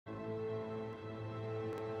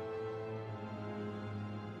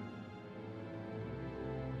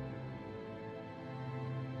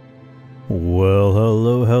Well,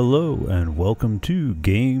 hello, and welcome to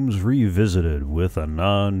Games Revisited with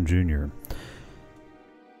Anon Jr.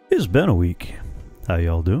 It's been a week. How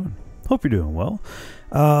y'all doing? Hope you're doing well.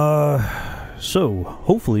 So,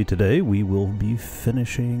 hopefully today we will be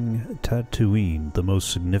finishing Tatooine, the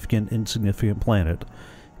most insignificant planet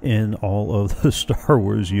in all of the Star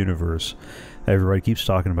Wars universe. Everybody keeps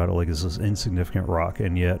talking about it like it's this insignificant rock,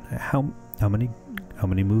 and yet how many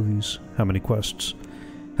movies, how many quests,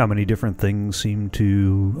 how many different things seem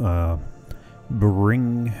to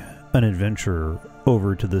bring an adventure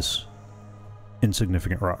over to this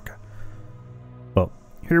insignificant rock. Well,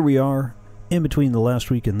 here we are. In between the last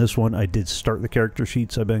week and this one, I did start the character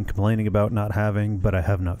sheets I've been complaining about not having, but I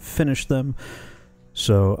have not finished them.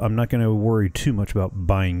 So I'm not going to worry too much about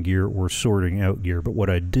buying gear or sorting out gear, but what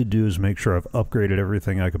I did do is make sure I've upgraded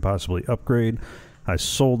everything I could possibly upgrade. I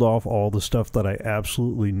sold off all the stuff that I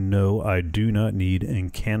absolutely know I do not need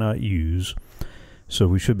and cannot use. So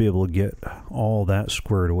we should be able to get all that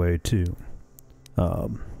squared away too.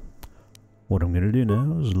 What I'm going to do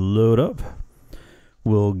now is load up.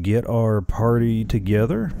 We'll get our party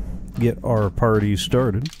together. Get our party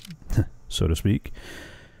started, so to speak.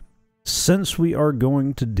 Since we are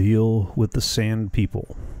going to deal with the Sand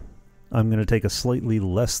People, I'm going to take a slightly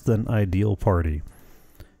less than ideal party.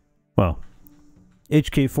 Well,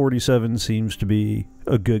 HK-47 seems to be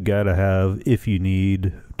a good guy to have if you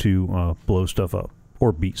need to blow stuff up,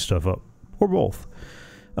 or beat stuff up, or both.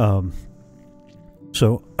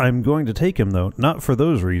 So I'm going to take him, though, not for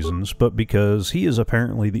those reasons, but because he is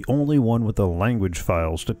apparently the only one with the language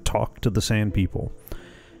files to talk to the Sand People.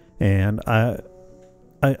 And I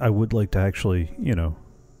would like to actually,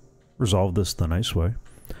 resolve this the nice way.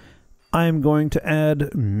 I'm going to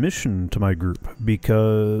add mission to my group,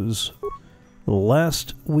 because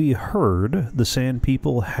last we heard, the Sand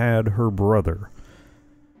People had her brother.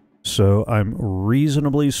 So I'm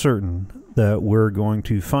reasonably certain that we're going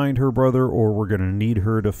to find her brother, or we're going to need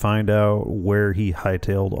her to find out where he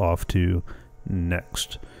hightailed off to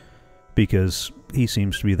next. Because he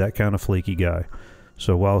seems to be that kind of flaky guy.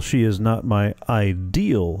 So while she is not my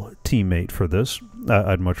ideal teammate for this,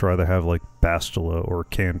 I'd much rather have like Bastila or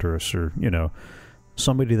Cantorus or,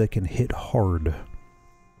 somebody that can hit hard.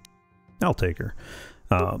 I'll take her.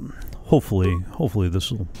 Hopefully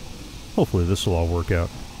this will all work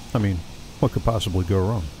out. I mean, what could possibly go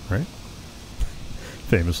wrong, right?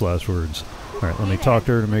 Famous last words. All right, let me talk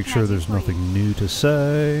to her to make sure there's nothing new to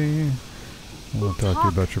say. I want to talk to you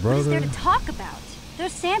about your brother. What is there to talk about?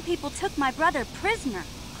 Those Sand People took my brother prisoner.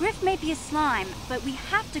 Griff may be a slime, but we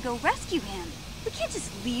have to go rescue him. We can't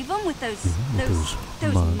just leave him with those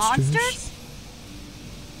monsters.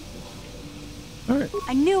 All right.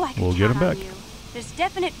 I knew I could We'll get him back. on you. There's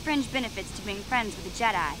definite fringe benefits to being friends with a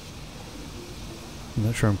Jedi. I'm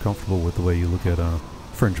not sure I'm comfortable with the way you look at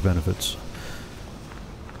fringe benefits.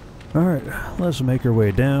 Alright, let's make our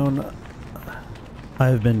way down.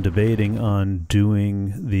 I've been debating on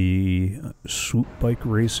doing the swoop bike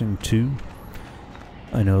racing too.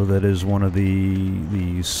 I know that is one of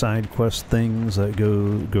the side quest things that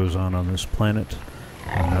goes on this planet.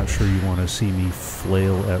 I'm not sure you want to see me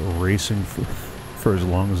flail at racing for as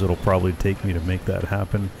long as it'll probably take me to make that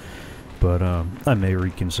happen. But I may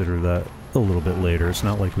reconsider that a little bit later. It's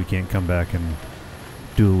not like we can't come back and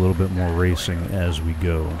do a little bit more racing as we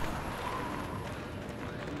go.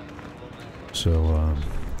 So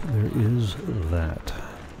there is that.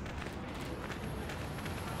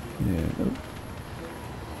 Yeah.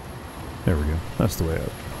 There we go. That's the way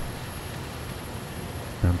out.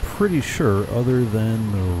 I'm pretty sure, other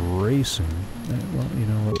than the racing, well, you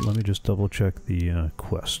know what? Let me just double check the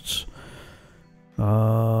quests.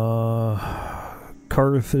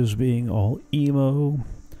 Karth is being all emo.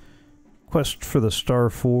 Quest for the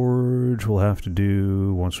Star Forge we'll have to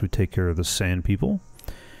do once we take care of the Sand People.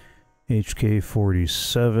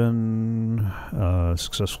 HK-47,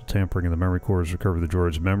 successful tampering of the memory cores, recover the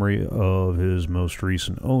droid's memory of his most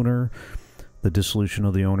recent owner. The dissolution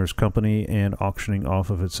of the owner's company and auctioning off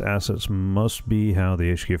of its assets must be how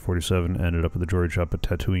the HK-47 ended up at the droid shop at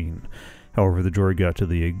Tatooine. However, how the droid got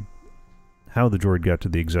to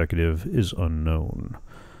the executive is unknown.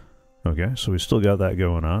 Okay, so we still got that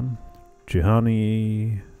going on.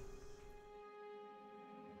 Jihani,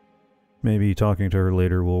 maybe talking to her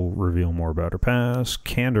later will reveal more about her past.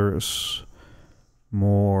 Cantorus,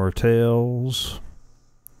 more tales.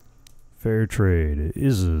 Fair trade.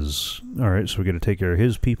 Izzes. Alright, so we got to take care of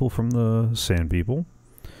his people from the Sand People.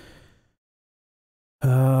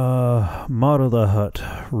 Motto the Hutt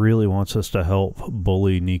really wants us to help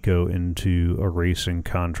bully Nico into a racing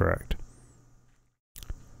contract.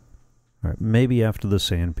 Alright, maybe after the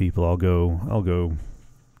sand people I'll go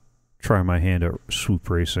try my hand at swoop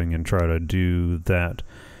racing and try to do that.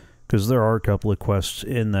 Because there are a couple of quests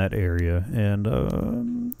in that area, and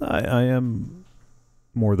I am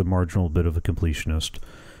more the marginal bit of a completionist.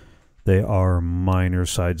 They are minor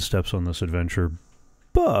side steps on this adventure,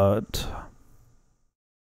 but...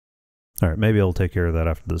 Alright, maybe I'll take care of that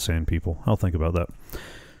after the Sand People. I'll think about that.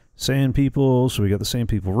 Sand People, so we got the Sand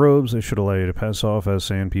People robes. They should allow you to pass off as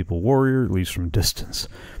Sand People warrior, at least from distance.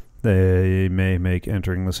 They may make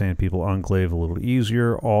entering the Sand People Enclave a little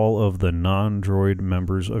easier. All of the non-droid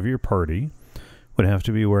members of your party would have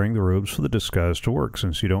to be wearing the robes for the disguise to work.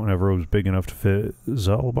 Since you don't have robes big enough to fit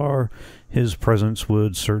Zalbar, his presence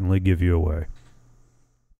would certainly give you away.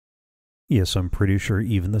 Yes, I'm pretty sure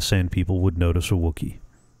even the Sand People would notice a Wookiee.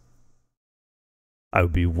 I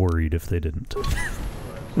would be worried if they didn't.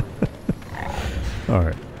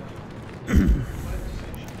 Alright.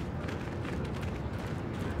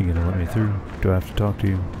 You gonna let me through? Do I have to talk to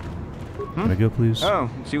you? Can I go, please? Oh,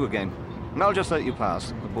 it's you again. I'll just let you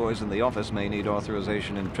pass. The boys in the office may need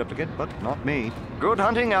authorization in triplicate, but not me. Good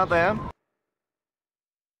hunting out there.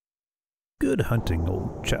 Good hunting,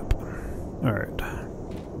 old chap. Alright.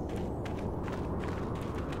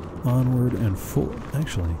 Onward and full.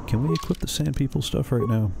 Actually, can we equip the Sand People stuff right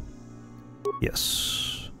now?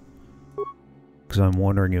 Yes. Because I'm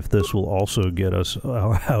wondering if this will also get us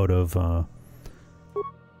out of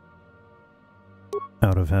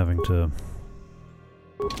having to...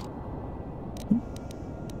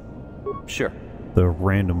 Sure. The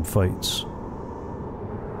random fights.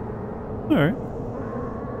 Alright.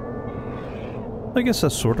 I guess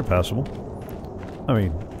that's sort of passable. I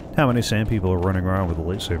mean, how many Sand People are running around with a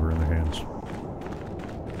lightsaber in their hands?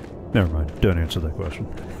 Never mind. Don't answer that question.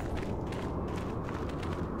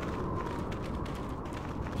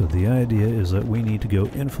 So the idea is that we need to go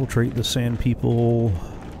infiltrate the Sand People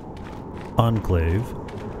Enclave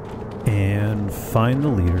and find the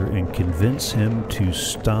leader and convince him to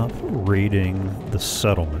stop raiding the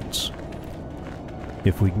settlements.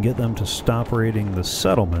 If we can get them to stop raiding the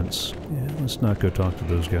settlements, yeah, let's not go talk to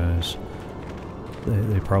those guys.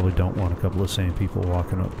 They probably don't want a couple of Sand People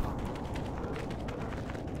walking up.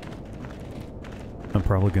 I'm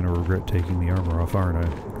probably going to regret taking the armor off, aren't I?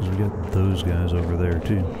 Because we got those guys over there,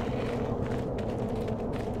 too.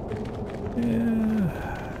 Yeah.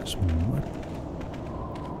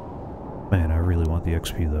 Man, I really want the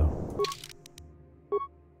XP, though.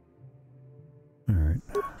 Alright.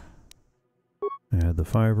 I had the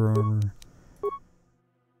fiber armor.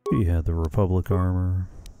 He had the Republic armor.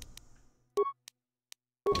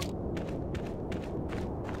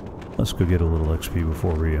 Let's go get a little XP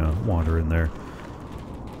before we wander in there.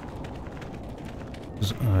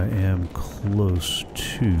 I am close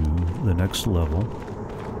to the next level,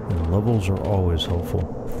 and levels are always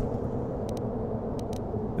helpful.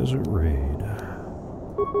 Desert Raid.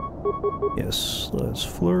 Yes, let's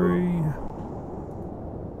flurry.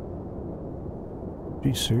 Do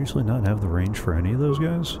you seriously not have the range for any of those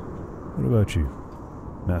guys? What about you,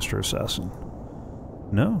 Master Assassin?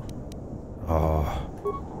 No?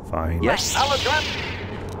 Oh, fine. Yes,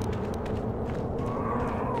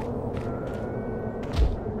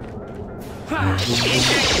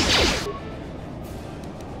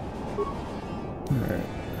 Alright.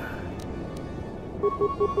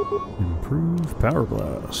 Improve Power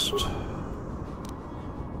Blast.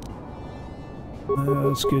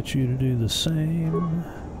 Let's get you to do the same.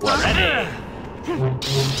 We're ready!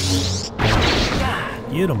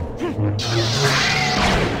 Get him!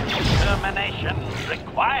 Determination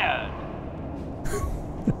required!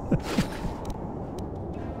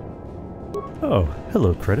 Oh,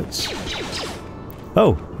 hello, credits.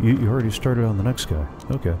 Oh, you already started on the next guy.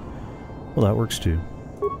 Okay. Well, that works too.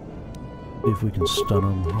 See if we can stun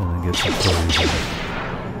him and then get some flurries in.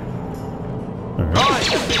 Alright.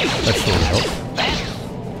 That sort of helped.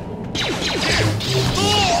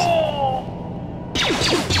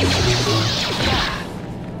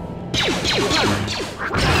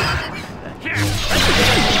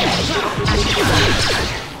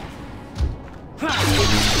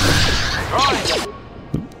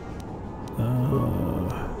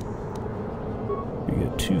 You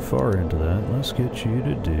get too far into that. Let's get you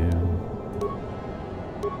to do...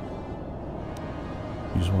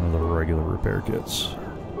 use one of the regular repair kits.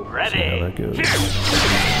 Ready! See how that goes.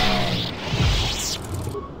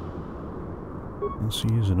 Let's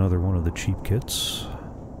use another one of the cheap kits.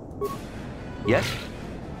 Yes?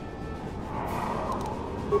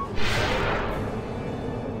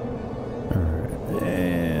 Alright,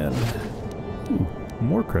 and... ooh,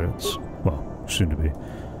 more credits. Well, soon to be.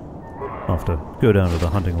 I'll have to go down to the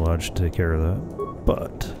hunting lodge to take care of that.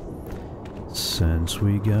 But since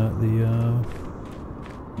we got the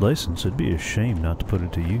license, it'd be a shame not to put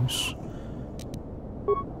it to use.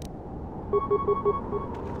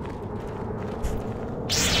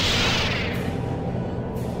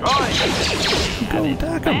 Go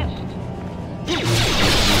attack him!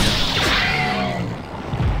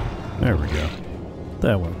 There we go.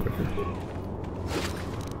 That went quicker.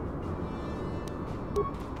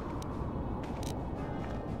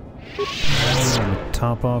 I'm gonna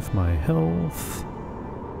top off my health.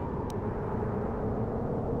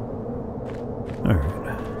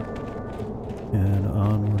 Alright. And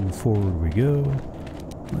onward and forward we go.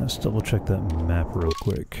 Let's double check that map real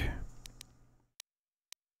quick.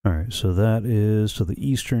 Alright, so that is to the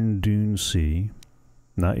eastern Dune Sea.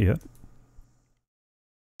 Not yet.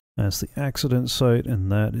 That's the accident site,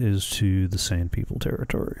 and that is to the Sand People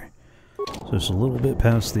territory. So it's a little bit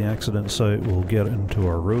past the accident site. We'll get into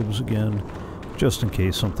our robes again, just in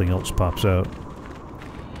case something else pops out.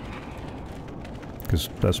 Because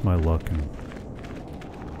that's my luck. And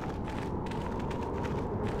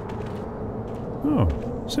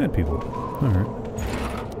oh, Sand People. Alright.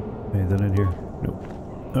 Anything in here? Nope.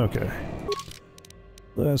 Okay.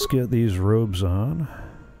 Let's get these robes on.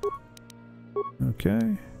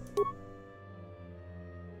 Okay.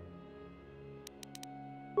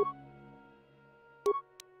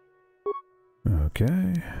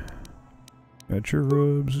 Okay. Got your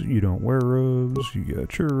robes. You don't wear robes. You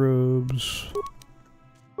got your robes.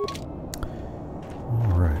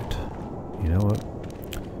 Alright. You know what?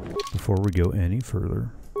 Before we go any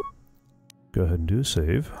further, go ahead and do a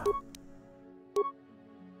save.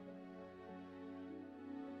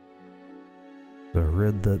 I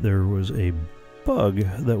read that there was a bug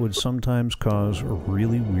that would sometimes cause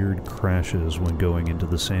really weird crashes when going into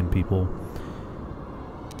the Sand People.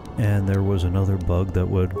 And there was another bug that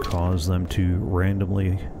would cause them to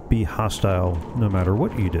randomly be hostile no matter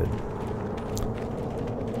what you did.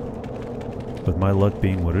 With my luck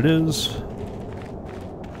being what it is...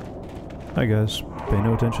 Hi guys, pay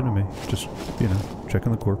no attention to me. Just, you know,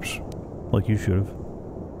 checking the corpse. Like you should have.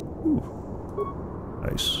 Ooh.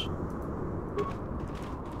 Nice.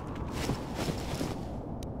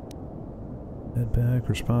 Head back,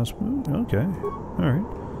 response. Okay. Alright.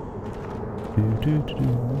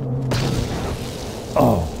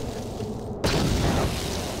 Oh!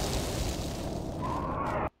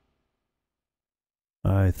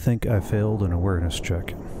 I think I failed an awareness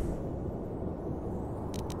check.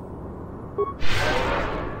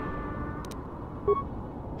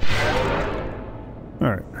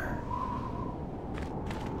 Alright.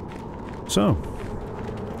 So.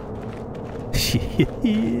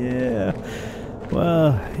 Yeah.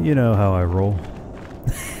 Well, you know how I roll.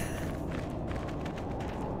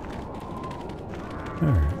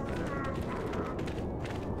 Alright.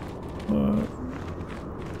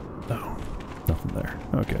 No. Nothing there.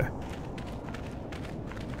 Okay.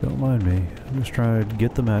 Don't mind me. I'm just trying to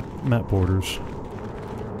get the map borders.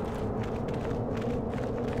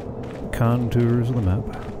 Contours of the map.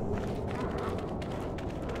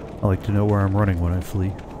 I like to know where I'm running when I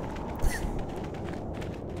flee.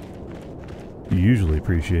 Usually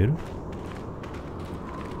appreciate it.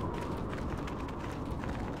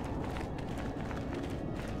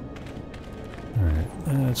 Alright,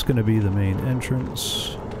 that's gonna be the main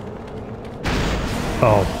entrance.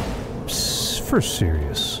 Oh, for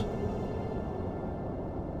serious.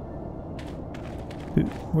 Dude,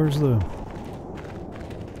 where's the...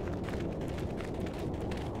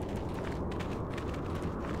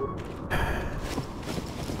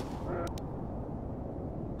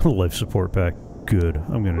 life support pack. Good.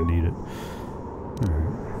 I'm gonna need it.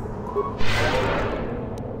 Alright.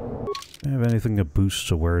 Do I have anything that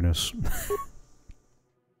boosts awareness?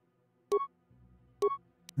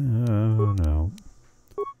 Oh no.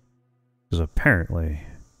 Because apparently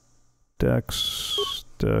Dex,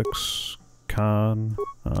 Con.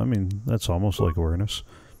 I mean, that's almost like awareness.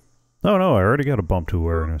 Oh no, I already got a bump to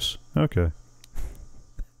awareness. Okay.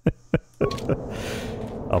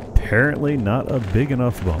 Apparently not a big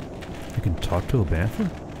enough bump. You can talk to a Bantha?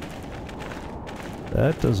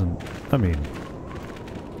 That doesn't... I mean...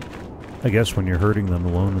 I guess when you're hurting them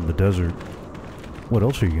alone in the desert, what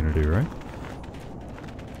else are you gonna do, right?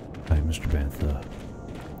 Hi, Mr. Bantha.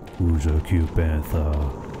 Who's a cute Bantha?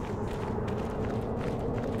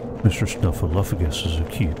 Mr. Snuffleupagus is a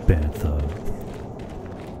cute Bantha.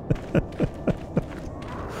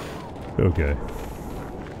 Okay.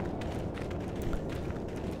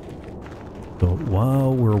 Don't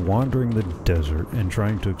while we're wandering the desert and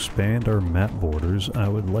trying to expand our map borders, I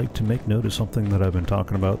would like to make note of something that I've been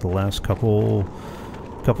talking about the last couple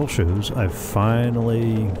shows. I've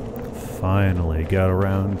finally got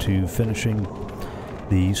around to finishing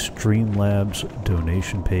the Streamlabs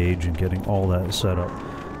donation page and getting all that set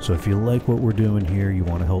up. So if you like what we're doing here, you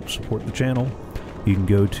want to help support the channel, you can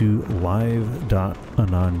go to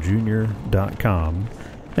live.anonjr.com,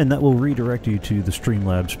 and that will redirect you to the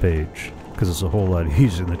Streamlabs page, because it's a whole lot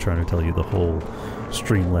easier than trying to tell you the whole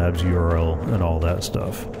Streamlabs URL and all that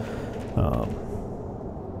stuff.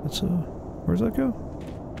 Where's that go?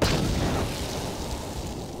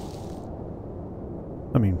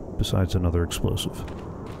 I mean, besides another explosive.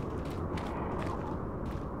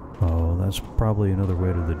 Oh, that's probably another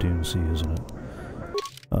way to the Dune Sea, isn't it?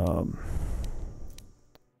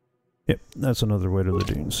 Yep, that's another way to the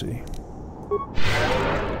Dune Sea.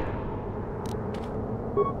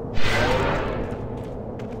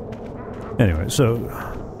 Anyway, so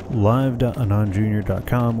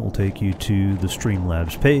live.anonjr.com will take you to the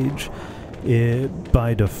Streamlabs page. It,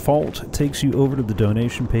 by default, takes you over to the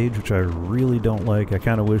donation page, which I really don't like. I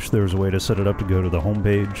kind of wish there was a way to set it up to go to the home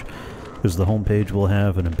page, because the home page will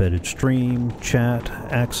have an embedded stream, chat,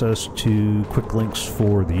 access to quick links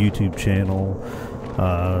for the YouTube channel,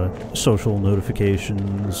 social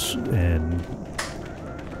notifications, and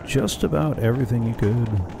just about everything you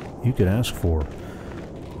could ask for,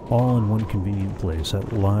 all in one convenient place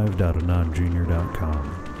at live.anonjr.com.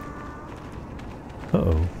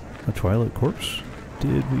 Uh-oh. A Twilight Corpse?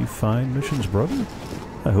 Did we find Mission's brother?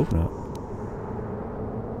 I hope not.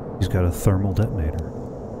 He's got a thermal detonator.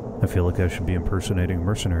 I feel like I should be impersonating a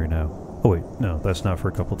mercenary now. Oh wait, no, that's not for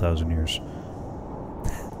a couple thousand years.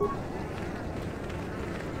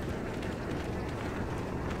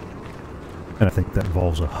 And I think that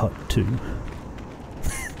involves a hut, too.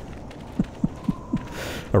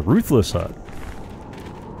 A ruthless hut.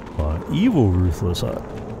 Evil ruthless hut.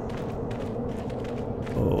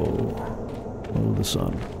 Oh, the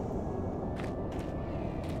sun.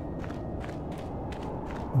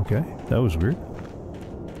 Okay, that was weird.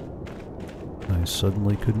 I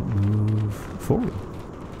suddenly couldn't move forward.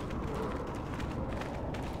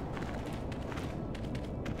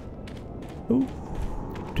 Oh,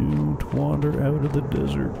 don't wander out of the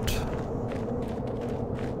desert.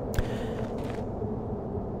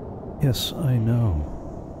 Yes, I know.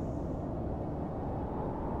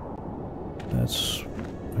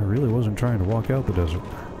 I really wasn't trying to walk out the desert.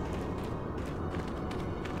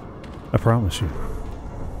 I promise you.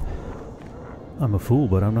 I'm a fool,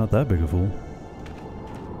 but I'm not that big a fool.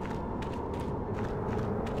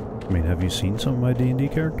 I mean, have you seen some of my D&D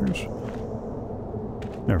characters?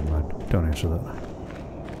 Never mind. Don't answer that.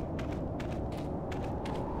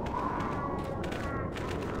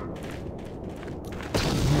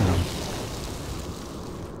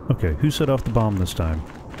 Okay, who set off the bomb this time?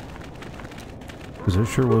 Because it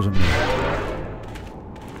sure wasn't me.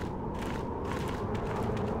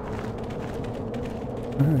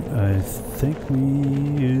 Alright, I think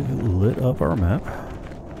we lit up our map.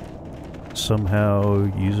 Somehow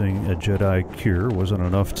using a Jedi cure wasn't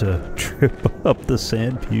enough to trip up the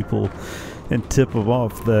sand people and tip them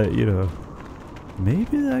off that, you know,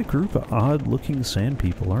 maybe that group of odd-looking sand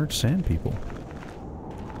people aren't sand people.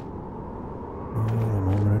 Oh, the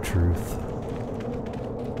moment of truth.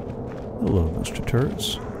 Hello, Mr.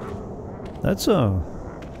 Turrets. That's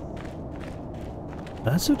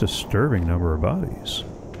a disturbing number of bodies.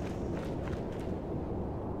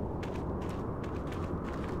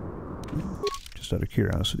 Just out of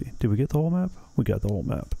curiosity, did we get the whole map? We got the whole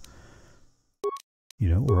map. You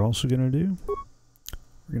know what we're also gonna do?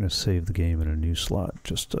 We're gonna save the game in a new slot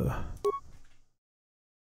just to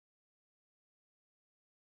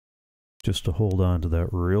hold on to that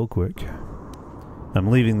real quick. I'm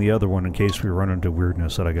leaving the other one in case we run into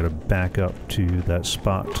weirdness that I gotta back up to that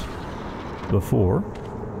spot before.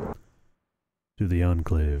 To the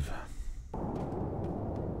Enclave.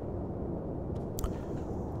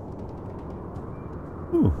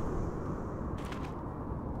 Ooh.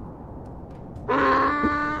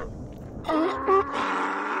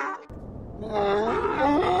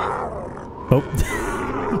 Oh.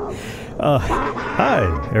 Hi.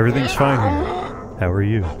 Everything's fine here. How are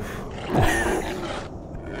you?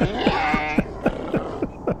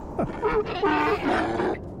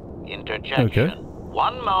 Interjection. Okay.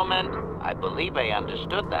 One moment. I believe I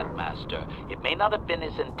understood that, Master. It may not have been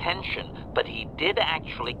his intention, but he did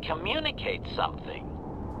actually communicate something.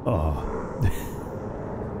 Oh.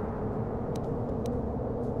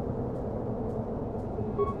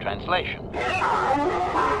 Translation.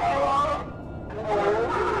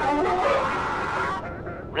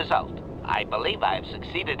 Result: I believe I have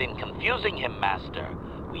succeeded in confusing him, Master.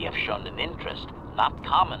 We have shown an interest not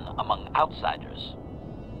common among outsiders.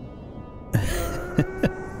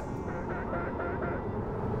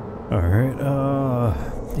 Alright,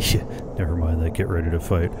 yeah, never mind that, get ready to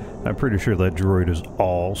fight. I'm pretty sure that droid is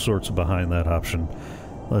all sorts behind that option.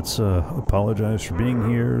 Let's, apologize for being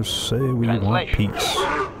here, say we want peace.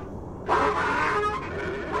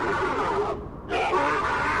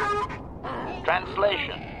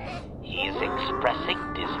 Translation: he is expressing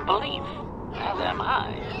disbelief, as am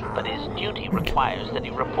I, but his duty requires that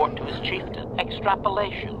he report to his chieftain.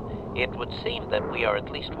 Extrapolation: it would seem that we are at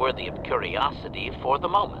least worthy of curiosity for the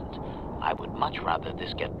moment. I would much rather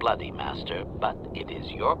this get bloody, Master, but it is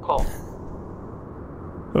your call.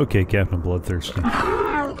 Okay, Captain Bloodthirsty.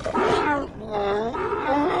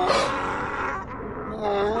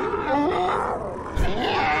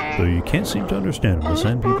 Though you can't seem to understand him, the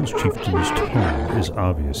Sand People's chieftain's tone is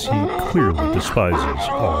obvious. He clearly despises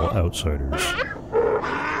all outsiders.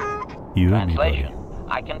 You and me, buddy.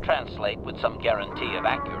 I can translate with some guarantee of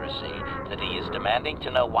accuracy that he is demanding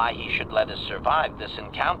to know why he should let us survive this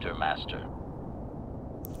encounter, Master.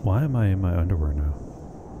 Why am I in my underwear now?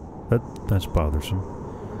 That's bothersome.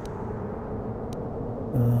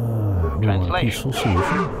 We want a peaceful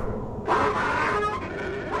solution.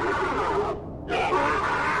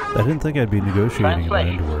 I didn't think I'd be negotiating in my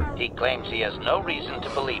underwear. He claims he has no reason to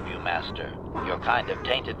believe you, Master. Your kind have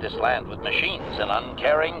tainted this land with machines and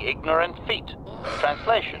uncaring, ignorant feet.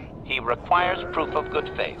 Translation: he requires proof of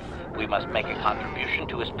good faith. We must make a contribution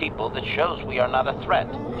to his people that shows we are not a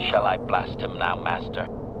threat. Shall I blast him now, Master?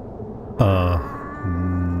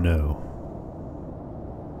 No.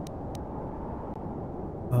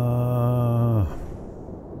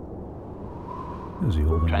 Is he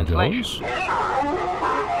holding the Jawas?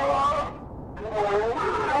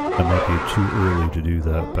 That might be too early to do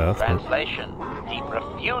that, Beth. Translation: he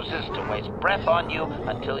refuses to waste breath on you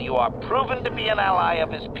until you are proven to be an ally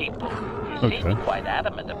of his people. He seems quite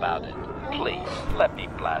adamant about it. Please, let me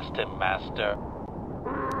blast him, Master.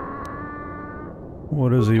 What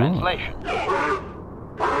does he want?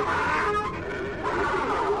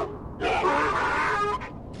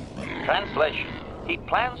 Translation: he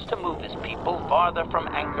plans to move his people farther from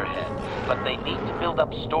Anchorhead, but they need to build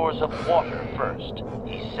up stores of water first.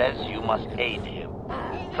 He says you must aid him.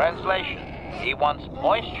 Translation: he wants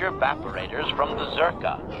moisture evaporators from the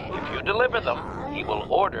Zerka. If you deliver them, he will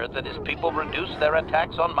order that his people reduce their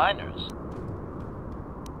attacks on miners.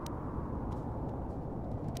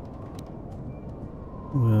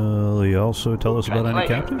 Will he also tell us about any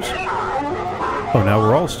captives? Oh, now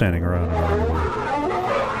we're all standing around in our underwear.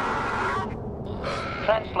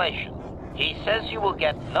 Translation: he says you will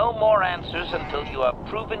get no more answers until you have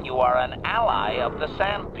proven you are an ally of the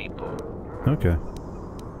Sand People. Okay.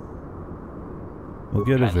 We'll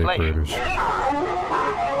get evaporators.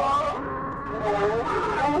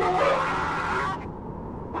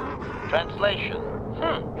 Translation: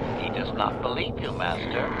 he does not believe you,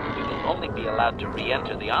 Master. We will only be allowed to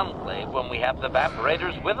re-enter the Enclave when we have the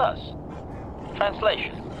evaporators with us.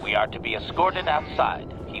 Translation: we are to be escorted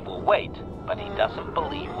outside. He will wait, but he doesn't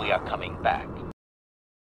believe we are coming back.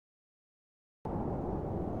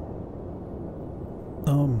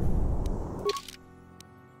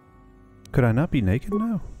 Could I not be naked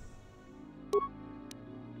now?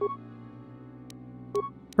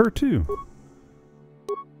 Her too.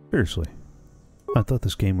 Seriously. I thought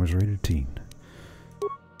this game was rated teen.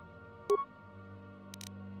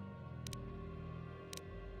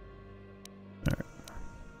 Alright.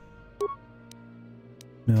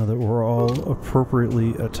 Now that we're all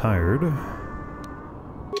appropriately attired,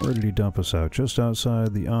 where did he dump us out? Just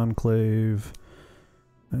outside the Enclave.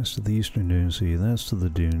 That's to the Eastern Dune Sea. That's to the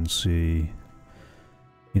Dune Sea.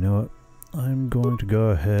 You know what? I'm going to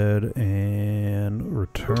go ahead and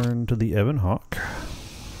return to the Ebon Hawk.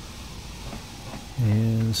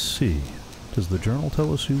 And see. Does the journal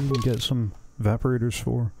tell us who we can get some evaporators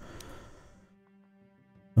for?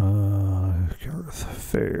 Garth,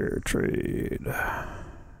 fair trade.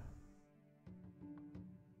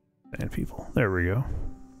 And people. There we go.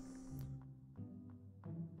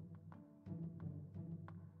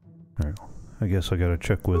 Alright, I guess I gotta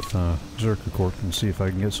check with Zerka Corp and see if I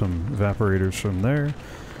can get some evaporators from there.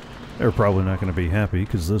 They're probably not going to be happy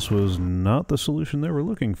because this was not the solution they were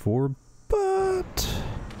looking for, but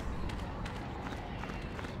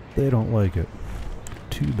they don't like it.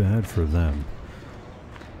 Too bad for them.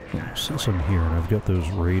 Well, since I'm here and I've got those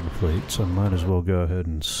raid plates, I might as well go ahead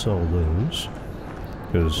and sell those.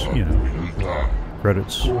 Because, you know,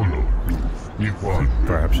 credits.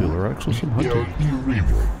 Perhaps you'll relax with some hunting.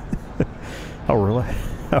 I'll relax.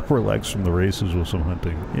 I'll relax from the races with some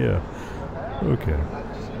hunting. Yeah. Okay.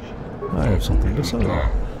 I have something to sell.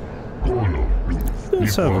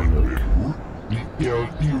 Let's have a look.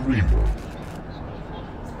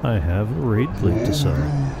 I have a raid plate to sell.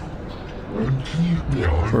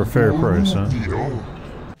 For a fair price, huh?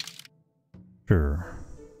 Sure.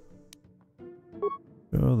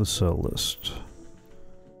 Go to the sell list.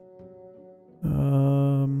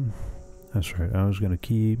 That's right. I was going to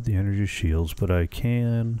keep the energy shields, but I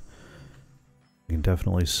can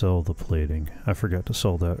definitely sell the plating. I forgot to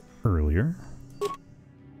sell that earlier.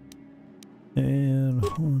 And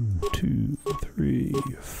 1, 2, 3,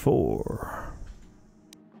 4.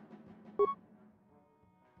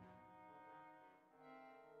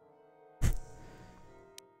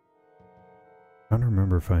 I don't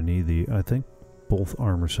remember if I need the... I think both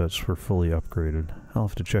armor sets were fully upgraded. I'll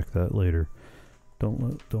have to check that later.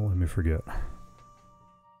 Don't let me forget.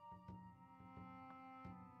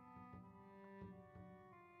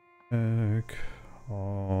 Check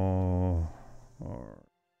all...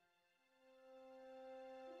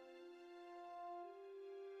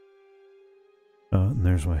 and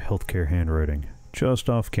there's my healthcare handwriting. Just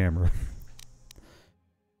off camera.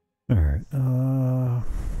 Alright,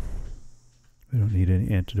 we don't need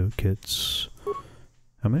any antidote kits.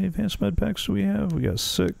 How many advanced med packs do we have? We got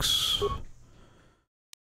 6.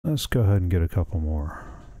 Let's go ahead and get a couple more.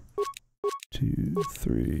 2,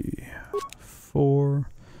 3, 4.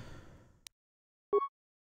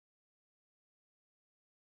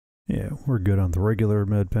 Yeah, we're good on the regular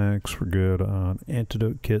med packs. We're good on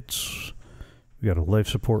antidote kits. We got a life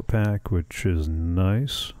support pack, which is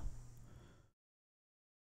nice.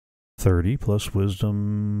 30 plus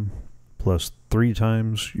wisdom plus 3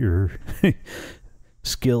 times your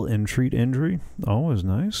skill in treat injury. Always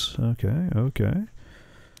nice. Okay, okay.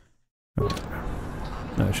 Right.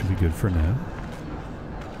 That should be good for now.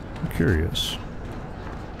 I'm curious.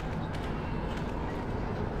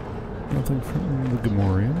 Nothing from the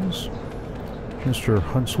Gamorreans. Mr.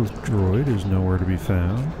 Hunts with Droid is nowhere to be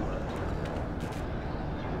found.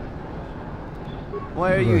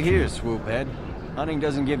 Why are you here, Swoophead? Hunting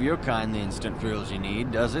doesn't give your kind the instant thrills you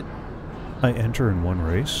need, does it? I enter in one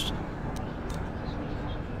race.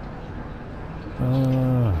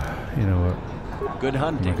 You know what? Good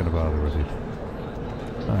hunting. I'm not gonna bother with you.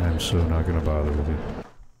 I am so not gonna bother with you.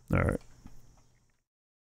 Alright.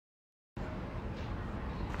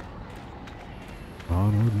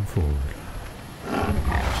 Onward and forward.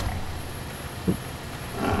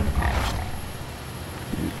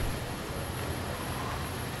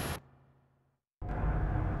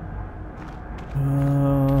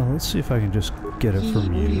 Let's see if I can just get it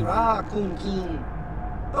from you.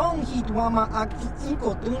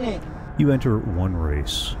 You enter one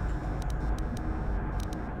race.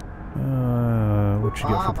 What you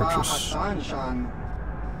get for purchase?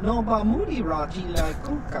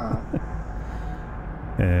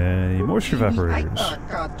 Moisture evaporators.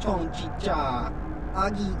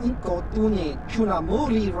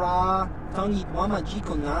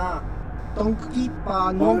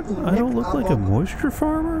 What? I don't look like a moisture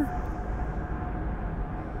farmer?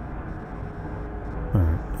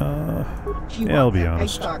 Alright, yeah, I'll be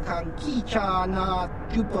honest. I'm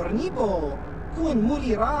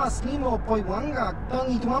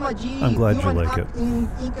glad you like it.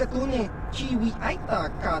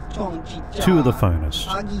 2 of the finest.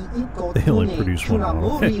 They only produce 1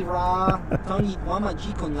 model.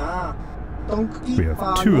 We have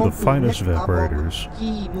 2 of the finest evaporators.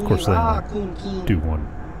 Of course they only do 1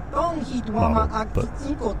 model, but...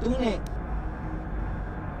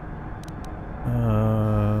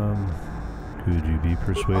 could you be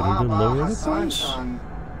persuaded to lower the price?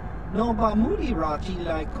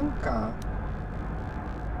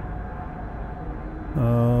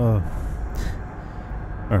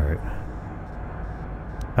 Alright.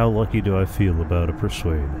 How lucky do I feel about a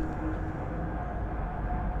persuade?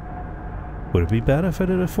 Would it be bad if I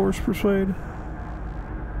did a force persuade?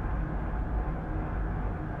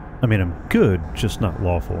 I mean, I'm good, just not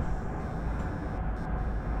lawful.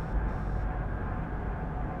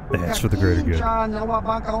 It's for the greater good. Of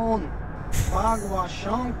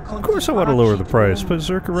course I want to lower the price, but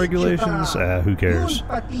Zerka regulations? Who cares?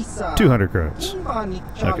 200 credits.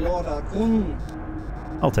 Okay.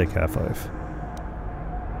 I'll take half-life.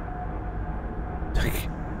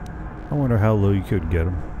 I wonder how low you could get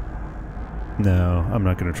them. No, I'm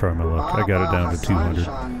not going to try my luck. I got it down to 200.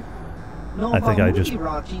 I think I just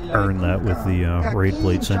earned that with the raid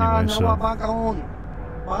plates anyway, so...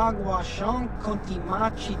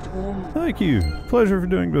 Thank you. Pleasure for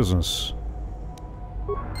doing business.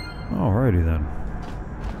 Alrighty then.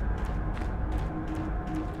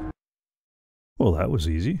 Well, that was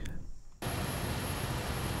easy.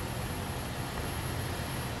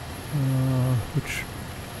 Which...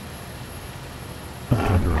 I'm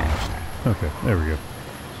turned around. Okay, there we go.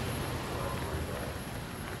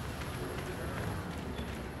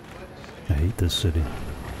 I hate this city.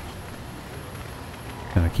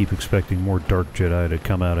 And I keep expecting more Dark Jedi to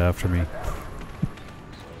come out after me.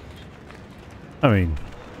 I mean,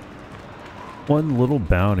 one little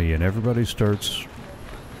bounty and everybody starts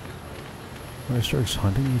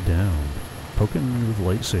hunting you down, poking you with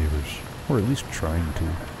lightsabers, or at least trying to.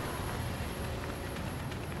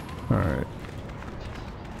 Alright.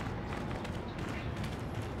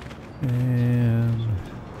 And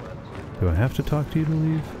do I have to talk to you to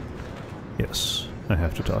leave? Yes, I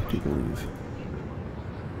have to talk to you to leave.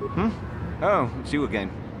 Oh, it's you again.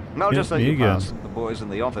 I'll just let me you again. pass. The boys in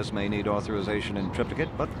the office may need authorization in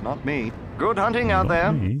triplicate, but not me. Good hunting out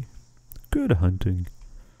there. Me. Good hunting.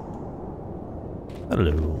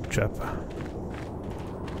 Hello, chap.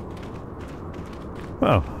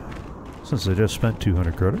 Well, since I just spent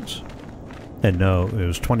 200 credits, and no, it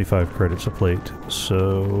was 25 credits a plate,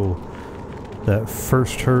 so that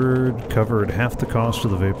first herd covered half the cost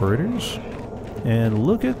of the vaporators, and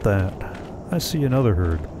look at that, I see another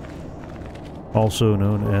herd, also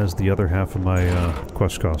known as the other half of my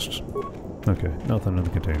quest costs. Okay, nothing in the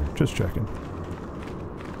container, just checking.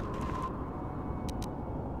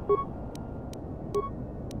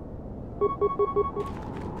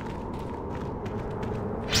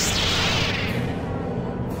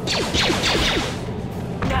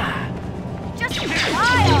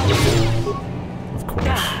 Of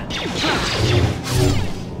course.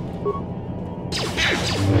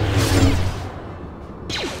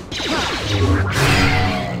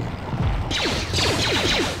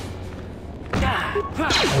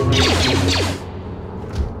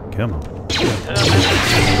 Come on.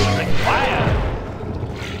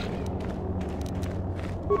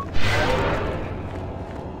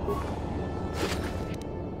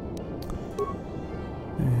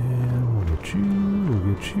 And we'll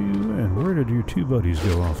get you, and where did your two buddies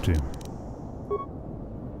go off to?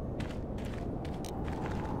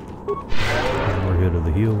 One more hit of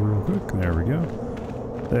the heel real quick, there we go.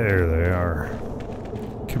 There they are.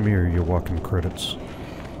 Come here, you walking credits.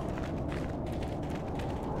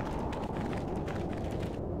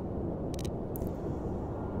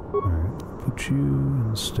 Alright, put you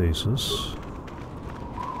in stasis.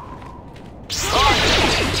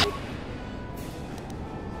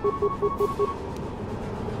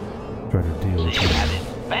 Try to deal with At it.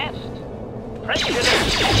 its best. Prejudice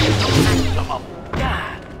maximum.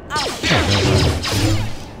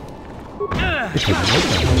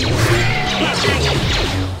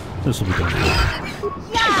 This will be done.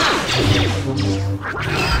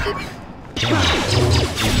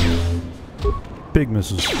 Big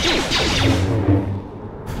misses.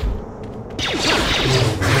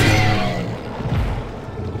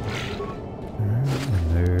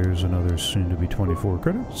 And there's another soon-to-be 24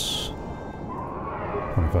 credits.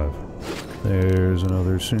 25. There's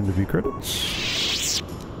another soon-to-be credits.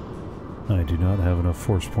 I do not have enough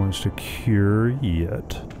force points to cure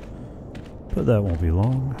yet, but that won't be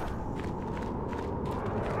long.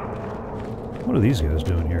 What are these guys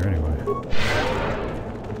doing here anyway?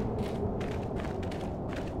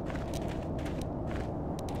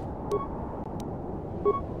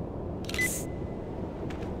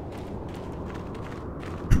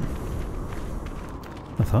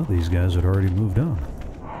 I thought these guys had already moved on.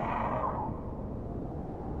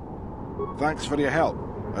 Thanks for your help.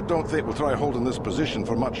 I don't think we'll try holding this position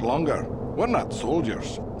for much longer. We're not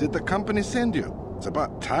soldiers. Did the company send you? It's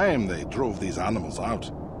about time they drove these animals out.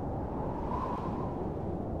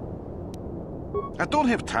 I don't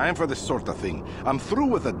have time for this sort of thing. I'm through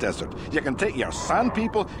with the desert. You can take your sand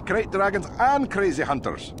people, crate dragons, and crazy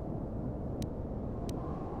hunters.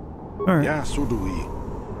 Alright. Yeah, so do we.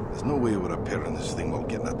 There's no way we're repairing this thing while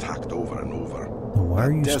getting attacked over and over. Then why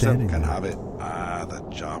are you desert standing can there? have it. Ah, the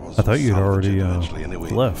Jawas. I thought you'd will salvage already, it eventually anyway.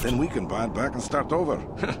 left. Then we can buy it back and start over.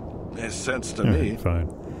 Makes sense to me. Fine.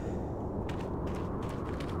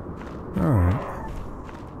 Alright.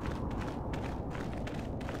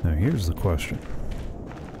 Now here's the question.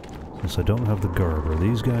 Since I don't have the guard, are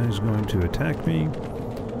these guys going to attack me?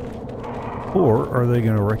 Or are they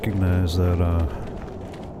going to recognize that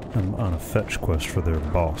I'm on a fetch quest for their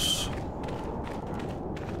boss?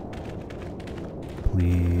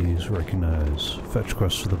 Please recognize fetch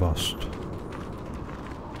quest for the boss.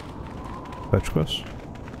 Fetch quest?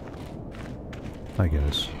 Hi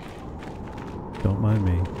guys. Don't mind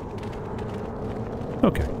me.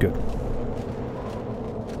 Okay, good.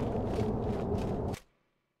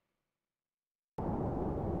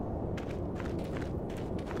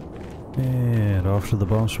 And off to the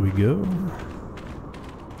boss we go.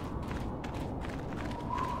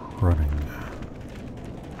 Running.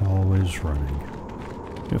 Always running.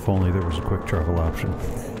 If only there was a quick travel option.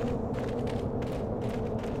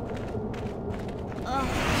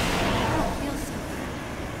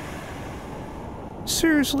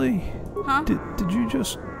 Seriously? Huh? Did you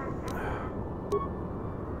just...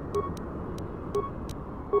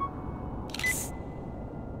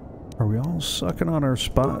 Are we all sucking on our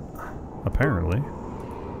spot? Apparently.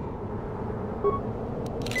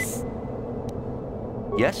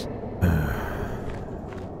 Yes?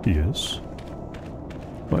 Yes.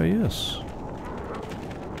 Why, yes.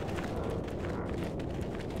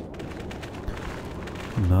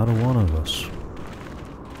 Not a one of us.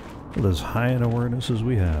 With as high an awareness as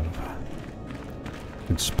we have,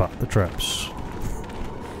 can spot the traps.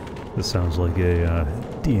 This sounds like a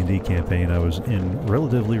D&D campaign I was in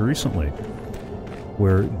relatively recently,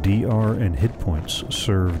 where DR and hit points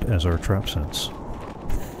served as our trap sense.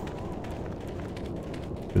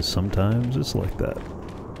 Because sometimes it's like that.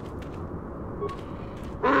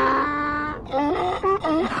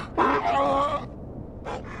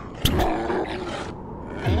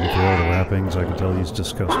 Even through all the wrappings, I can tell he's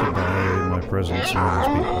disgusted by my presence among his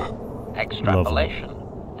people. Extrapolation. Lovely.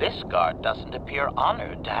 This guard doesn't appear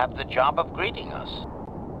honored to have the job of greeting us.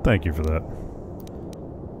 Thank you for that.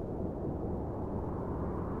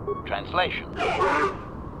 Translation.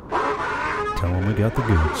 Tell him we got the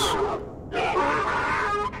goods.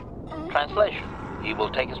 Translation. He will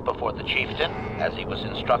take us before the chieftain, as he was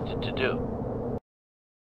instructed to do.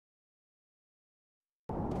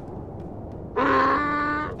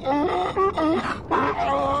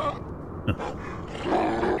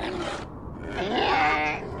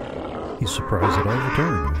 He's surprised that I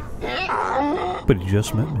returned. But he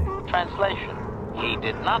just met me. Translation. He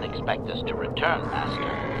did not expect us to return,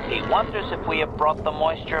 Master. He wonders if we have brought the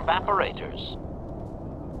moisture evaporators.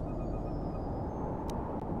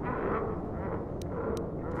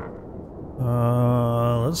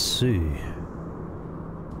 Let's see.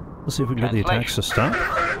 Let's see if we can get the attacks to stop.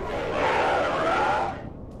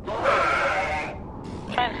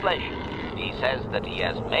 Translation. He says that he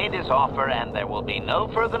has made his offer and there will be no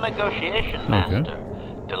further negotiation, Master.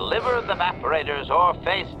 Deliver the evaporators or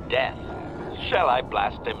face death. Shall I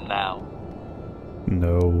blast him now?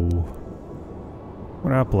 No.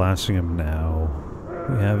 We're not blasting him now.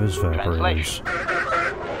 We have his evaporators.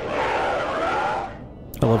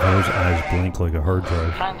 I love how his eyes blink like a hard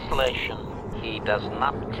drive. Translation. He does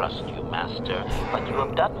not trust you, Master, but you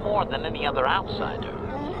have done more than any other outsider.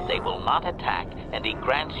 They will not attack, and he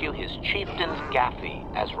grants you his chieftain's gaffy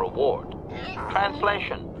as reward.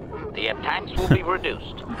 Translation. The attacks will be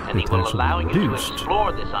reduced, and he will allow you to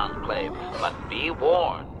explore this enclave, but be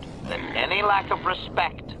warned that any lack of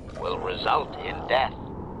respect will result in death.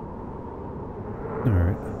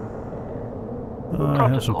 Alright. I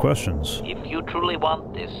have some questions. If you truly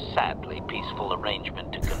want this sadly peaceful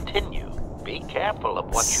arrangement to continue, be careful of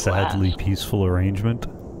what you ask. Sadly peaceful arrangement?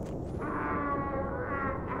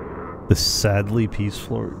 The sadly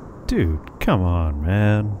peaceful... Dude, come on,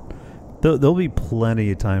 man. There'll be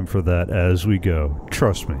plenty of time for that as we go.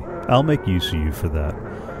 Trust me. I'll make use of you for that.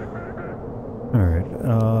 Alright,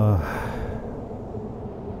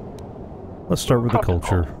 let's start with the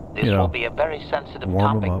culture. This will be a very sensitive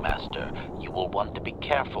topic, Master. You will want to be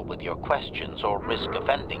careful with your questions or risk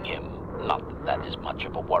offending him. Not that that is much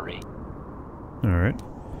of a worry. Alright.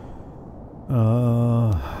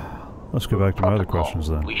 Let's go back to my other questions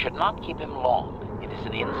then. We should not keep him long. It is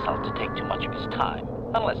an insult to take too much of his time.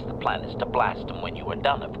 Unless the plan is to blast him when you are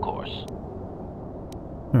done, of course.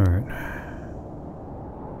 Alright.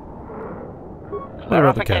 What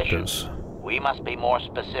about the captives? We must be more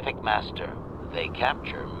specific, Master. They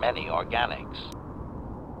capture many organics.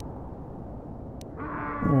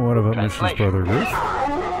 What about Mission's brother, Griff?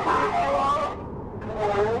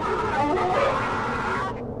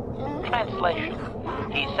 Translation.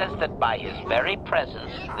 He says that by his very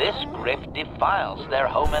presence, this Griff defiles their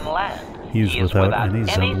home and land. He is without any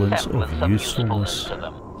semblance of usefulness to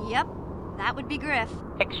them. Yep, that would be Griff.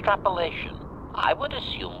 Extrapolation. I would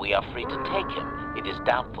assume we are free to take him. It is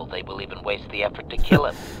doubtful they will even waste the effort to kill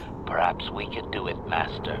him. Perhaps we can do it,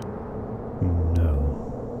 Master. No.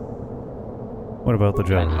 What about the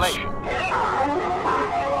Jawas?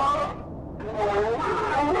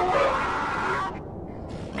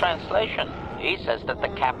 Translation. Translation. He says that the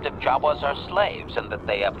captive Jawas are slaves and that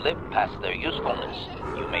they have lived past their usefulness.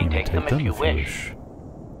 You may take them if you wish.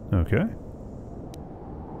 Okay.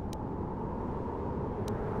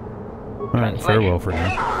 Alright, farewell for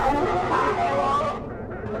now.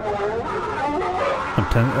 I'm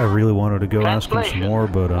I really wanted to go ask him some more,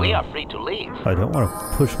 but we are free to leave. I don't want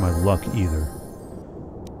to push my luck either.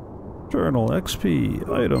 Journal XP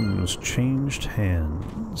items changed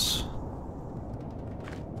hands.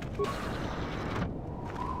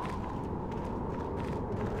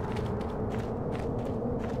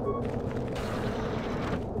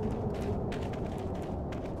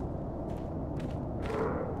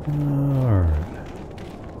 Alright.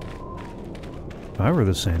 If I were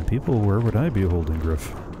the Sand People, where would I be holding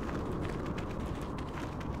Griff?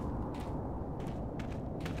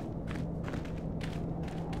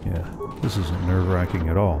 Yeah, this isn't nerve-wracking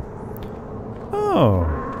at all. Oh,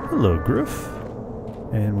 hello, Griff.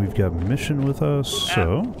 And we've got Mission with us,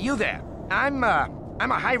 so... You there. I'm a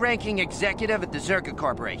high-ranking executive at the Zerka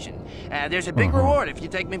Corporation. There's a big reward if you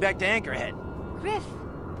take me back to Anchorhead. Griff,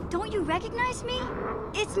 don't you recognize me?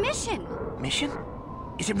 It's Mission. Mission?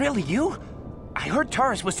 Is it really you? I heard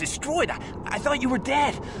Taurus was destroyed. I thought you were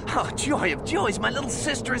dead. Oh, joy of joys, my little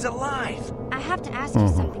sister is alive. I have to ask you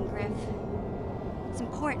something, Griff. It's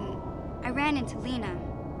important. I ran into Lena.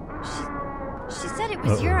 She said it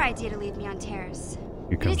was your idea to leave me on Terrace.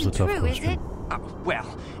 Here comes it isn't the tough true, question. is it?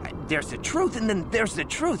 Well, there's the truth and then there's the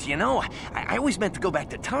truth, you know. I always meant to go back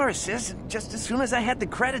to Taurus's just as soon as I had the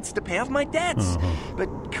credits to pay off my debts.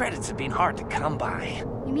 But credits have been hard to come by.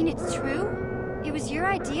 You mean it's true? It was your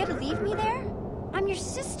idea to leave me there? I'm your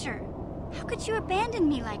sister. How could you abandon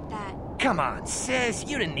me like that? Come on, sis.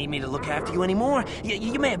 You didn't need me to look after you anymore.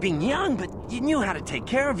 You may have been young, but you knew how to take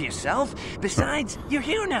care of yourself. Besides, you're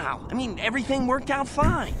here now. I mean, everything worked out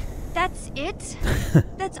fine. That's it?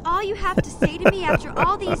 That's all you have to say to me after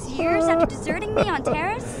all these years after deserting me on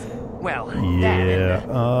Terrace? Well,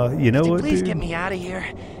 yeah, you know what, please dude? get me out of here.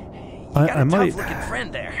 You got I a might... tough-looking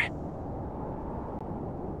friend there.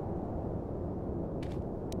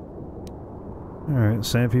 Alright,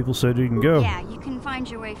 Sand People said you can go. Yeah, you can find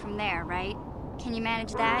your way from there, right? Can you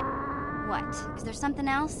manage that? What? Is there something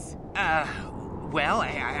else? Well,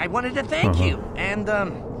 I wanted to thank you. And,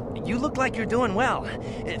 you look like you're doing well.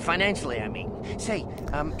 Financially, I mean. Say,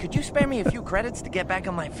 could you spare me a few credits to get back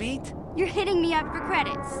on my feet? You're hitting me up for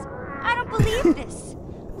credits. I don't believe this.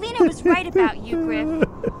 Lena was right about you, Griff.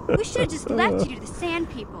 We should have just left you to the Sand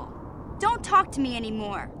People. Don't talk to me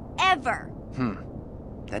anymore. Ever.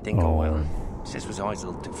 That didn't go well. Sis was always a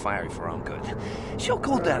little too fiery for her own good. She'll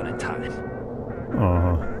cool down in time.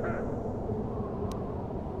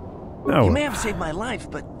 No. You may have saved my life,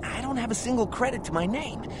 but I don't have a single credit to my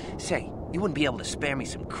name. Say, you wouldn't be able to spare me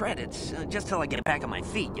some credits, just till I get back on my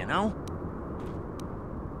feet, you know?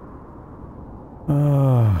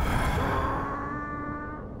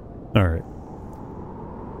 Alright.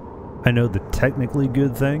 I know the technically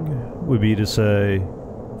good thing would be to say,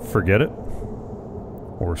 forget it,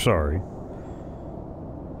 or sorry,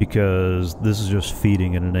 because this is just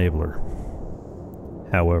feeding an enabler.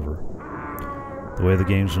 However, the way the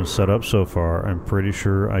game's been set up so far, I'm pretty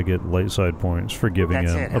sure I get light side points for giving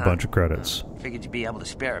him a bunch of credits. Figured you'd be able to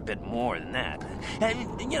spare a bit more than that.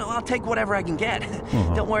 You know, I'll take whatever I can get.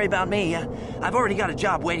 Don't worry about me. I've already got a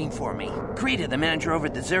job waiting for me. Krita, the manager over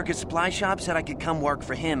at the Zerka supply shop, said I could come work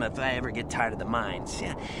for him if I ever get tired of the mines.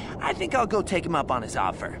 Yeah, I think I'll go take him up on his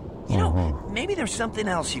offer. You know, maybe there's something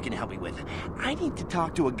else you can help me with. I need to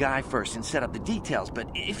talk to a guy first and set up the details, but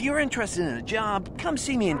if you're interested in a job, come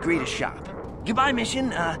see me in Grita's shop. Goodbye,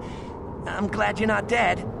 Mission. I'm glad you're not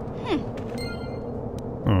dead.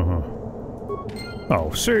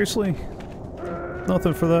 Oh, seriously?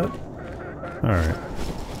 Nothing for that? Alright.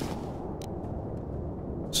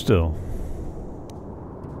 Still.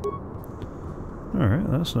 Alright,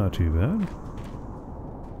 that's not too bad.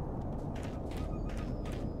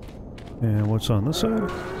 And what's on this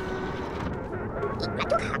side?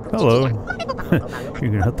 Hello.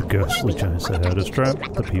 You're gonna have the ghostly giants that had us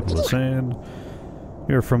trapped, the people of sand.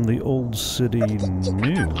 You're from the old city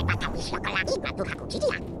new.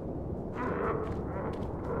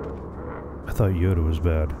 I thought Yoda was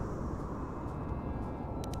bad.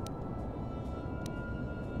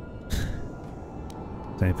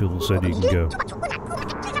 Same people said you can go.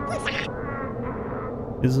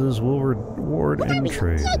 Is this will reward in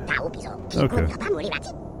trade? Okay.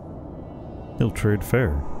 He'll trade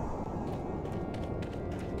fair.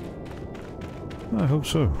 I hope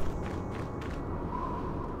so.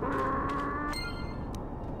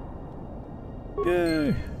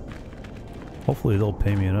 Yay! Hopefully they'll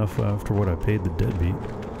pay me enough after what I paid the deadbeat.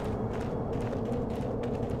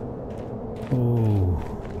 Oh.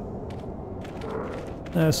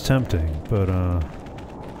 That's tempting, but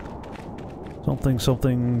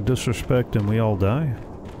something disrespect and we all die?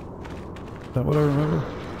 Is that what I remember?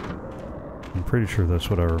 I'm pretty sure that's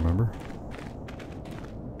what I remember.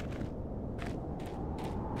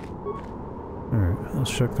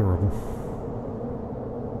 let's check the rubble.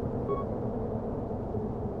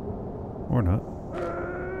 Or not.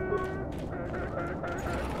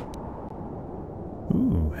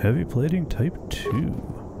 Ooh, heavy plating type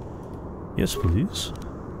 2. Yes, please.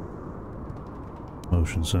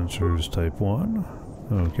 Motion sensors type 1.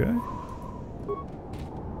 Okay.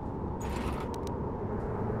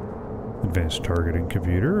 Advanced targeting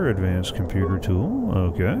computer, advanced computer tool.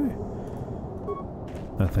 Okay.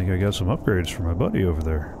 I think I got some upgrades for my buddy over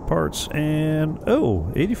there. Parts and... oh,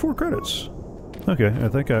 84 credits. Okay, I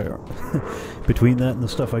think I... between that and the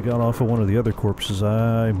stuff I got off of one of the other corpses,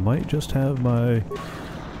 I might just have my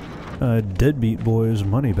deadbeat boy's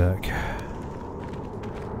money back.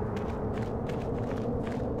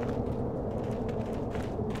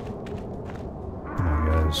 Come on,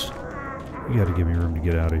 guys. You gotta give me room to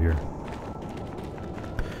get out of here.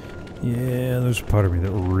 Yeah, there's a part of me that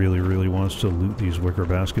really wants to loot these wicker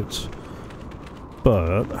baskets.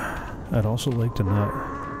 But I'd also like to not...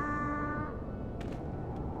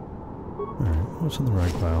 alright, what's in the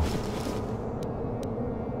rag pile?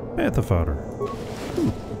 Bantha fodder.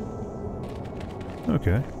 Ooh.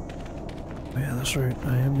 Okay. Yeah, that's right.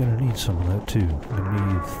 I am going to need some of that too. I'm going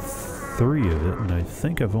to need 3 of it, and I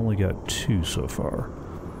think I've only got 2 so far.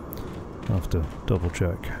 I'll have to double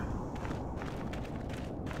check.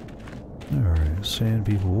 Alright, Sand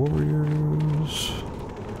People Warriors.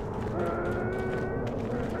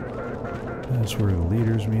 That's where the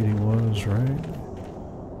leaders' meeting was, right?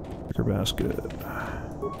 Wicker basket.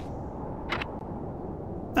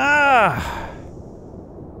 Ah!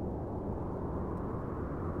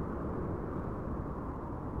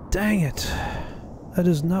 Dang it! That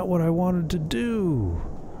is not what I wanted to do!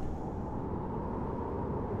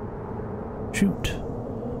 Shoot.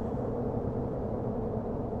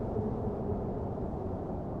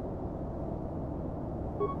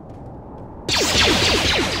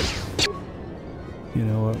 You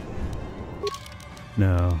know what?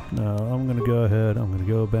 No, I'm gonna go ahead. I'm gonna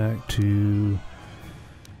go back to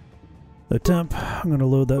the temp. I'm gonna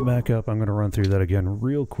load that back up. I'm gonna run through that again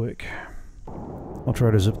real quick. I'll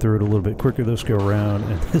try to zip through it a little bit quicker this go around,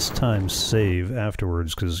 and this time save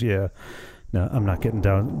afterwards, because, yeah, no, I'm not getting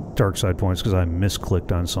down dark side points because I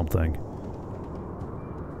misclicked on something.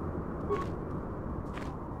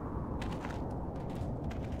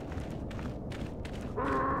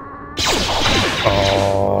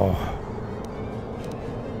 Oh.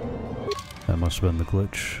 That must have been the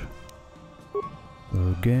glitch.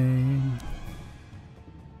 Load game.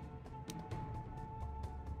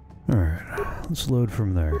 Alright, let's load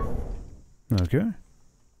from there. Okay.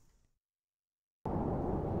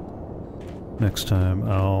 Next time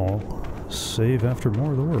I'll save after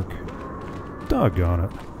more of the work. Doggone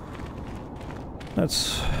it.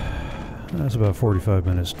 That's about 45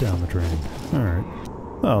 minutes down the drain. Alright.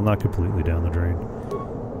 Well, not completely down the drain.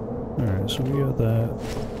 Alright, so we got that.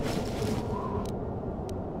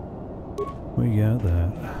 We got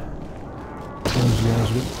that. Those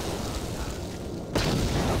guys with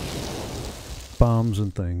bombs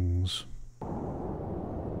and things.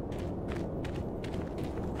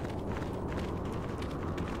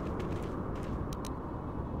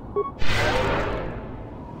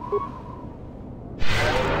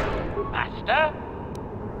 Master?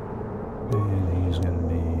 And he's gonna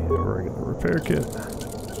need a regular repair kit.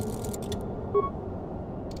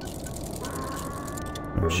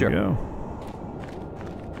 There we go.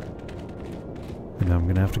 And I'm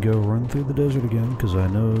gonna have to go run through the desert again, because I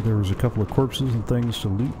know there was a couple of corpses and things to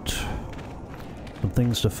loot. Some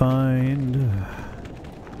things to find.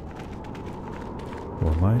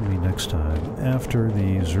 Remind me next time, after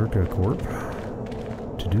the Zerka Corp,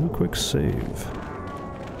 to do a quick save.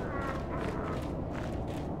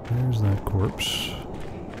 There's that corpse.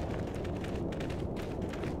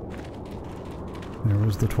 There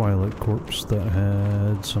was the Twilight corpse that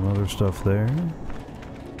had some other stuff there.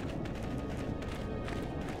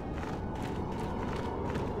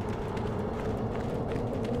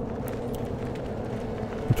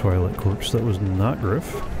 The Twilight corpse that was not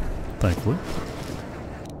Griff, thankfully.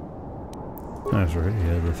 That's right, he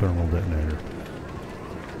had the thermal detonator.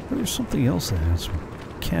 There was something else that had some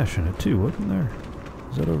cash in it too, wasn't there?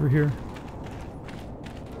 Is that over here?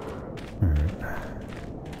 Alright.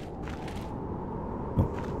 Oh.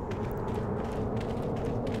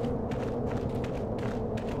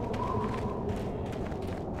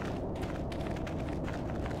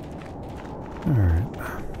 Alright.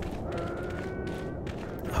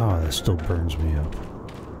 Ah, that still burns me up.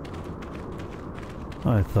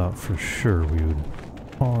 I thought for sure we would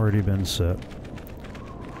already been set.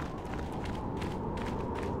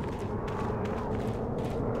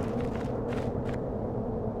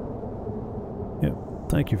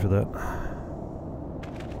 thank you for that.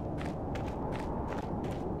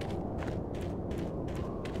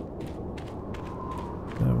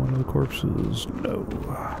 One of the corpses? No.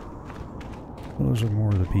 Those are more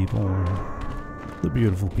of the people. The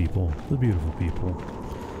beautiful people. The beautiful people.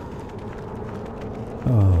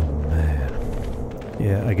 Oh man.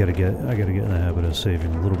 Yeah, I gotta get in the habit of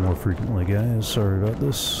saving a little more frequently, guys. Sorry about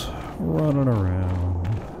this. Running around.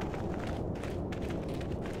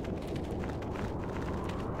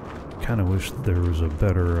 Kinda wish that there was a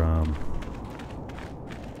better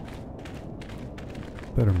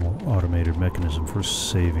more automated mechanism for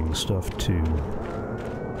saving stuff too.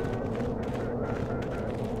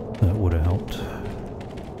 That would have helped.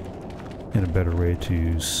 And a better way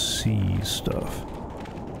to see stuff.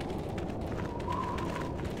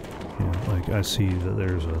 Yeah, like I see that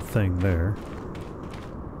there's a thing there.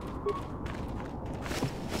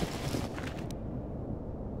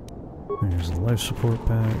 There's the life support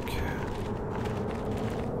pack.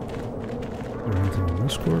 Is there anything on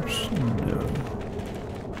this corpse? No.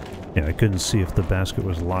 Yeah, I couldn't see if the basket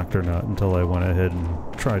was locked or not until I went ahead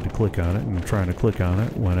and tried to click on it, and trying to click on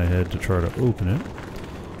it, went ahead to try to open it,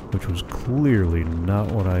 which was clearly not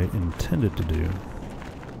what I intended to do.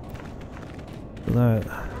 So that,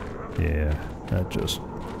 yeah, that's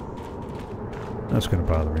going to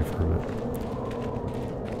bother me for a bit.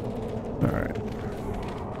 Alright.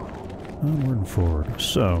 Onward and forward.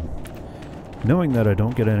 So, knowing that I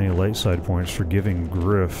don't get any light side points for giving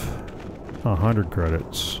Griff 100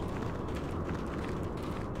 credits,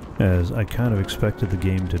 as I kind of expected the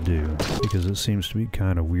game to do, because it seems to be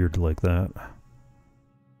kind of weird like that.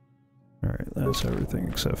 Alright, that's everything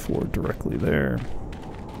except for directly there.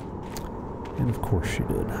 And of course she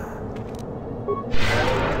did.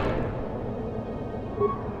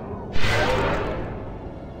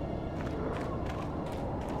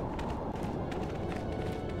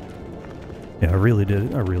 Yeah, I really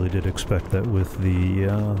did expect that with the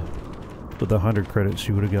 100 credits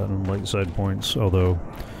you would have gotten light side points, although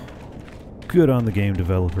good on the game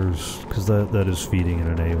developers, because that is feeding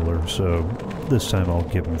an enabler. So this time I'll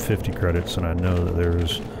give them 50 credits, and I know that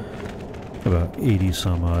there's about 80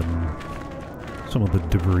 some odd, some of the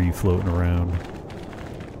debris floating around,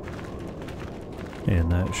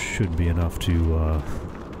 and that should be enough to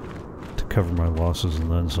cover my losses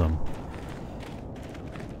and then some.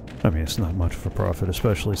 I mean, it's not much of a profit,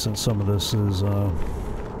 especially since some of this is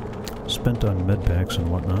spent on med packs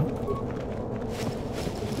and whatnot.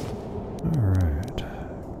 Alright.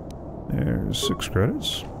 There's 6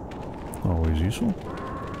 credits. Always useful.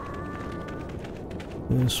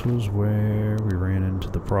 This was where we ran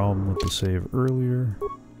into the problem with the save earlier.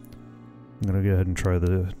 I'm gonna go ahead and try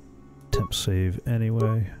the temp save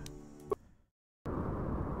anyway.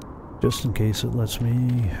 Just in case it lets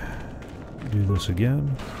me do this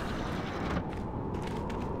again.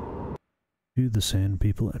 To the Sand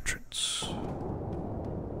People entrance.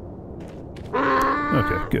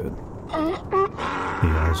 Okay, good. He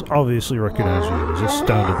has obviously recognized you and is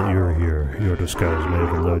astounded that you are here. Your disguise may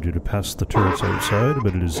have allowed you to pass the turrets outside,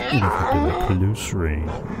 but it is ineffective at close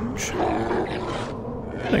range.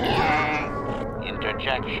 Thank you.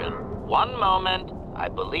 Interjection. One moment. I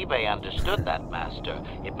believe I understood that, Master.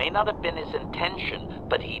 It may not have been his intention,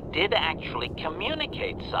 but he did actually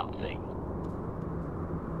communicate something.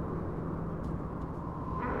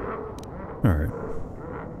 Alright.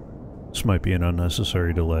 This might be an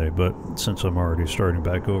unnecessary delay, but since I'm already starting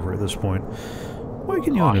back over at this point, why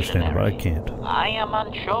can you understand but I can't? I am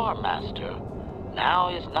unsure, Master. Now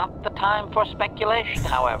is not the time for speculation,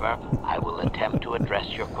 however. I will attempt to address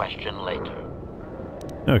your question later.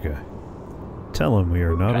 Okay. Tell him we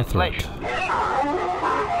are not a threat.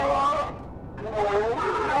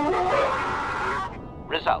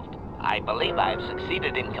 Result. I believe I have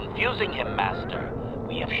succeeded in confusing him, Master.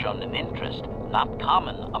 We have shown an interest not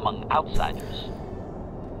common among outsiders.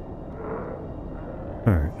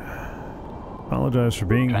 Alright. Apologize for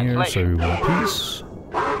being here, so we want peace.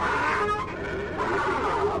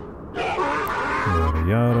 Yada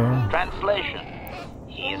yada. Translation.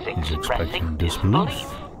 He is expressing disbelief.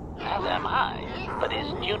 As am I, but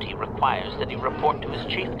his duty requires that he report to his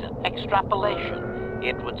chieftain. Extrapolation.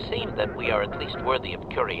 It would seem that we are at least worthy of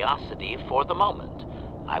curiosity for the moment.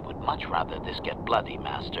 I would much rather this get bloody,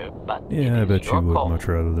 Master, but yeah, I bet you would much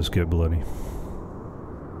rather this get bloody. He's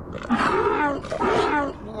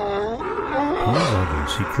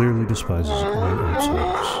obvious. He clearly despises all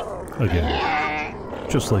outsiders. Again.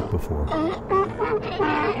 Just like before.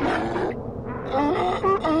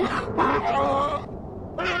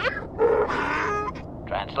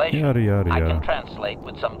 Translation. Yada, yada, I yada. can translate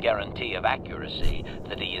with some guarantee of accuracy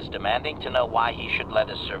that he is demanding to know why he should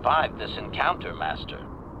let us survive this encounter, Master.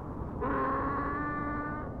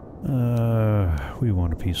 We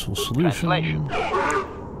want a peaceful solution. Translation.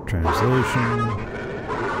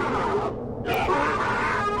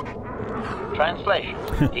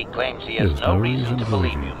 Translation. He claims he has no reason to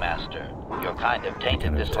believe you, Master. Your kind have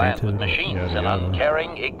tainted this land with machines and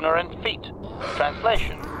uncaring, ignorant feet.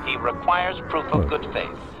 Translation. He requires proof of good faith.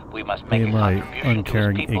 We must make a contribution to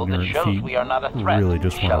his people that shows we are not a threat. Really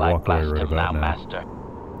just want to walk away right about now. Master?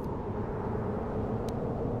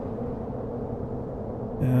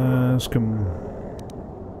 Ask him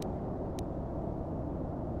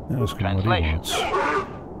what he wants.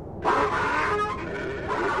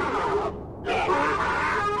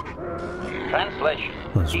 Translation.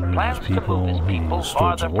 Let's He move plans his to people. move his He people needs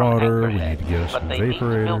farther storage of from water. We Anchorhead, need to get but some they need to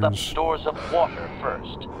build up vaporators. stores of water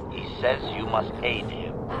first. He says you must aid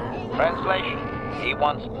him. Translation. He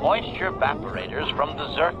wants moisture evaporators from the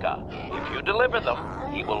Zerka. If you deliver them,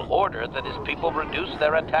 he will order that his people reduce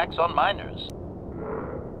their attacks on miners.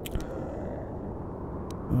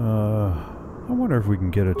 I wonder if we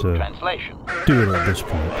can get it to Translation. do it at this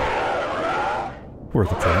point.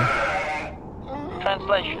 Worth a try.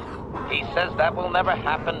 Translation. He says that will never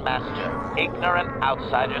happen, Master. Ignorant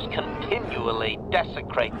outsiders continually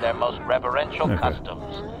desecrate their most reverential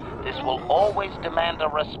customs. This will always demand a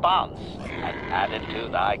response, an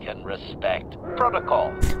attitude I can respect.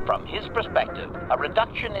 Protocol. From his perspective, a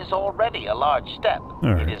reduction is already a large step.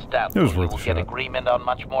 Right. It is doubtful It was we worth will a get shot. agreement on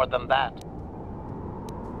much more than that.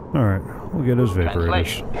 Alright, we'll get his vaporators.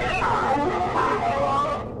 Translation.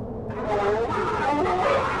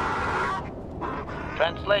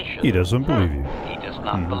 Translation. He doesn't believe you. He does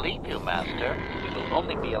not believe you, Master. We will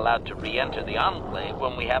only be allowed to re-enter the Enclave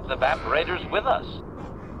when we have the evaporators with us.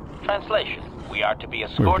 Translation. We are to be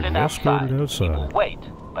escorted outside. He will wait,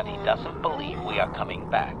 but he doesn't believe we are coming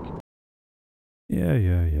back. Yeah.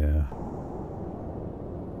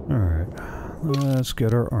 Alright, let's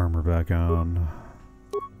get our armor back on.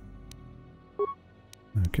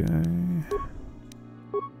 Okay.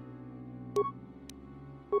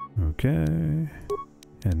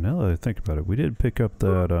 And now that I think about it, we did pick up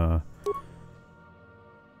that,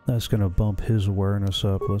 that's gonna bump his awareness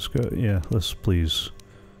up. Let's go, yeah, let's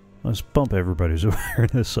bump everybody's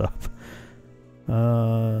awareness up.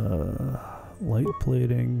 Light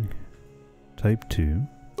plating, type 2.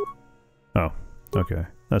 Oh, okay.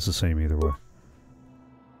 That's the same either way.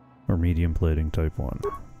 Or medium plating, type 1.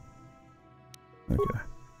 Okay.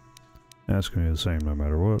 That's gonna be the same no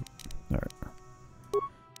matter what. Alright.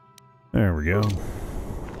 There we go.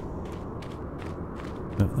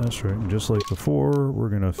 That's right. And just like before, we're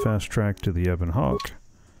gonna fast track to the Ebon Hawk.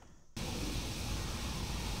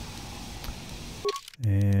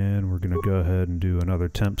 And we're gonna go ahead and do another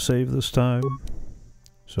temp save this time.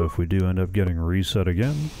 So if we do end up getting a reset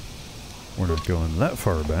again, we're not going that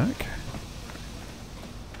far back.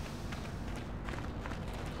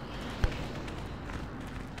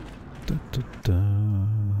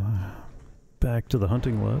 Back to the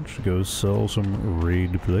hunting lodge to go sell some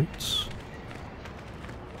raid plates.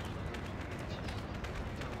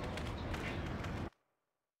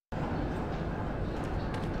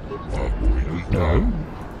 Oh.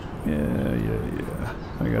 Yeah.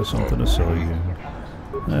 I got something to sell you.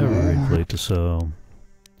 I have a raid plate to sell.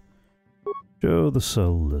 Show the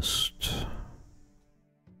sell list.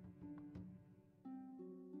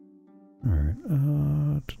 Alright,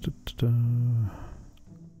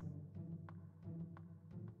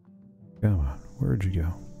 Come on, where'd you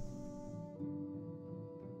go?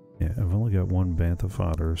 Yeah, I've only got one Bantha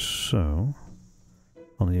fodder, so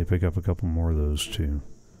I'll need to pick up a couple more of those too.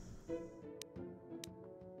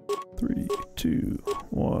 3, 2,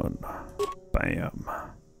 1, bam!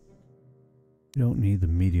 You don't need the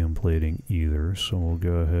medium plating either, so we'll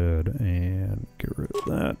go ahead and get rid of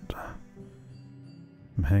that.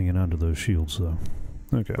 I'm hanging onto those shields though.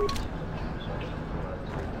 Okay.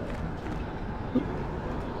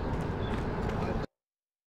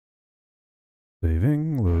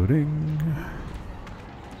 Saving, loading.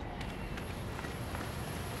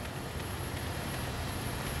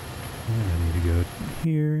 And I need to go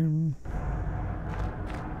here.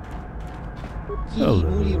 Hello.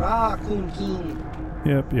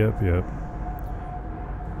 Yep.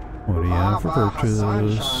 What do you have for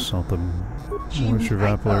purchase? Something. Moisture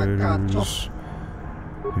evaporators.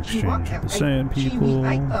 Exchange with the sand people.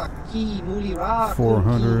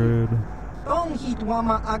 400.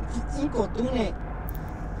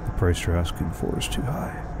 The price you're asking for is too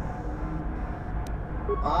high.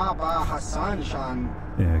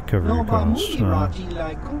 Yeah, cover your costs. You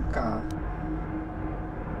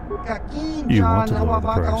want to lower the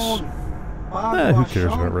price. Who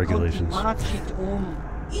cares about regulations? Who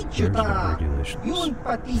cares about regulations?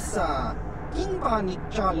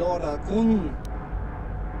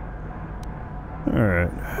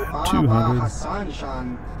 Alright, 200. Fine,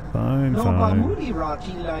 fine.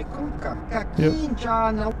 Yep.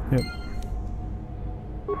 Yep.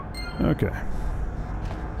 Okay.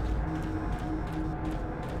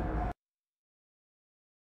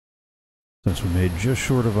 Since we made just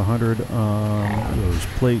short of 100 on those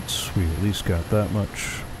plates, we at least got that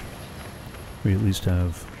much. We at least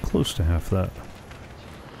have close to half that.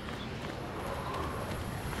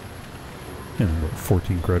 And about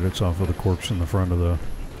 14 credits off of the corpse in the front of the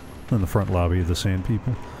front lobby of the Sand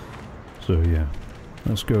People. So yeah,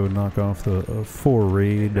 let's go knock off the 4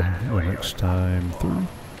 raid the next time through,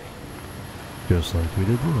 just like we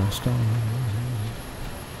did the last time.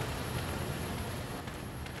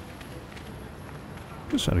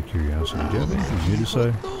 Just out of curiosity, do you have anything new to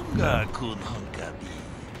say? No.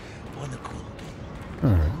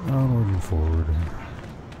 Alright, onward and forward.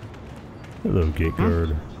 Hello, gate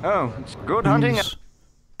guard. Oh, it's good hunting.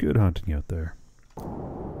 Good hunting out there.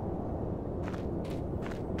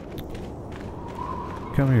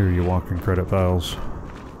 Come here, you walking credit files.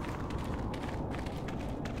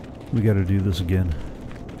 We gotta do this again.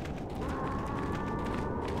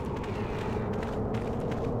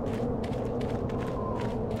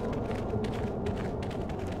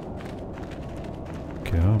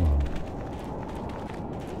 Come on.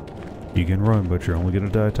 You can run, but you're only gonna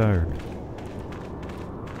die tired.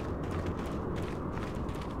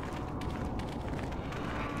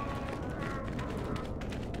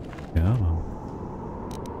 Come on.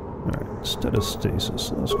 Alright, instead of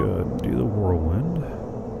stasis, let's go ahead and do the whirlwind.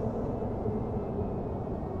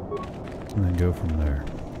 And then go from there.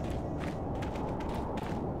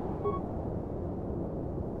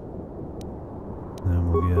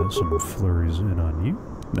 Then we'll get some flurries in on you.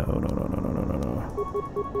 No.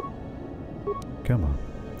 Come on.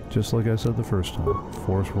 Just like I said the first time.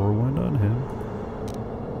 Force whirlwind on him.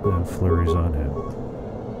 Then flurries on him.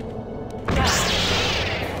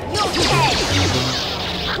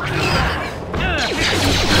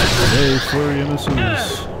 Hey, flurry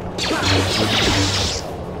misses.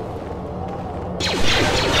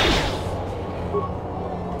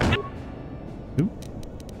 Oop.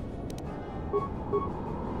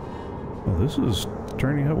 Well, this is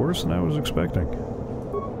turning out worse than I was expecting.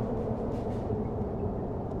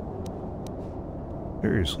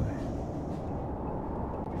 Seriously.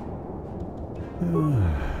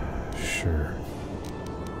 Sure.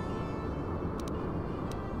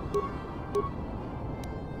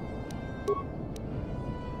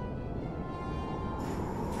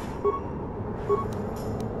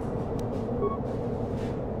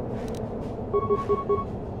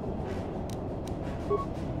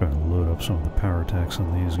 Gotta load up some of the power attacks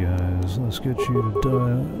on these guys. Let's get you to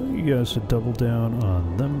you guys to double down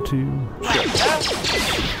on them two.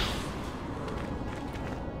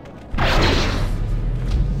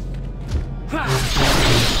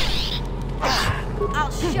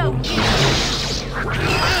 I'll show you.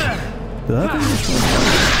 Did that thing just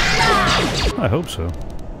run? I hope so.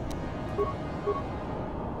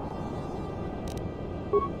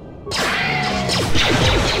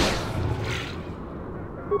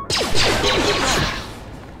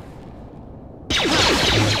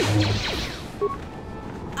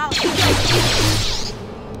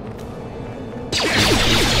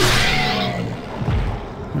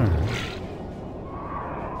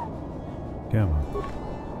 Come on.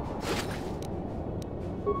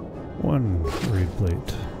 1 raid plate.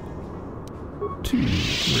 2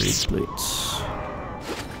 raid plates.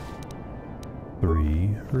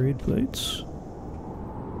 3 raid plates.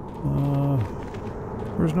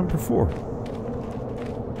 Where's number 4?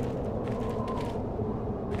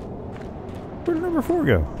 Where did number 4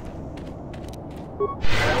 go? Oh,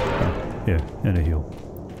 yeah, and a heal.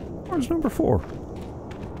 Where's number 4?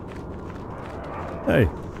 Hey.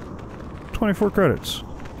 24 credits.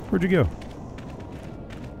 Where'd you go?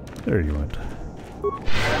 There you went.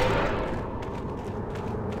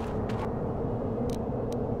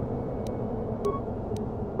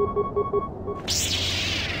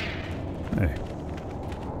 Hey.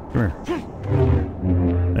 Come here.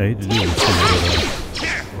 I hate to do this.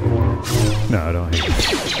 No, I don't hate this.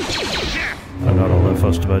 I'm not all that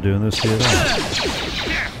fussed about doing this yet.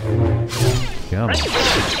 Come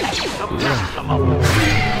on.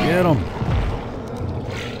 Get him.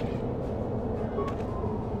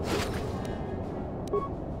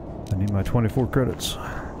 I need my 24 credits.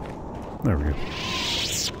 There we go.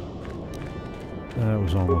 That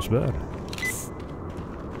was almost bad.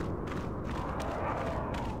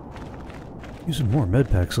 Using more med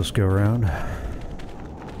packs this go around.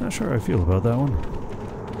 Not sure how I feel about that one.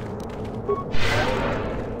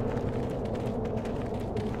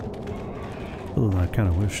 Other than I kind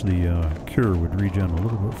of wish the cure would regen a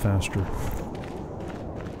little bit faster.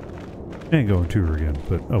 And going to her again,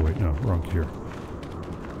 but oh wait, no, wrong cure.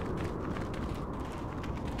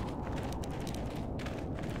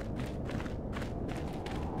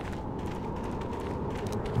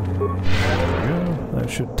 That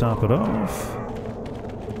should top it off.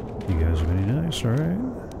 You guys are very nice, alright?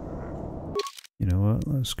 You know what,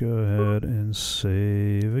 let's go ahead and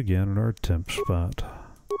save again at our temp spot.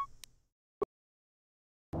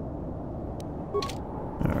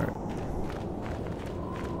 Alright.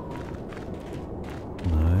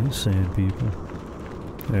 Nice sand people.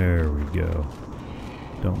 There we go.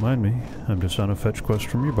 Don't mind me, I'm just on a fetch quest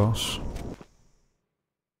from your boss.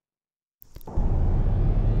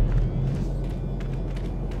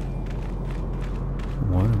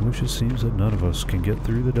 One in which it seems that none of us can get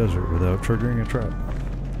through the desert without triggering a trap.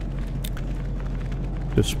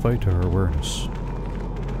 Despite our awareness.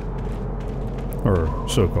 Or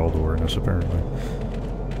so-called awareness, apparently.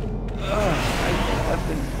 I've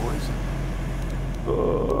been poisoned.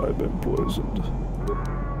 Oh, I've been poisoned.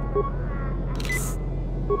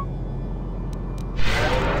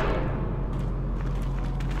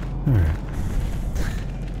 Alright.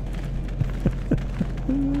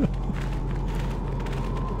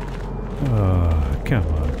 Come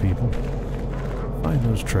on, people. Find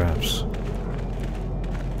those traps.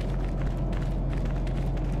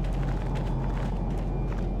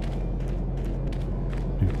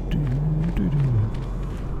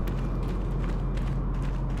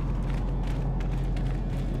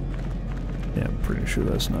 Yeah, I'm pretty sure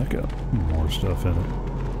that's not got more stuff in it.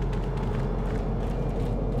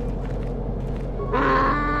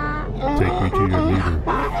 Take me to your leader.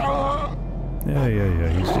 Yeah,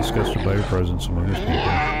 he's disgusted by your presence among his people.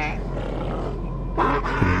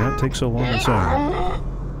 Did he not take so long in saying?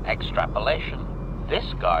 Extrapolation. This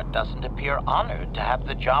guard doesn't appear honored to have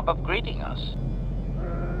the job of greeting us.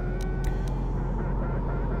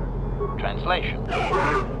 Translation.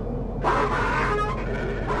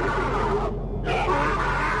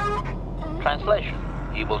 Translation.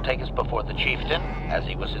 He will take us before the chieftain, as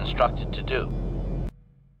he was instructed to do.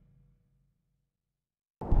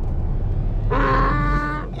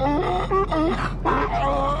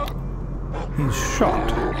 He's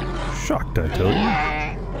shocked. Shocked, I tell you.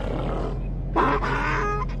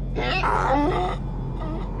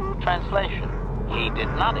 Translation. He did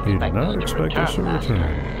not expect us to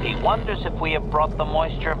return. He wonders if we have brought the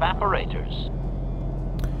moisture evaporators.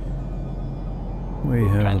 We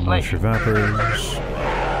have the moisture evaporators.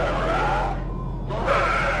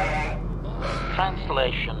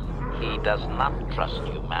 Translation. He does not trust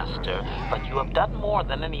you, Master, but you have done more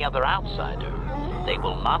than any other outsider. They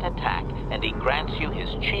will not attack, and he grants you his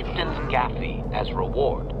chieftain's gaffy as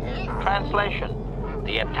reward. Translation.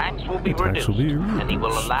 The attacks will be reduced, and he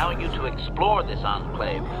will allow you to explore this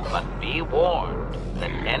enclave, but be warned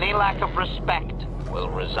that any lack of respect will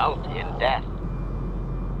result in death.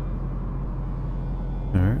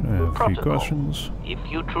 Alright, I have a few questions. If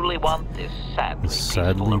you truly want this sadly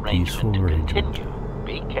peaceful arrangement to continue,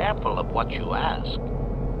 be careful of what you ask.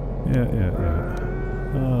 Yeah.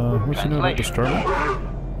 What's the note about the starlight?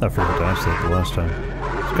 I forgot to ask that the last time.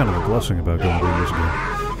 It's kind of a blessing about going through this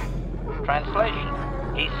again. Translation.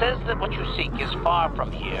 He says that what you seek is far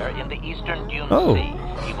from here in the eastern Dune Sea.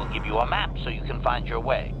 He will give you a map so you can find your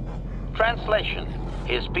way. Translation.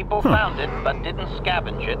 His people found it, but didn't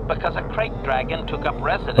scavenge it because a crate dragon took up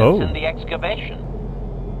residence in the excavation.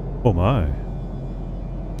 Oh my.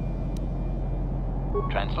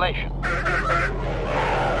 Translation.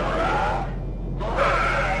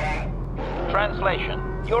 Translation.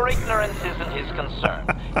 Your ignorance isn't his concern.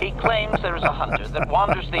 He claims there is a hunter that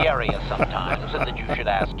wanders the area sometimes and that you should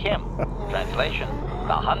ask him. Translation.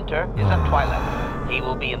 The hunter is a Twi'lek. He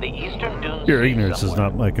will be in the eastern dunes. Your ignorance is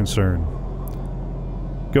not my concern.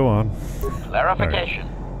 Go on. Clarification.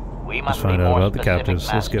 Right. We must find out about the captives.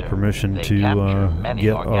 Let's get permission to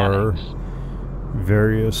get our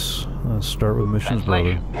various... Let's start with Mission's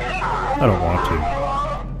brother. I don't want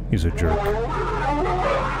to. He's a jerk.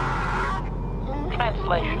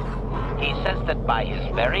 Translation. He says that by his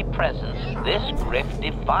very presence, this Griff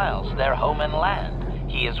defiles their home and land.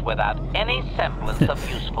 He is without any semblance of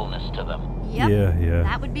usefulness to them. Yep. Yeah.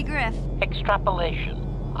 That would be Griff. Extrapolation.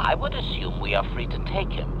 I would assume we are free to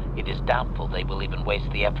take him. It is doubtful they will even waste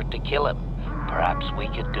the effort to kill him. Perhaps we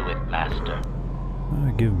could do it, Master.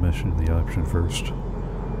 Give mission the option first.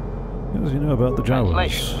 What does he know about the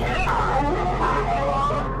Jawas?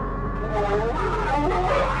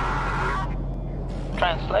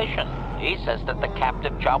 Translation. He says that the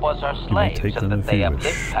captive Jawas are slaves and that they have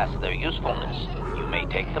lived past their usefulness. You may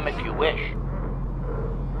take them if you wish.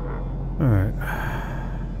 Alright.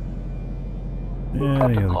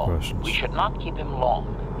 Any other questions? We should not keep him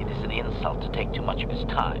long. It is an insult to take too much of his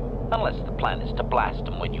time. Unless the plan is to blast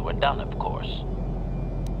him when you are done, of course.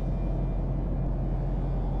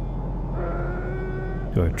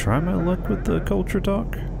 Do I try my luck with the culture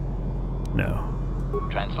talk? No.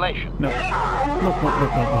 Translation. No. Nope.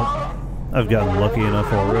 I've gotten lucky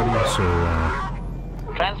enough already, so,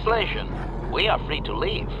 Translation. We are free to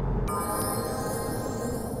leave.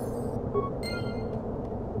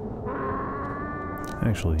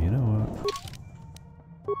 Actually, you know what?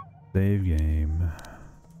 Save game.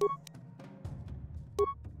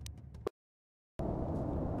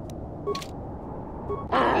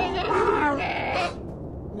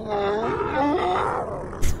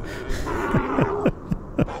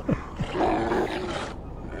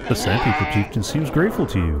 The Sand People Chieftain seems grateful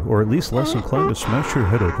to you, or at least less inclined to smash your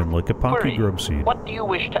head open like a Pocky grub seed. What do you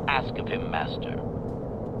wish to ask of him, Master?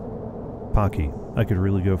 Pocky. I could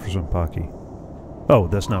really go for some Pocky. Oh,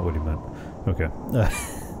 that's not what he meant. Okay.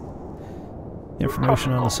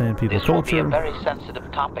 Information on the Sand People culture. This will be a very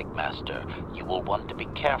sensitive topic, Master. You will want to be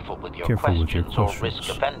careful with your questions or risk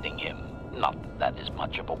offending him. Not that is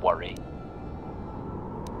much of a worry.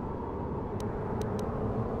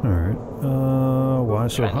 Alright. Why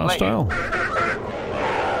so hostile?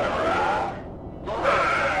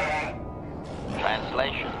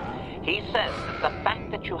 Translation. He says that the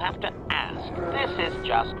fact that you have to ask, this is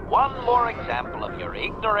just one more example of your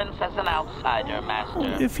ignorance as an outsider,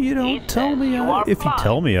 Master. If you don't tell me, if you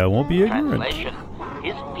tell me, I won't be ignorant. Translation.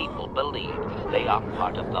 His people believe they are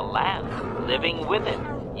part of the land, living with it.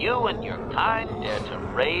 You and your kind dare to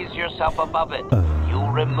raise yourself above it. You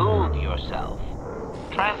remove yourself.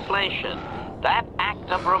 Translation. That act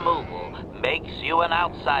of removal makes you an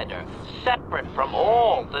outsider, separate from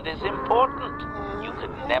all that is important. You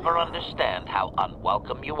could never understand how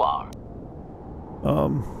unwelcome you are.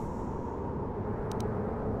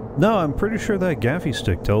 No, I'm pretty sure that gaffy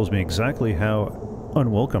stick tells me exactly how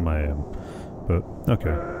unwelcome I am. But,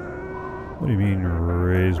 okay. What do you mean,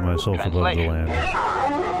 raise myself above the land?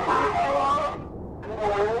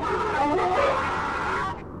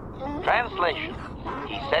 Translation.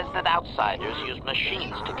 He says that outsiders use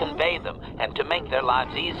machines to convey them and to make their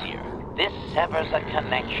lives easier. This severs a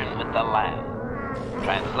connection with the land.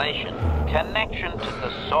 Translation. Connection to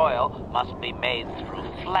the soil must be made through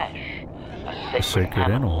flesh. A sacred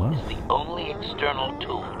animal is the only external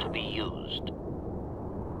tool to be used.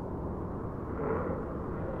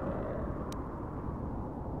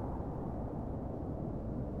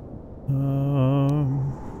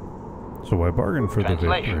 So why bargain for the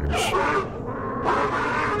Vaporators?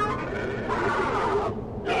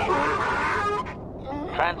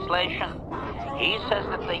 Translation. He says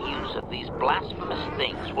that the use of these blasphemous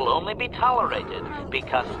things will only be tolerated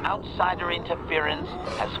because outsider interference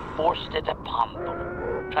has forced it upon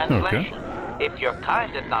them. Translation. Okay. If your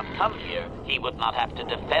kind had not come here, he would not have to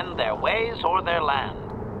defend their ways or their land.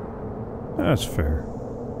 That's fair.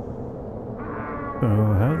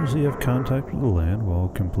 How does he have contact with the land while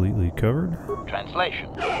completely covered?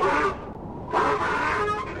 Translation.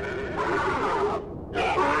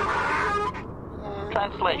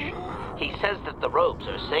 Translation. He says that the robes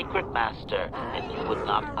are sacred, Master, and you would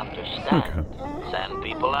not understand. Okay. Sand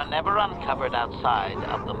people are never uncovered outside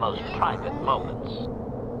of the most private moments.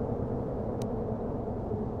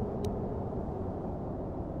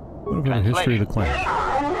 What about the history of the clan?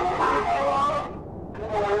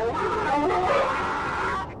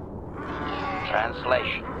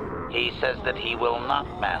 Translation. He says that he will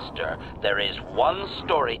not, Master. There is one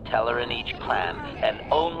storyteller in each clan, and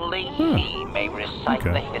only he may recite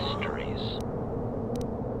the histories.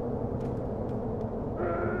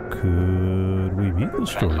 Could we meet the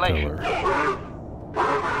storyteller?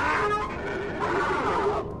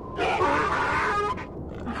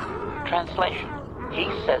 Translation. He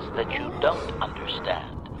says that you don't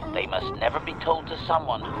understand. They must never be told to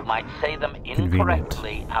someone who might say them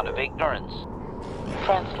incorrectly out of ignorance.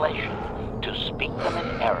 Translation. To speak them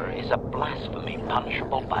in error is a blasphemy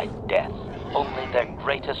punishable by death. Only their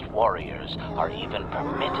greatest warriors are even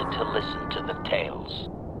permitted to listen to the tales.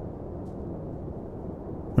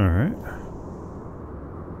 Alright.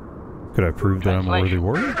 Could I prove that I'm a worthy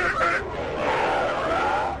warrior?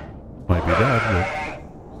 Might be bad,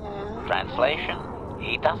 but... Translation.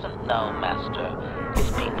 He doesn't know, Master. His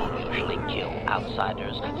people usually kill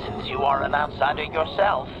outsiders, since you are an outsider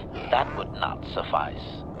yourself. That would not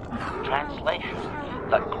suffice. Translation.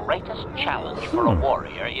 The greatest challenge for a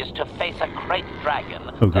warrior is to face a great dragon,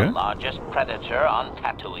 the largest predator on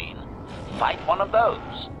Tatooine. Fight one of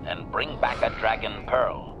those, and bring back a dragon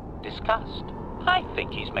pearl. Discussed. I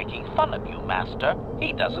think he's making fun of you, Master.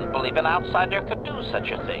 He doesn't believe an outsider could do such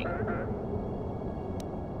a thing.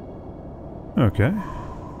 Okay.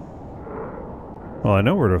 Well, I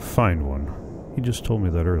know where to find one. He just told me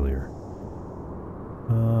that earlier.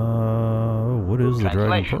 What is the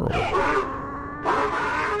dragon pearl?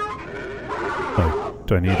 Like,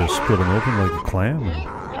 do I need to split them open like a clam?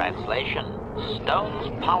 Translation.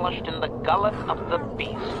 Stones polished in the gullet of the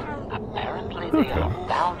beast. Apparently they are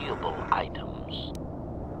valuable items.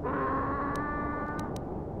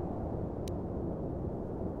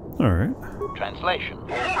 Alright. Translation.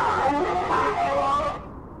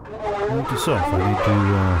 Note to self, I need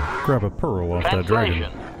to grab a pearl off that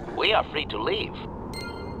dragon. We are free to leave.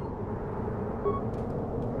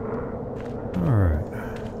 Alright.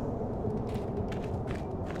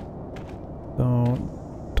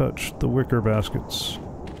 Don't touch the wicker baskets.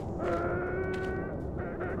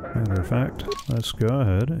 Matter of fact, let's go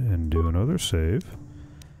ahead and do another save.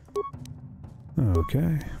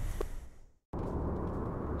 Okay.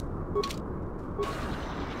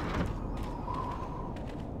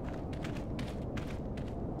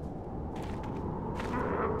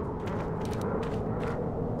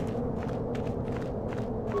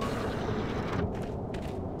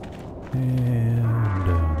 And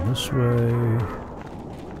down this way.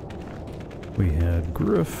 We had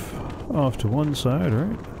Griff off to one side,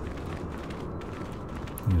 right?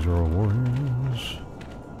 These are all warriors.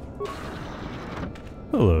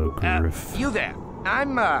 Hello, Griff. You there?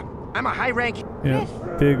 I'm a high-ranking... Yeah,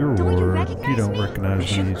 big reward. You don't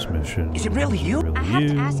recognize me, it's mission. Is it really you? I have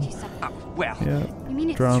to ask you something. Well... Yeah. You mean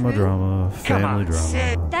it's Drama, true? drama, family drama,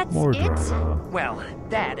 Sid. That's more it? drama. Well,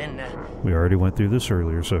 that and... We already went through this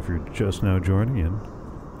earlier, so if you're just now joining in,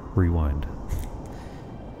 rewind.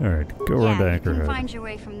 Alright, go around to Yeah, you can Anchorhead. find your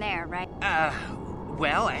way from there, right?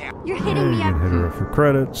 well, You're Yeah, hitting you me can up. hit her up for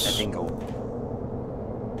credits. bingo.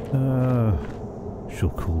 She'll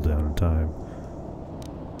cool down in time.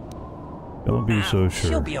 Don't be so sure.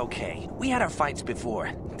 She'll be okay. We had our fights before.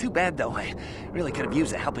 Too bad, though. I really could have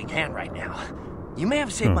used a helping hand right now. You may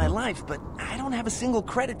have saved my life, but I don't have a single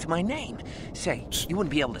credit to my name. Say, you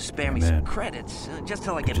wouldn't be able to spare me some credits, just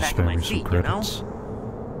till I get back on my feet, you know?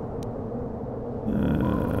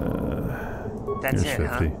 That's here's it,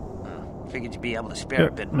 50. huh? Figured you'd be able to spare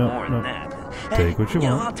a bit more than that. Take what you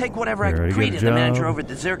want. I'll take whatever I You can already create got as a the manager job. over at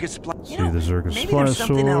the Zircus Supply. See the Zircus maybe Supply there's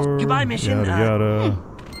something else. Store, Goodbye, mission. Yada yada.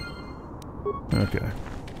 Okay.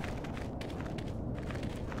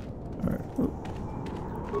 Alright.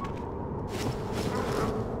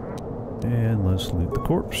 And let's loot the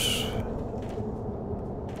corpse.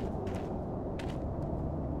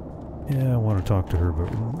 Yeah, I want to talk to her, but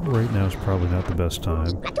right now is probably not the best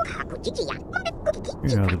time.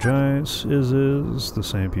 You know, the Giants is the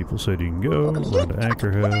same people said you can go. Run to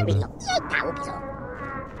Anchorhead.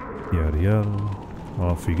 Yada yada.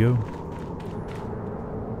 Off you go.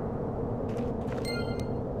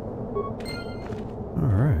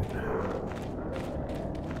 Alright.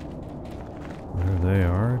 There they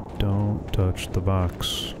are. Don't touch the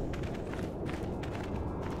box.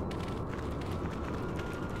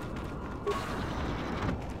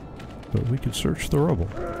 But we could search the rubble.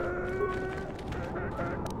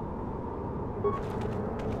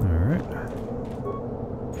 Alright.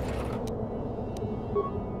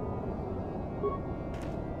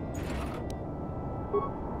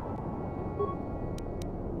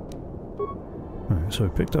 Alright, so I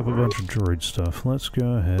picked up a bunch of droid stuff. Let's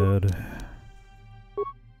go ahead.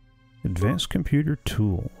 Advanced computer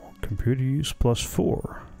tool. Computer use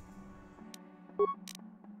 +4.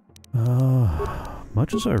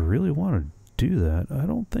 Much as I really want to do that, I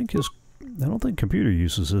don't think computer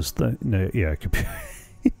uses this thing. No, yeah,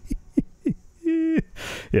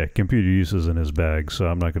 yeah, computer use is in his bag, so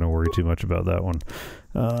I'm not going to worry too much about that one.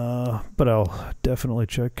 But I'll definitely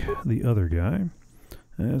check the other guy.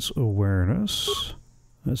 That's awareness.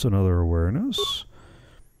 That's another awareness.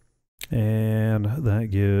 And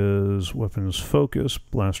that gives weapons focus,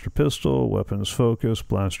 blaster pistol, weapons focus,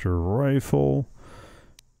 blaster rifle.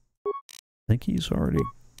 I think he's already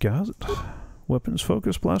got it. Weapons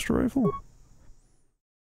focus, blaster rifle?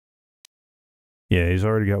 Yeah, he's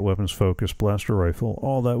already got weapons focus, blaster rifle.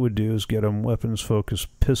 All that would do is get him weapons focus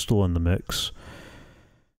pistol in the mix.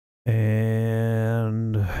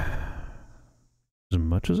 And as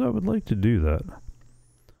much as I would like to do that,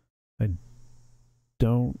 I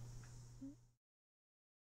don't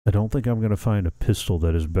I don't think I'm going to find a pistol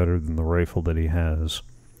that is better than the rifle that he has.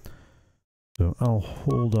 So I'll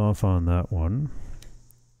hold off on that one.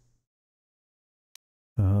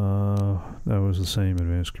 That was the same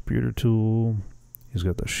advanced computer tool. He's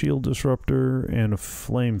got the shield disruptor and a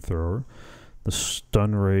flamethrower. The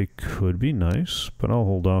stun ray could be nice, but I'll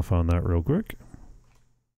hold off on that real quick.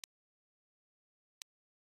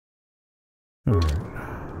 Alright.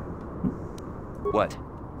 What?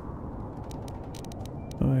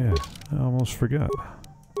 Oh yeah, I almost forgot.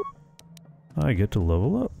 I get to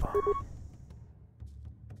level up.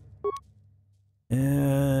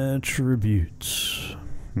 Attributes.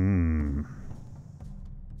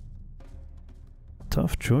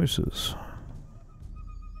 Tough choices.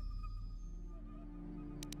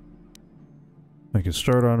 I can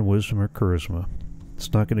start on wisdom or charisma.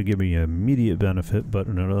 It's not going to give me an immediate benefit, but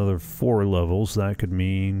in another 4 levels, that could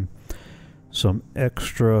mean some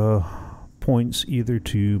extra points either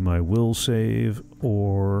to my will save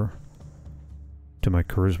or to my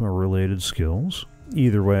charisma related skills.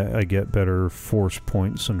 Either way, I get better force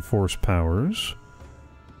points and force powers.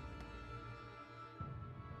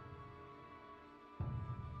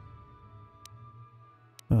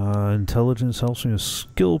 Intelligence helps me with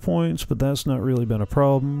skill points, but that's not really been a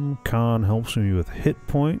problem. Con helps me with hit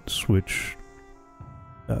points, which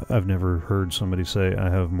I've never heard somebody say I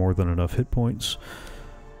have more than enough hit points.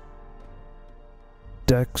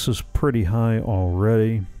 Dex is pretty high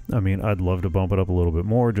already. I mean, I'd love to bump it up a little bit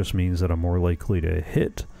more. It just means that I'm more likely to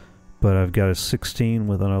hit. But I've got a 16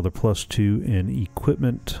 with another +2 in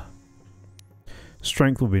equipment.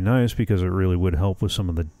 Strength would be nice because it really would help with some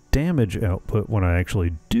of the damage output when I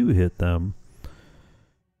actually do hit them.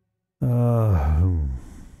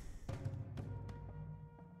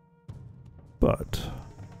 But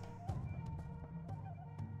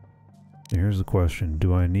here's the question.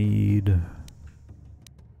 Do I need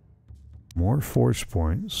more force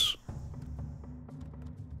points?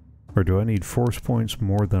 Or do I need force points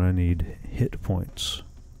more than I need hit points?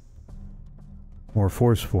 More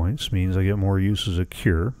force points means I get more use as a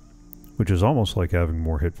cure, which is almost like having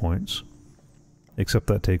more hit points, except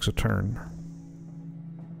that takes a turn.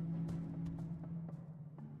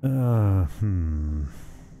 Oh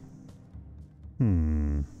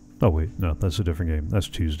wait, no, that's a different game. That's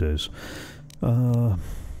Tuesdays.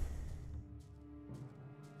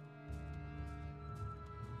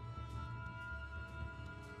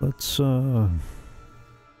 Let's,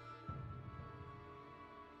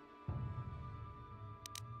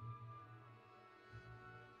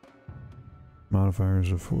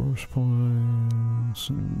 modifiers of force points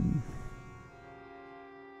and...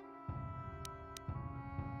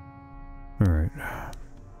 Alright.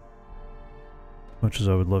 Much as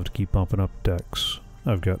I would love to keep bumping up Dex,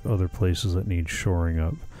 I've got other places that need shoring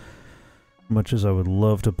up. Much as I would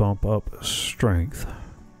love to bump up Strength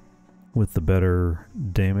with the better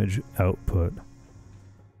damage output,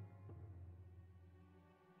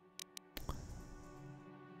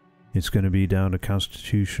 it's going to be down to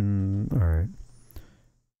Constitution. Alright.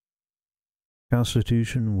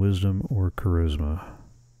 Constitution, Wisdom, or Charisma.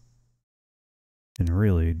 And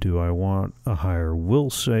really, do I want a higher will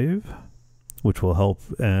save, which will help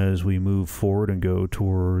as we move forward and go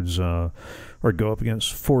towards, or go up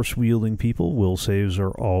against force-wielding people. Will saves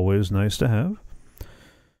are always nice to have.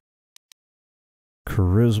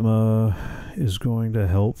 Charisma is going to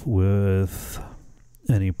help with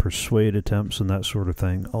any persuade attempts and that sort of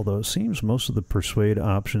thing, although it seems most of the persuade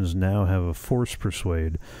options now have a force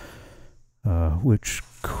persuade, which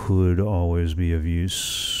could always be of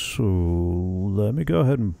use. So let me go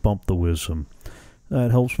ahead and bump the wisdom.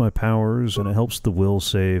 That helps my powers and it helps the will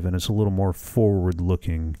save, and it's a little more forward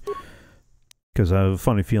looking, because I have a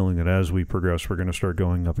funny feeling that as we progress we're going to start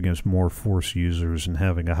going up against more force users, and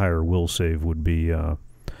having a higher will save would be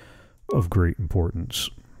of great importance.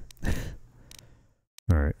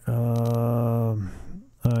 Alright, I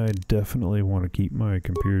definitely want to keep my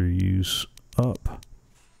computer use up.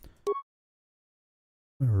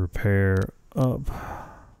 Repair up.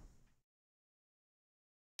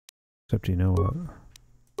 Except, you know what?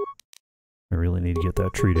 I really need to get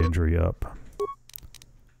that treat injury up.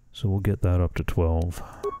 So we'll get that up to 12.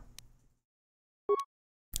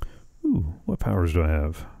 Ooh, what powers do I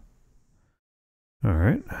have?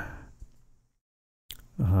 Alright.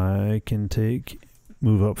 I can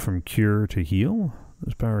move up from cure to heal.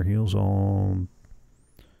 This power heals all...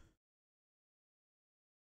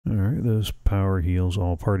 Alright, this power heals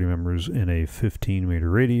all party members in a 15-meter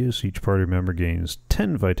radius. Each party member gains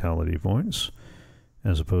 10 vitality points,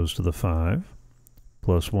 as opposed to the 5.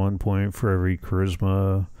 Plus 1 point for every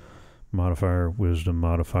charisma modifier, wisdom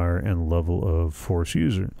modifier, and level of force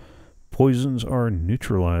user. Poisons are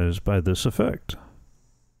neutralized by this effect.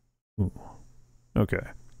 Ooh.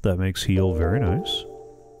 Okay, that makes heal very nice.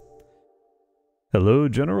 Hello,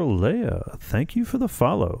 General Leia. Thank you for the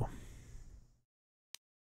follow.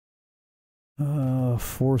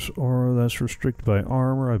 Force aura, that's restricted by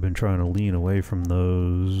armor. I've been trying to lean away from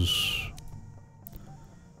those.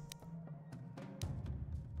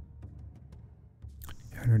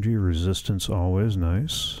 Energy resistance, always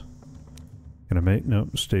nice. Can I make?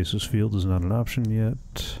 Nope, stasis field is not an option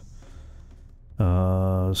yet.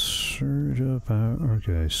 Surge of power,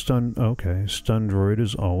 okay. Stun droid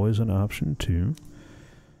is always an option too.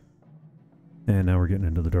 And now we're getting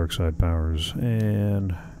into the dark side powers,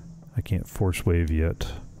 and I can't force wave yet.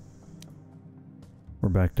 We're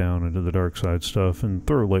back down into the dark side stuff, and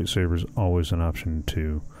throw lightsaber is always an option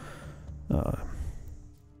too.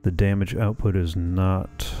 The damage output is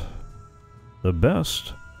not the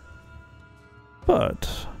best, but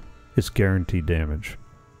it's guaranteed damage.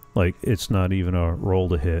 Like, it's not even a roll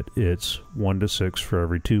to hit, it's 1 to 6 for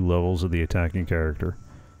every 2 levels of the attacking character.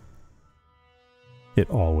 It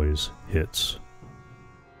always hits.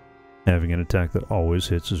 Having an attack that always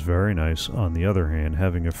hits is very nice. On the other hand,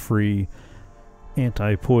 having a free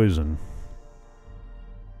anti-poison...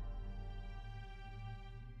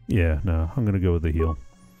 Yeah, no, I'm gonna go with the heal.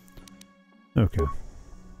 Okay.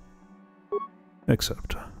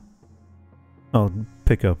 Except... I'll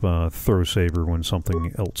pick up Throw Saber when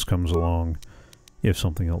something else comes along. If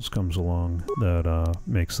something else comes along that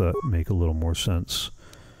makes that make a little more sense.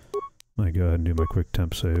 I go ahead and do my quick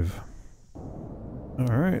temp save.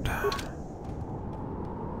 Alright.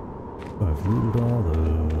 I've looted all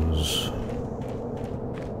those.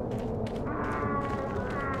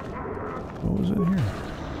 What was in here?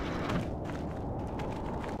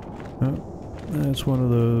 Oh, that's one of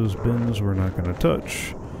those bins we're not going to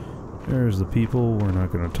touch. There's the people we're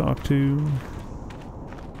not going to talk to.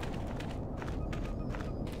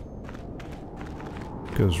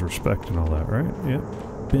 Because respect and all that, right? Yep.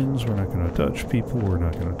 Bins we're not going to touch. People we're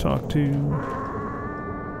not going to talk to.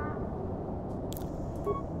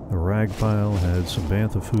 The rag pile had some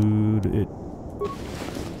bantha food. It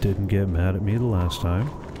didn't get mad at me the last time.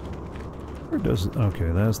 Or does it? Okay,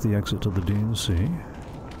 that's the exit to the Dune Sea.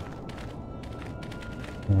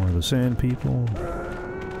 More of the sand people.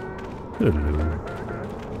 Hello.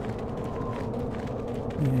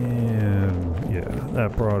 And yeah,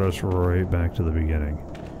 that brought us right back to the beginning.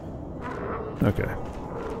 Okay.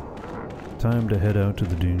 Time to head out to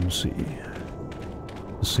the Dune Sea.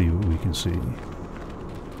 To see what we can see.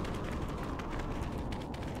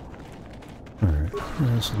 Alright,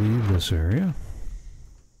 let's leave this area.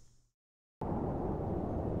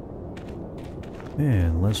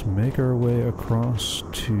 And let's make our way across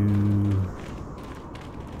to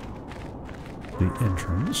the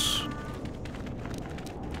entrance.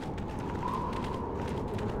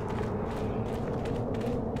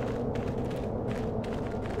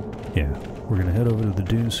 Yeah, we're going to head over to the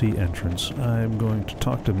Dune Sea entrance. I'm going to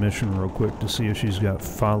talk to Mission real quick to see if she's got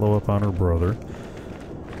follow-up on her brother.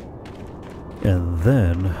 And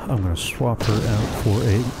then I'm going to swap her out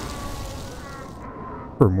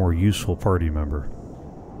for a more useful party member.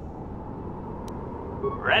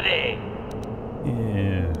 Ready!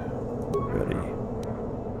 Yeah, ready.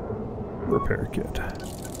 Repair kit.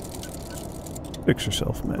 Fix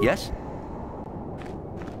yourself, man. Yes?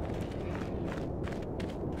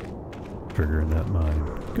 Trigger in that mind.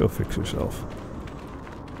 Go fix yourself.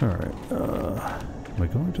 Alright, am I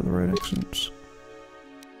going to the right entrance?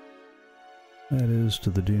 That is to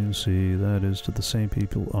the Dune Sea, that is to the Same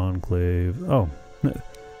People Enclave. Oh,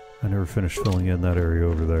 I never finished filling in that area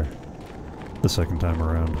over there. The second time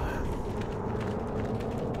around.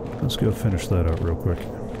 Let's go finish that out real quick.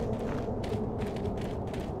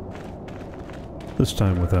 This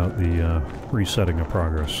time without the resetting of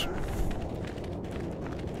progress.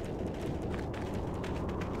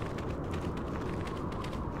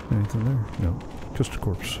 Anything there? No, just a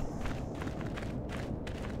corpse.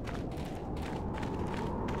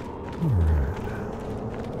 Alright.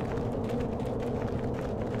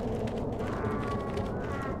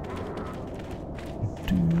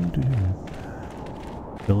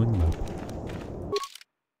 Filling them up.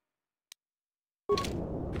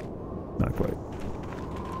 Not quite.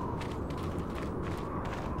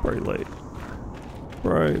 Bright light.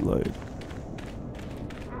 Bright light.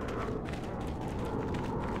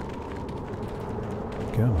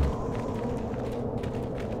 Come on.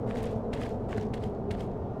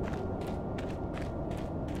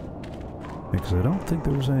 Because I don't think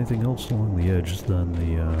there was anything else along the edge than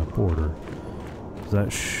the border.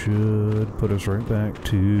 that should put us right back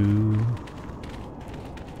to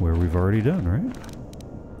where we've already done, right?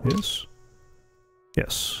 Yes?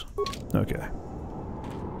 Yes. Okay.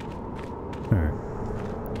 Alright.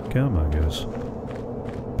 Come on, guys.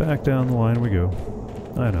 Back down the line we go.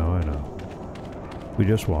 I know, I know. We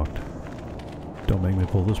just walked. Don't make me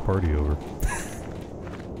pull this party over.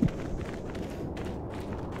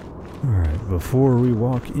 Alright, before we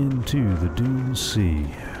walk into the Dune Sea,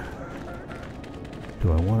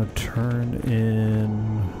 do I want to turn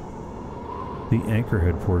in the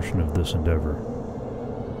anchorhead portion of this endeavor?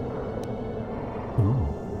 Ooh.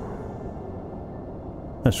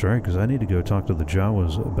 That's right, because I need to go talk to the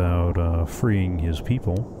Jawas about freeing his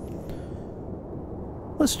people.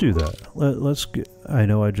 Let's do that. Let's get... I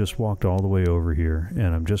know I just walked all the way over here,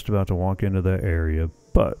 and I'm just about to walk into that area,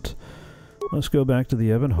 but let's go back to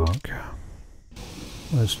the Ebon Hawk.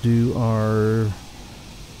 Let's do our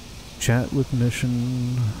chat with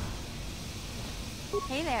mission.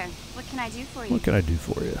 Hey there. What can I do for you? What can I do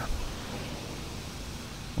for you?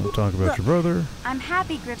 Want to talk about your brother? I'm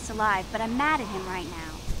happy Griff's alive, but I'm mad at him right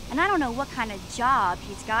now. And I don't know what kind of job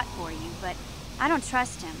he's got for you, but I don't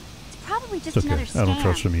trust him. It's probably just another scam. I don't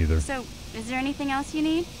trust him either. So, is there anything else you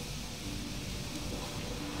need?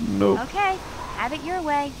 Nope. Okay, have it your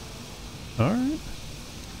way. Alright.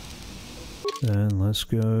 Then let's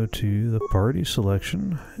go to the party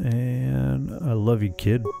selection. And I love you,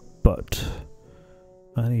 kid, but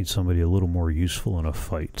I need somebody a little more useful in a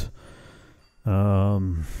fight.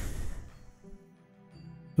 So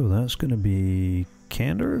that's going to be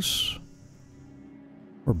Candace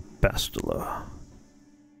or Bastila?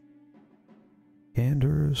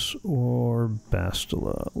 Candace or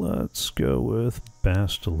Bastila? Let's go with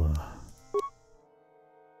Bastila.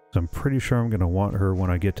 I'm pretty sure I'm going to want her when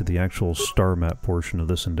I get to the actual star map portion of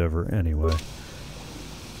this endeavor anyway.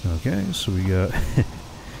 Okay, so we got...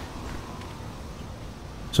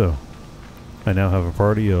 So, I now have a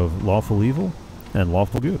party of lawful evil and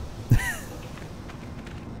lawful good.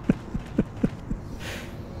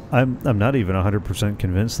 I'm not even 100%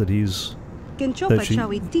 convinced that he's... That she... It's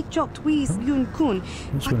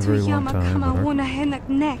been a very long time.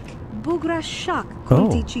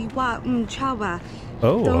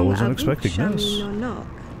 Oh, I wasn't expecting this.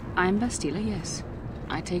 I'm Bastila, yes.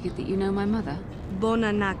 I take it that you know my mother? Oh,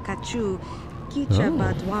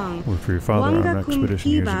 worked for your father on an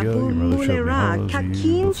expedition years ago. Your mother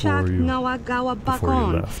showed me how before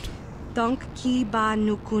you left.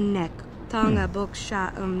 I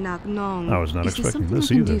was not expecting this either. I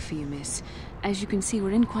can either. do for you, miss. As you can see,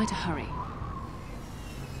 we're in quite a hurry.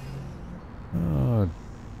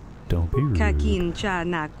 Don't be rude. Is that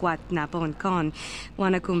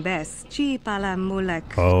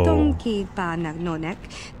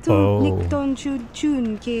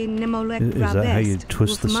how you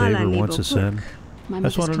twist the saber once it's in? I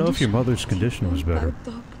just want to know if your mother's condition was better.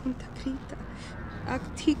 Seriously.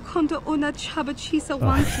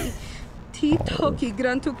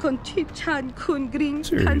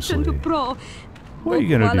 Why are you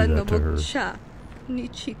gonna do that to her?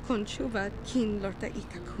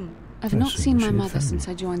 I've not seen my mother since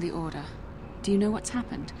I joined the Order. Do you know what's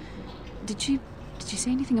happened? Did she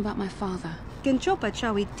say anything about my father? Oh.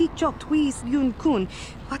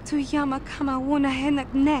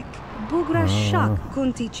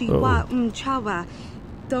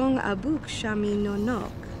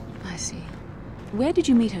 I see. Where did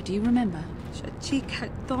you meet her? Do you remember? Oh.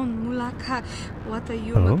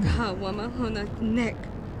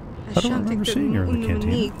 I don't remember seeing her in the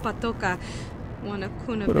canteen. But okay.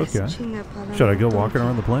 Should I go walking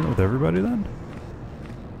around the planet with everybody then?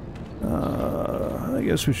 I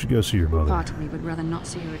guess we should go see your mother. Part of me would rather not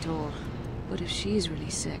see her at all. But if she's really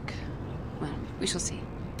sick, well, we shall see.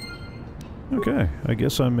 Okay, I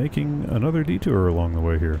guess I'm making another detour along the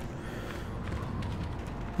way here.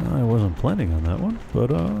 I wasn't planning on that one,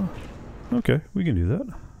 but okay, we can do that.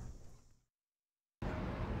 I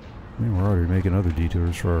mean, we're already making other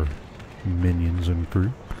detours for our minions and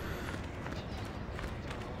crew.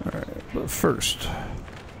 Alright, but first,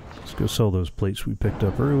 let's go sell those plates we picked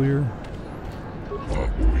up earlier.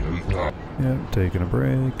 Yep, taking a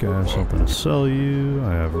break. I have something to sell you.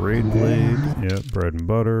 I have a raid blade. Yep, bread and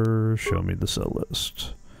butter. Show me the sell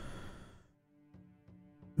list.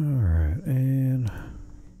 Alright, and...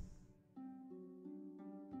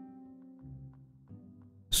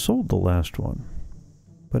 sold the last one.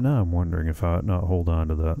 But now I'm wondering if I ought not hold on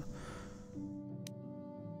to that.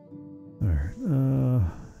 Alright,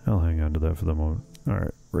 I'll hang on to that for the moment.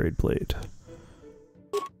 Alright, raid plate.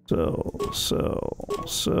 Sell.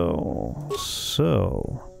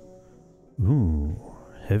 Ooh,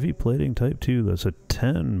 Heavy plating type 2, that's a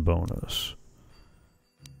 10 bonus.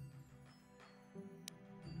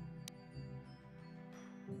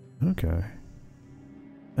 Okay.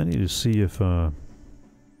 I need to see if my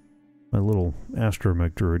little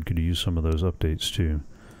astromech droid could use some of those updates too.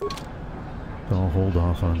 So I'll hold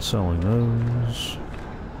off on selling those.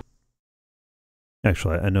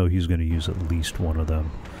 Actually, I know he's going to use at least one of them.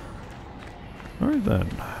 Alright then.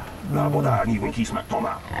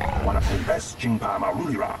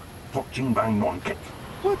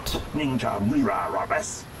 What?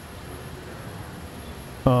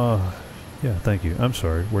 Yeah, thank you. I'm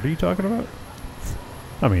sorry. What are you talking about?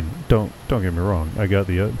 I mean, don't get me wrong. I got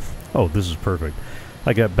the... oh, this is perfect.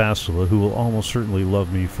 I got Bastila, who will almost certainly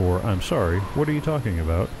love me for, I'm sorry, what are you talking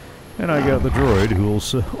about? And I got the droid, who will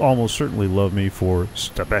almost certainly love me for,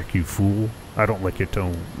 step back, you fool. I don't like your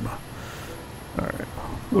tone. Alright.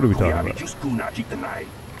 What are we talking about?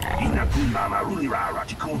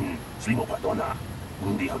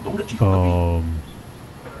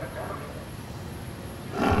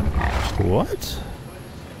 What?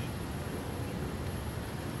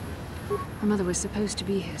 My mother was supposed to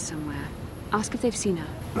be here somewhere. Ask if they've seen her.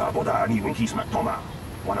 Why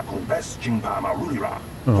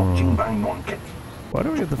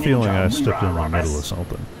do I get the feeling I stepped in the middle of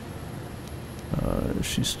something?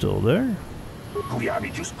 She's still there? Ooh.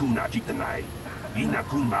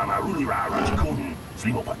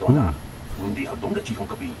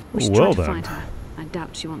 Well to done. Find her. I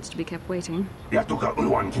doubt she wants to be kept waiting.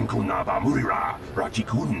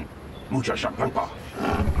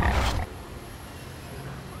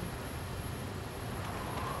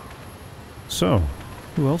 So,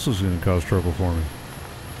 who else is going to cause trouble for me?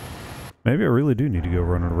 Maybe I really do need to go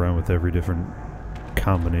running around with every different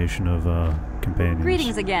combination of companions.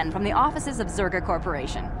 Greetings again from the offices of Zerga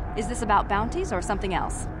Corporation. Is this about bounties or something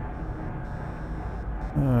else?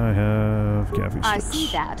 I have gaffy sticks. I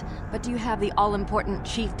see that, but do you have the all-important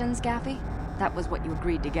chieftain's gaffy? That was what you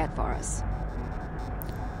agreed to get for us.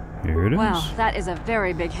 Here it is. Well, that is a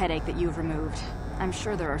very big headache that you've removed. I'm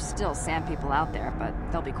sure there are still sand people out there, but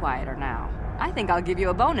they'll be quieter now. I think I'll give you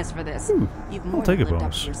a bonus for this. Ooh, You've more than lived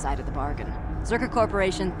up to your side of the bargain. Zerga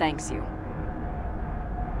Corporation thanks you.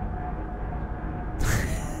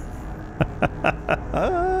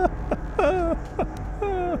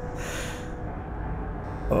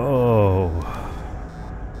 Oh.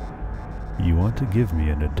 You want to give me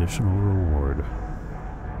an additional reward.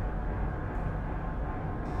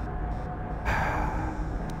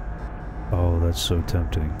 Oh, that's so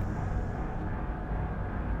tempting.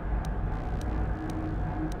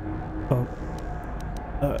 Oh.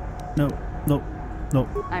 No.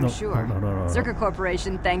 I'm sure. No. Zerga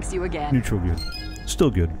Corporation thanks you again. Neutral good. Still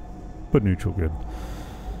good, but neutral good.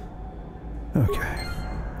 Okay.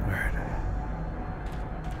 Alright.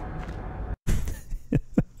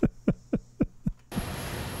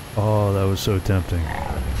 Oh, that was so tempting.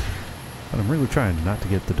 But I'm really trying not to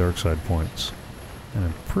get the dark side points. And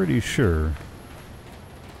I'm pretty sure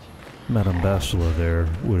Madame Bastila there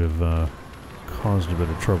would have caused a bit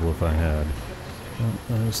of trouble if I had.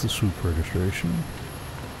 Well, that's the swoop registration.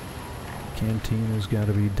 Cantina's got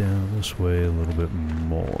to be down this way a little bit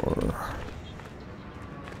more.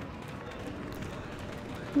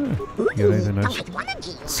 Got anything nice?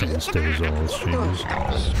 Sand stays all its changes.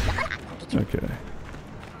 Okay.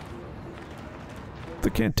 The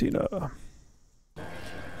cantina.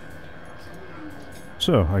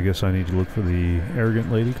 So, I guess I need to look for the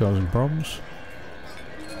arrogant lady causing problems.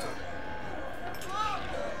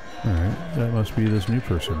 Alright, that must be this new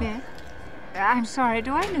person. Yeah. I'm sorry,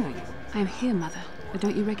 do I know you? I'm here, Mother. But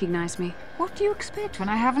don't you recognize me? What do you expect when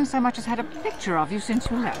I haven't so much as had a picture of you since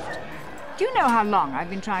you left? Do you know how long I've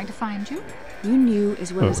been trying to find you? You knew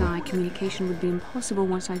as well as I communication would be impossible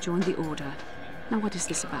once I joined the Order. Now what is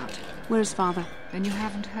this about? Where is Father? Then you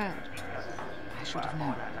haven't heard. I should have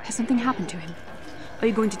known. Has something happened to him? Are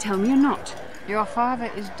you going to tell me or not? Your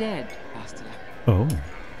father is dead, Bastila. Oh.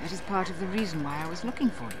 That is part of the reason why I was looking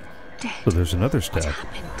for you. Dead? So there's another stab. What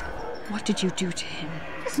happened? What did you do to him?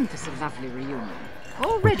 Isn't this a lovely reunion?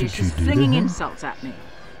 Already she's flinging insults at me.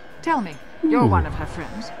 Tell me, you're one of her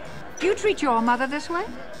friends. Do you treat your mother this way?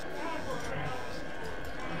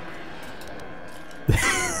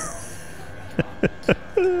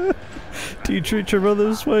 Do you treat your mother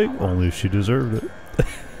this way? Only if she deserved it.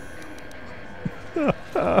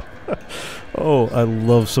 Oh, I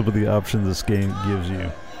love some of the options this game gives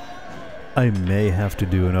you. I may have to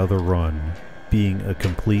do another run being a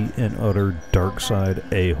complete and utter dark side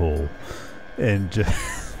a-hole. And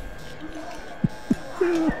just...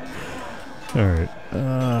 Alright.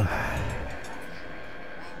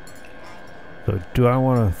 So So, do I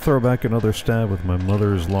want to throw back another stab with my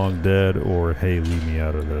mother is long dead, or hey, leave me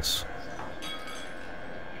out of this?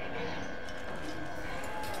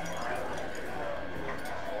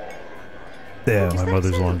 Yeah, my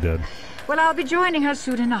mother's long dead. Well, I'll be joining her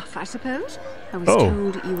soon enough, I suppose. I was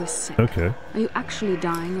told you were sick. Okay. Are you actually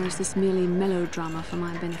dying, or is this merely melodrama for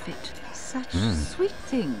my benefit? Such sweet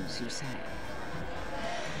things, you say.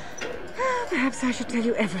 Perhaps I should tell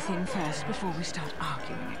you everything first before we start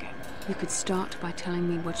arguing again. You could start by telling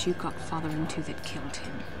me what you got father into that killed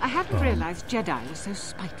him. I hadn't realized Jedi was so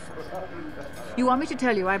spiteful. You want me to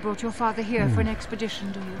tell you I brought your father here for an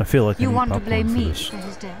expedition, do you? I feel like you I need want to popcorn blame for me this. for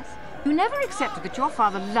his death? You never accepted that your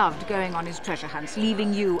father loved going on his treasure hunts,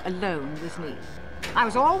 leaving you alone with me. I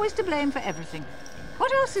was always to blame for everything.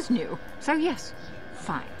 What else is new? So yes,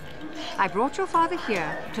 fine. I brought your father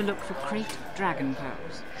here to look for great dragon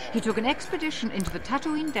pearls. He took an expedition into the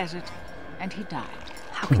Tatooine desert, and he died.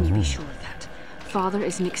 How can you be sure of that? Father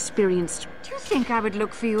is an experienced... Do you think I would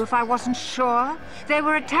look for you if I wasn't sure? They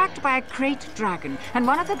were attacked by a great dragon, and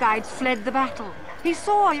one of the guides fled the battle. He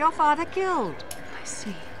saw your father killed. I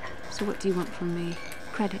see. So what do you want from me?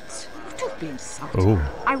 Credits? Don't be insulting.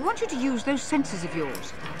 Oh. I want you to use those senses of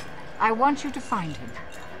yours. I want you to find him.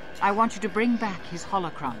 I want you to bring back his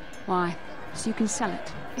holocron. Why? So you can sell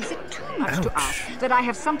it. Is it too much to ask that I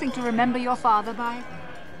have something to remember your father by?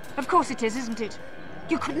 Of course it is, isn't it?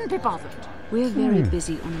 You couldn't be bothered. We're very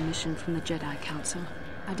busy on a mission from the Jedi Council.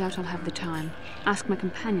 I doubt I'll have the time. Ask my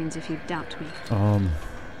companions if you doubt me.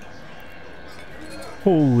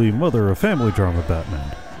 Holy mother of family drama,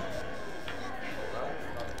 Batman.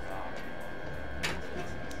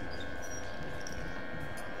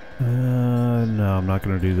 No, I'm not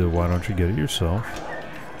going to do the why don't you get it yourself.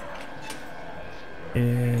 Do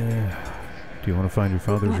you want to find your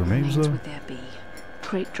father's remains, though? Would there be?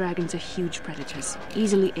 Great dragons are huge predators,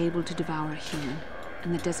 easily able to devour a human,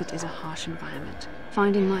 and the desert is a harsh environment.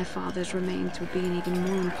 Finding my father's remains would be an even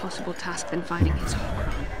more impossible task than finding his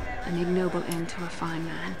holocron, an ignoble end to a fine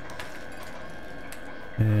man.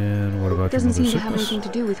 And what about Doesn't your seem mother's to have sickness?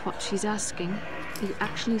 anything to do with what she's asking. Are you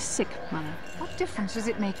actually sick, Mother? What difference does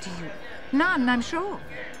it make to you? None, I'm sure.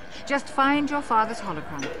 Just find your father's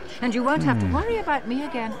holocron, and you won't have to worry about me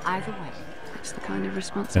again either way. That's the kind of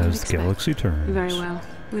response I would As the expect. galaxy turns. Very well.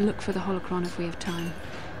 We'll look for the holocron if we have time.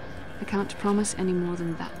 I can't promise any more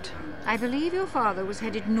than that. I believe your father was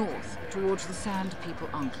headed north towards the Sand People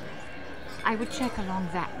Enclave. I would check along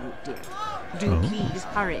that route, dear. Do please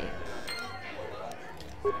hurry.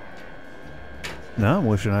 Now I'm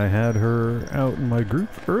wishing I had her out in my group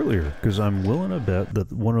earlier, because I'm willing to bet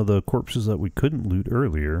that one of the corpses that we couldn't loot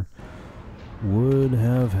earlier would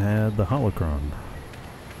have had the holocron.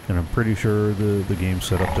 And I'm pretty sure the game's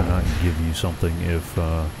set up to not give you something if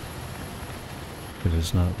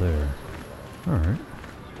it's not there. Alright.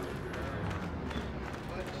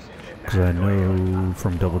 Because I know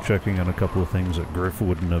from double checking on a couple of things that Griff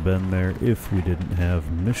wouldn't have been there if we didn't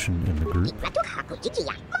have mission in the group.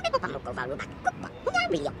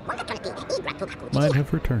 Might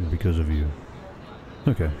have returned because of you.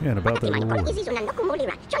 Okay, and about that reward.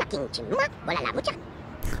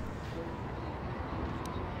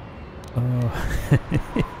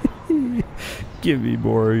 Give me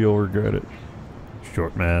more, you'll regret it.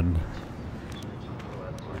 Short man.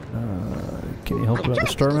 Can you help about the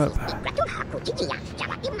star map?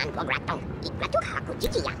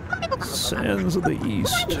 Sands of the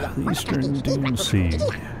East, the Eastern Dune Sea.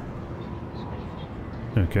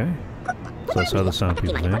 Okay. So that's how the sound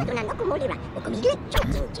people land.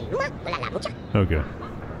 Okay.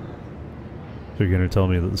 So you're going to tell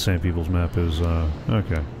me that the Sand People's map is,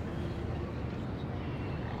 okay.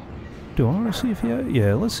 Do I want to see if he has...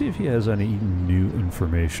 Yeah, let's see if he has any new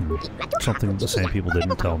information. Something the Sand People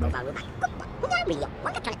didn't tell me.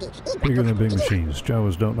 Bigger than big machines.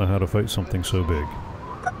 Jawas don't know how to fight something so big.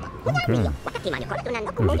 Okay.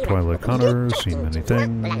 There's a Twilight Hunter, seen many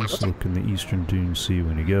things. Look in the Eastern Dune Sea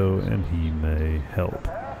when you go, and he may help.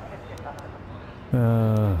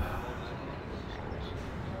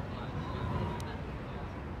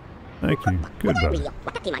 Thank you. Goodbye.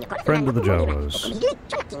 Friend of the Jawas.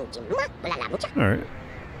 Alright.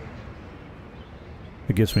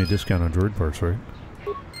 It gets me a discount on droid parts, right?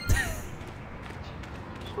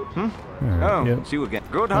 Alright, yep. See you again.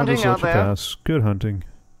 Good I'll hunting just let out you there. pass. Good hunting.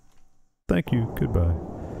 Thank you. Goodbye.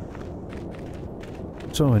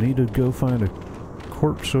 So I need to go find a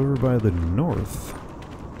corpse over by the north.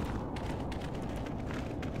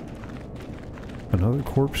 Another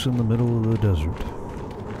corpse in the middle of the desert.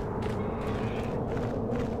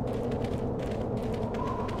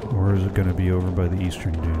 Or is it going to be over by the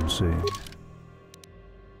Eastern Dune Sea?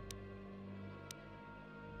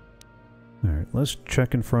 let's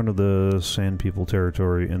check in front of the Sand People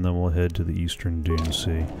territory, and then we'll head to the Eastern Dune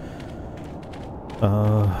Sea.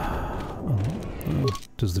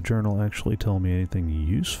 Does the journal actually tell me anything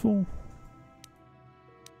useful?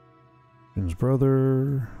 His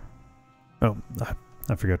brother... Oh,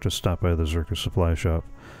 I forgot to stop by the Zirka supply shop.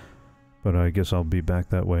 But I guess I'll be back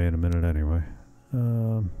that way in a minute anyway.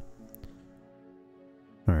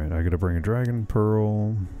 Alright, I gotta bring a dragon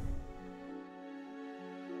pearl.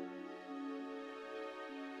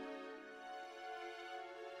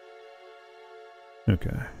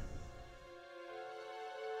 Okay.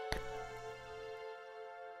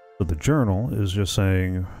 So the journal is just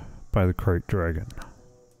saying by the Krayt Dragon,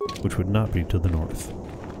 which would not be to the north,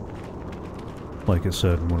 like it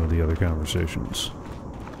said in one of the other conversations.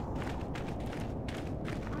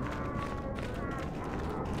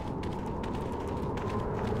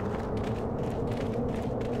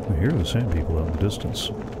 I hear the Sand People out in the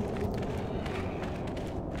distance.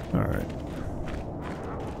 Alright.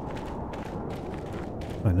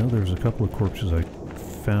 I know there's a couple of corpses I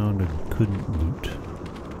found and couldn't loot.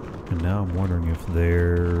 And now I'm wondering if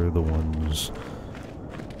they're the ones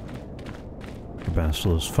for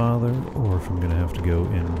Bastila's father, or if I'm going to have to go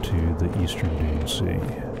into the Eastern Dune Sea.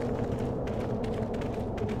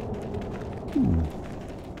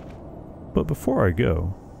 But before I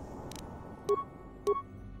go,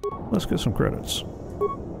 let's get some credits.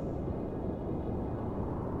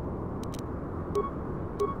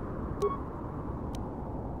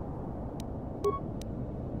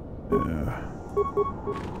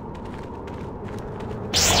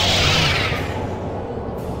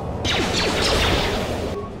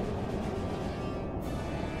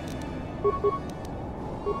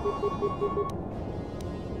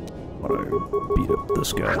 Beat up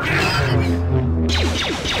this guy.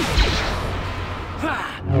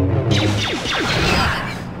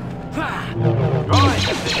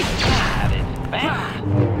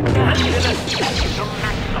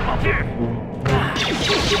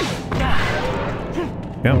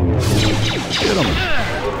 Yep. Get him.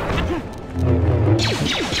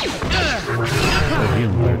 Oh,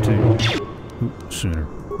 healing there too. Ooh, sooner.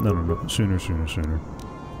 No. Sooner.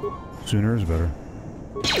 Sooner is better.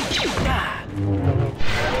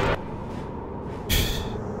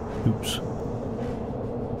 Oops.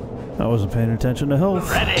 I wasn't paying attention to health.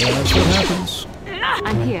 That's what happens.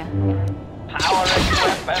 I'm here. Power and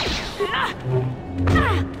weapon.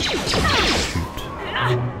 Shoot.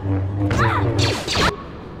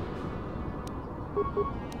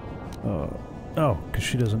 Oh, because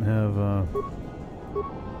she doesn't have,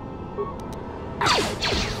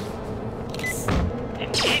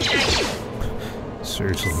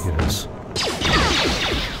 Seriously, look at this.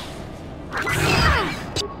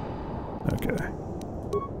 Okay.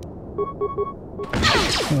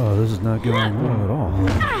 Oh, this is not going well at all.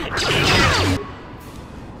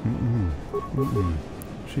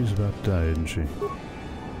 She's about to die, isn't she?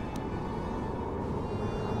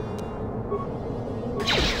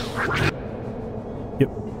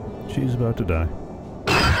 Yep, she's about to die.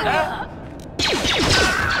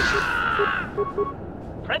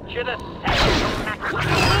 Prejudice maximum.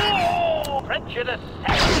 Prejudice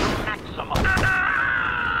maximum.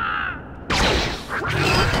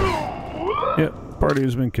 Yep, party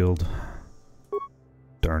has been killed.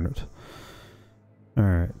 Darn it.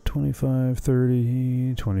 Alright, 25,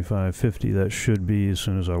 30, 25, 50. That should be as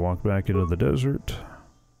soon as I walk back into the desert.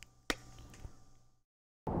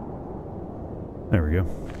 There we go.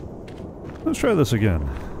 Let's try this again.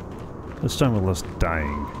 This time with less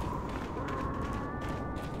dying.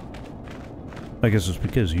 I guess it's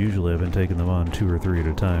because usually I've been taking them on 2 or 3 at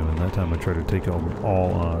a time, and that time I tried to take them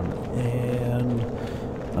all on, and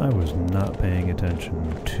I was not paying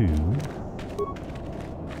attention to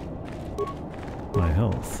my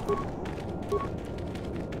health.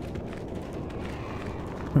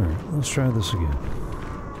 Alright, let's try this again.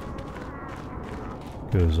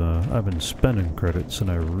 Because I've been spending credits, and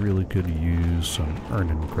I really could use some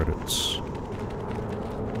earning credits.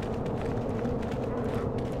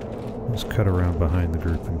 Let's cut around behind the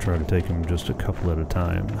group and try to take them just a couple at a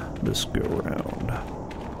time this go round.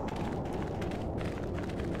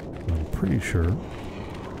 I'm pretty sure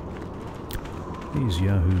these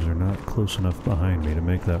yahoos are not close enough behind me to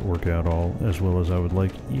make that work out all as well as I would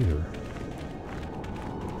like either.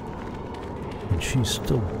 And she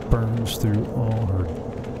still burns through all her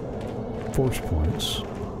force points.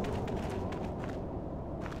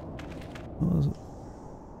 What was it?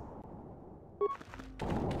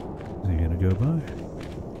 Is he gonna go by?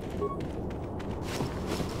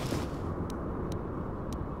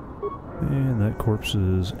 And that corpse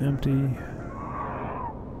is empty.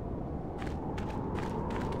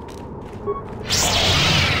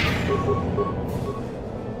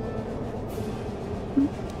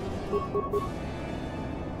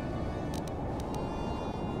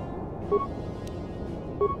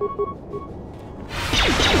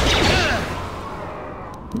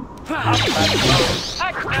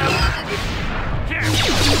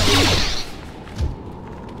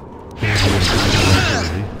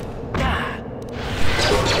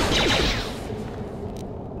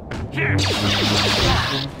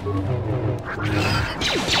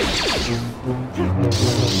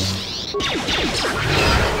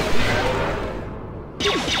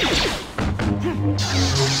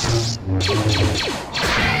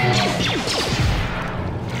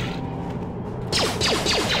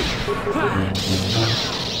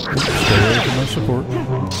 Support.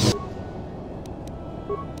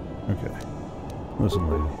 Okay. Listen,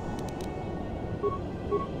 lady.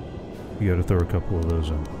 You gotta throw a couple of those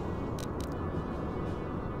in.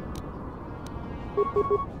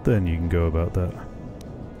 Then you can go about that.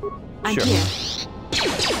 I'm Sure. here.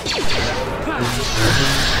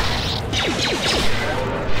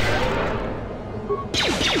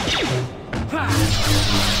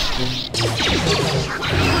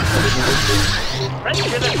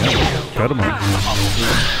 Cut him up.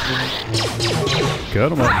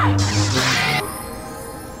 Cut him up.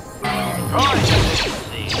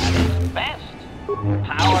 Best.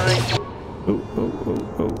 Powering. Oh, oh, oh,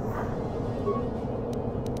 oh.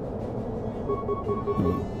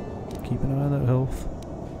 Keep an eye on that health.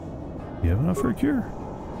 You have enough for a cure?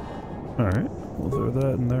 Alright, we'll throw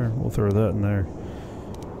that in there. We'll throw that in there.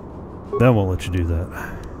 Then we'll let you do that.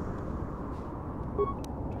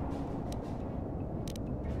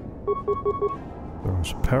 Throw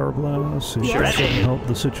some power blast. See if that can help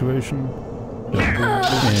the situation.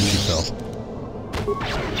 And she fell.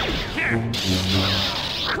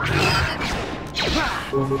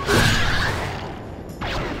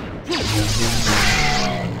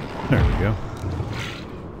 There we go.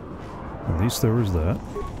 At least there was that.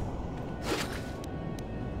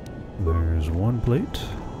 There's one plate.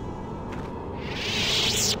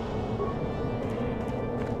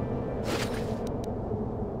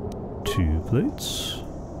 Two plates.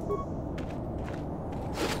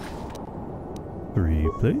 3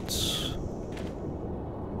 plates.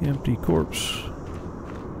 Empty corpse.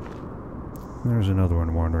 There's another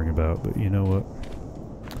one wandering about, but you know what?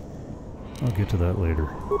 I'll get to that later.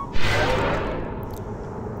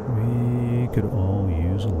 We could all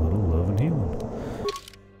use a little love and healing.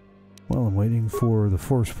 While I'm waiting for the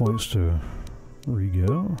force points to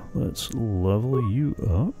re-go, let's level you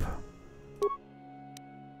up.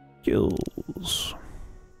 Skills.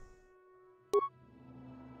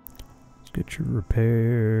 Let's get your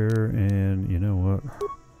repair, and you know what?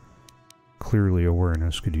 Clearly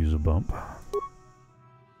awareness could use a bump.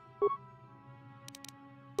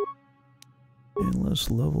 And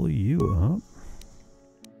let's level you up.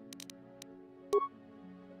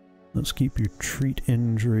 Let's keep your treat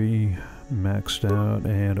injury maxed out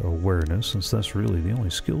and awareness, since that's really the only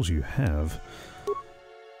skills you have.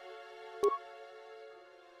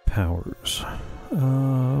 Powers.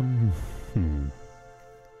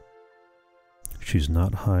 She's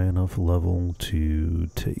not high enough level to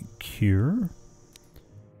take cure.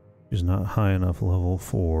 She's not high enough level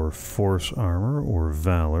for force armor or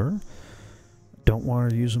valor. Don't want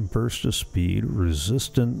to use them burst of speed.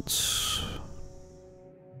 Resistance.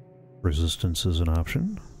 Resistance is an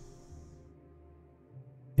option.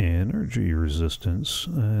 Energy resistance.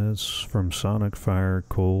 That's from sonic, fire,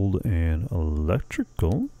 cold, and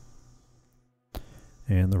electrical.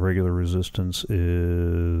 And the regular resistance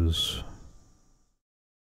is...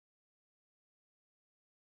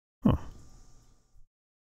 Huh.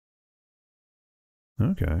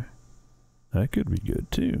 Okay. That could be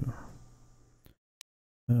good too.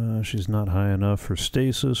 She's not high enough for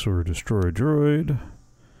stasis or destroy a droid.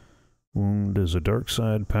 Wound is a dark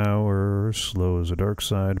side power. Slow is a dark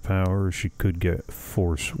side power. She could get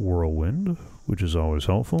force whirlwind, which is always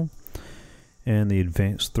helpful. And the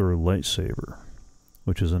advanced throw lightsaber,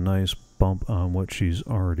 which is a nice bump on what she's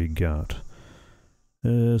already got.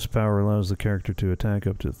 This power allows the character to attack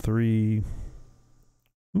up to 3.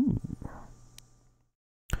 Ooh.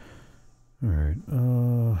 Alright,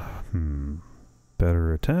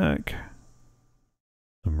 better attack.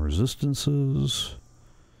 Some resistances.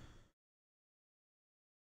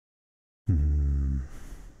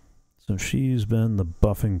 So she's been the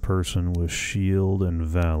buffing person with shield and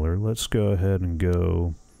valor. Let's go ahead and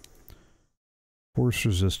go. Force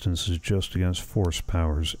resistance is just against force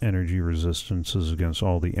powers. Energy resistance is against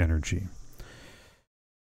all the energy.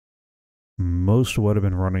 Most of what I've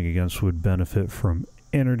been running against would benefit from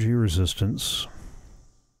energy resistance.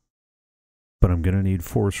 But I'm going to need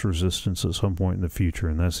force resistance at some point in the future,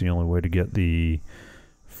 and that's the only way to get the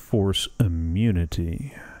force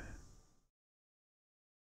immunity.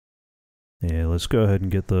 Yeah, let's go ahead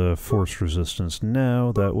and get the force resistance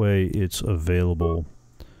now. That way it's available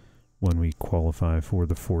when we qualify for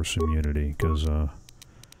the force immunity, because I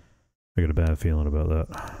got a bad feeling about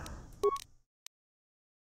that.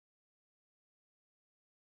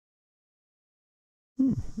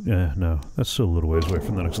 Yeah, no, that's still a little ways away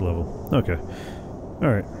from the next level. Okay.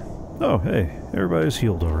 Alright. Oh, hey, everybody's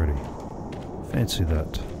healed already. Fancy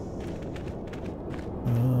that.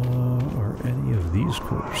 Are any of these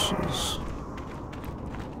corpses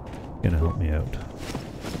gonna help me out?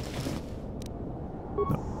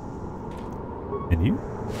 No. And you?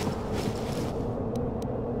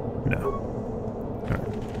 No.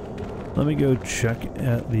 Alright. Let me go check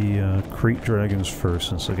at the crate dragons first,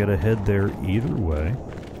 since I gotta head there either way.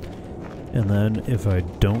 And then, if I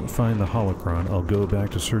don't find the holocron, I'll go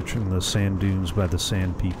back to searching the sand dunes by the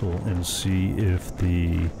sand people and see if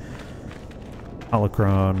the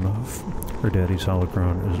holocron, her daddy's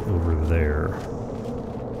holocron, is over there.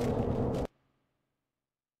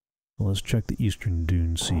 Let's check the eastern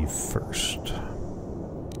dune sea first.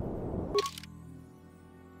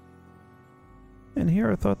 And here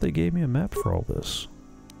I thought they gave me a map for all this.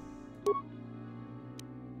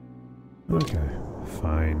 Okay,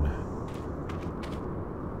 fine.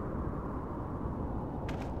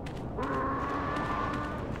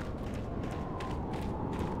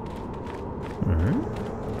 Alright.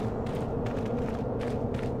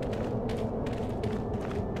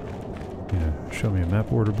 Yeah, show me a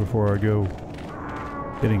map order before I go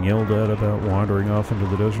getting yelled at about wandering off into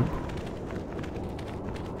the desert.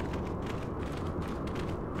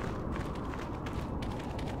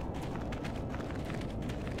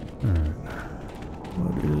 Alright.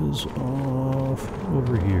 What is off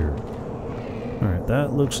over here? Alright,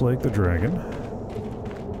 that looks like the dragon.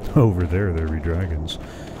 Over there be dragons.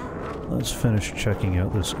 Let's finish checking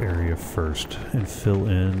out this area first and fill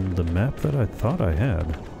in the map that I thought I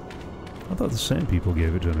had. I thought the sand people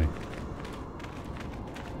gave it to me.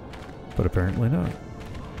 But apparently not.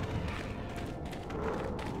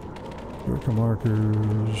 Worker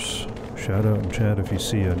markers. Shout out in chat if you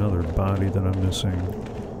see another body that I'm missing.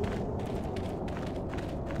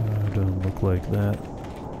 Doesn't look like that.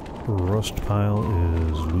 Rust pile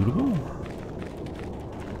is lootable.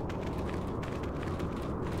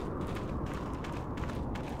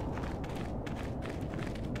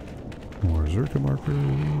 More Zerka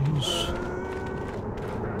markers.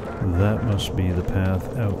 That must be the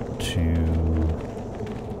path out to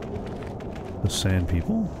the sand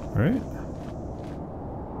people, right? I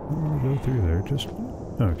don't want to go through there, just...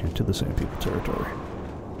 Okay, to the sand people territory.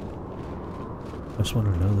 I just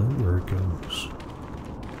want to know that where it goes.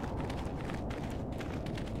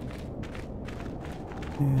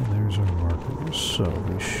 And there's our markers, so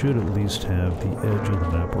we should at least have the edge of the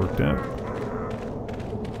map worked out.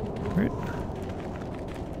 Right.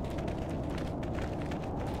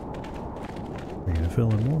 You're gonna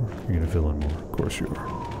fill in more? You're gonna fill in more. Of course you are.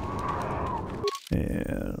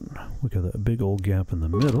 And we got that big old gap in the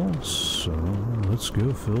middle, so let's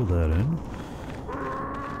go fill that in.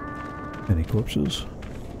 Any corpses?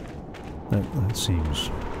 That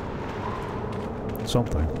seems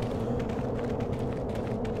something.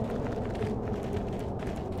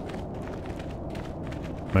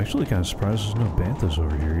 I'm actually kind of surprised there's no Banthas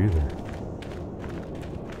over here either.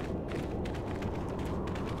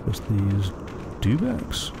 Just these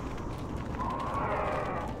dewbacks.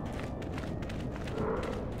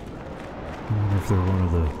 I wonder if they're one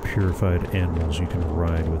of the purified animals you can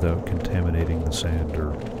ride without contaminating the sand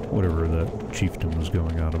or whatever that chieftain was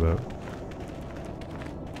going on about.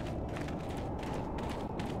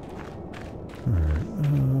 Alright,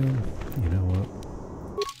 you know what?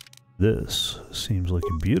 This seems like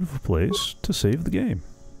a beautiful place to save the game.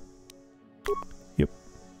 Yep.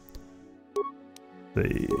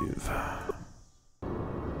 Save.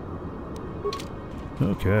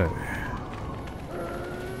 Okay.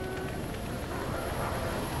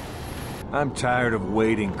 I'm tired of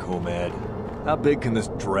waiting, Comad. How big can this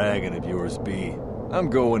dragon of yours be? I'm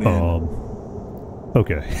going in.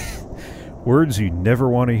 Okay. Words you never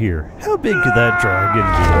want to hear. How big could that dragon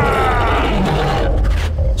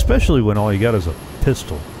be? Especially when all you got is a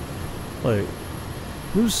pistol. Like,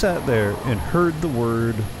 who sat there and heard the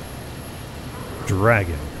word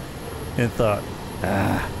dragon and thought,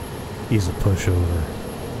 ah, he's a pushover.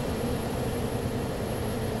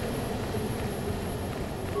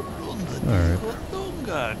 Alright.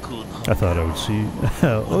 I thought I would see...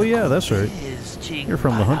 Oh yeah, that's right. You're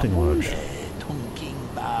from the hunting lodge.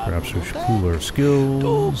 Perhaps we should pool our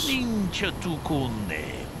skills. At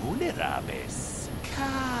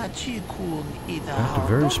a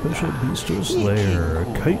very special beast's lair, a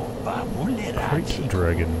kite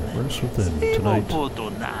dragon rests within. Tonight,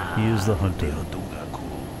 he is the hunter.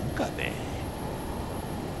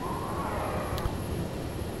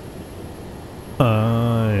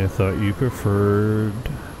 I thought you preferred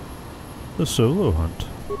the solo hunt.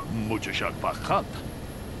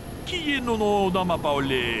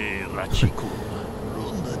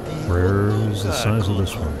 Rare is the size of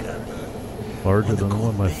this one. Larger than the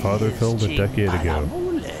one my father felled a decade ago.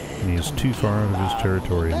 And he is too far out of his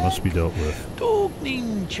territory and must be dealt with.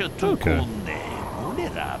 Okay.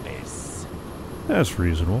 That's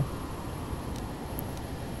reasonable.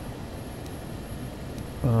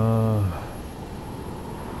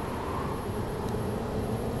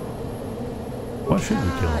 Why should we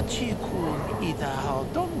kill him?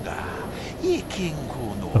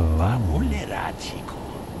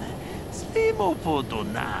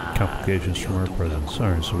 Complications from our presence.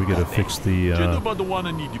 Alright, so we gotta fix the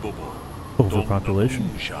overpopulation.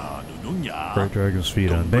 Bright dragons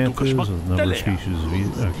feed on Banthas with a number of species of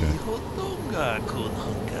eat. Okay.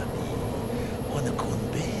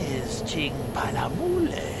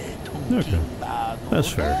 Okay. That's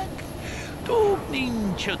fair.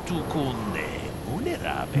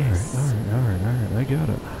 Alright, I got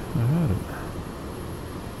it.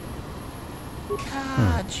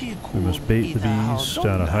 We must bait the beast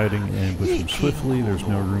out of hiding and ambush him swiftly. There's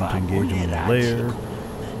no room to engage him in the lair,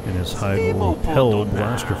 and his hide will repel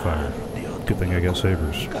blaster fire. Good thing I got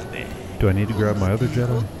sabers. Do I need to grab my other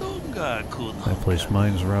Jedi? I place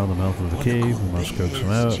mines around the mouth of the cave. We must coax him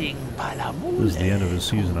out. This is the end of his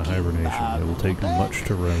season of hibernation. It will take much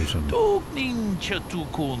to rouse him.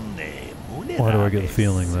 Why do I get the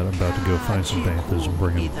feeling that I'm about to go find some Banthas and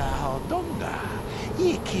bring him?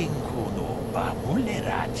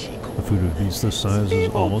 The food of beasts this size is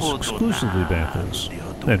almost exclusively Banthas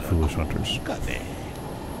and foolish hunters.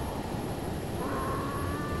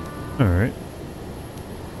 Alright.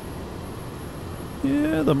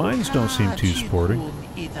 Yeah, the mines don't seem too sporting.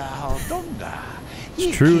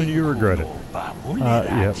 It's true and you regret it.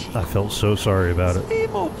 Yep, I felt so sorry about it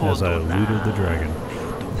as I eluded the dragon.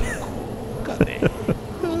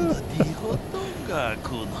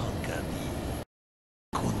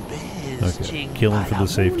 Okay, kill him for the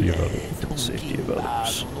safety of others. For the safety of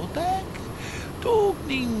others.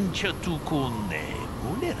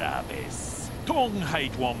 Lead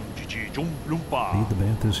the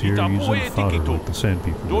Banthas here using fodder like the sand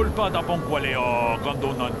people do.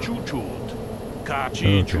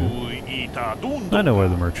 Okay. I know why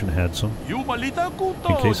the merchant had some. In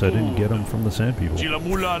case I didn't get them from the sand people.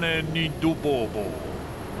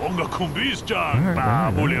 Alright.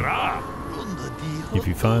 If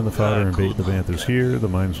you find the fodder and bait the Banthas here, the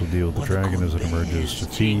mines will deal with the dragon as it emerges to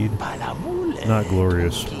feed. Not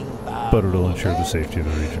glorious, but it'll ensure the safety of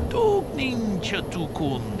the region.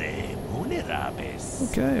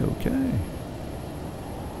 Okay.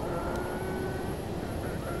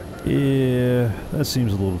 Yeah, that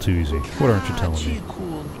seems a little too easy. What aren't you telling me?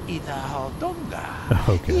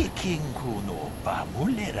 Okay.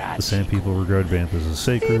 The sand people regard Banthas as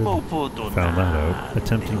sacred. Found that out.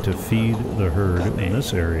 Attempting to feed the herd in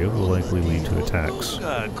this area will likely lead to attacks.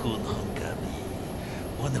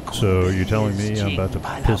 So you're telling me I'm about to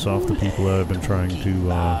piss off the people that I've been trying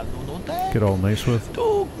to get all nice with?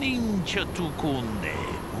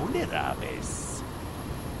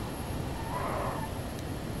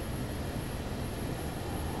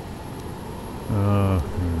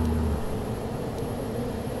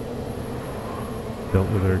 Dealt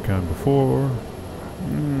with their kind before.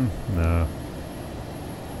 Nah.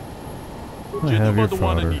 I have your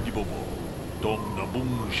fodder.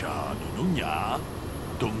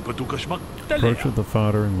 Approach with the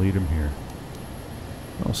fodder and lead him here.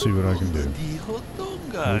 I'll see what I can do.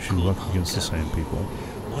 I wish you luck against the sand people.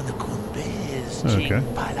 Okay.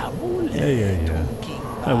 Yeah.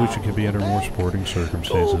 I wish it could be under more sporting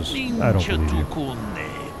circumstances. I don't believe you.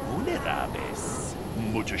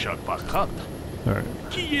 Alright.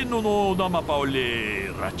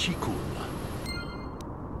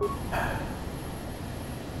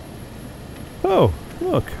 Oh,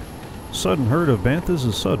 look. Sudden herd of Banthas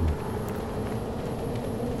is sudden.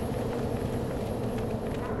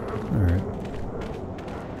 Alright.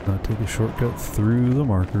 Now take a shortcut through the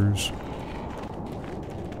markers.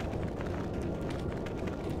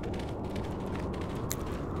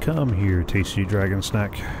 Come here, tasty dragon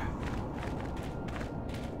snack.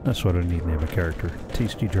 That's what I need to name a character.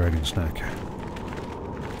 Tasty dragon snack.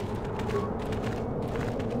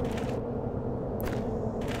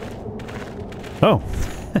 Oh,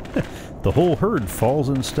 the whole herd falls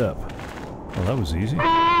in step. Well, that was easy.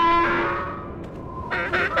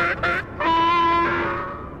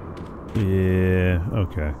 Yeah,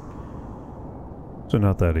 okay. So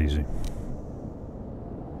not that easy.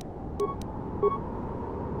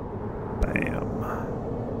 Bam.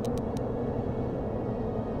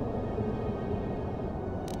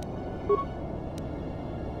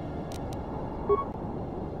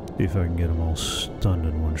 See if I can get them all stunned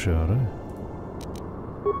in one shot, eh?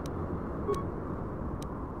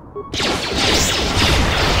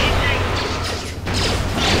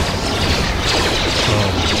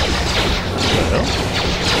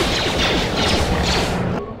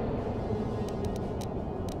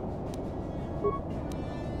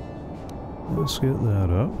 Let's get that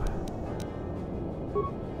up.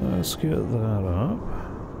 Let's get that up.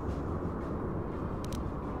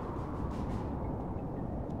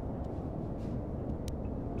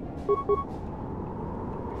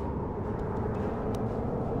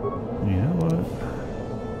 You know what?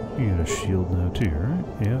 You get a shield now too, right?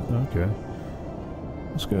 Yeah, okay.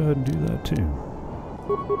 Let's go ahead and do that too.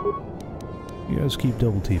 You guys keep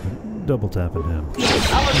double tapping him. Make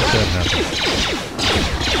that happen.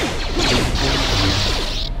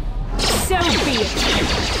 So be it.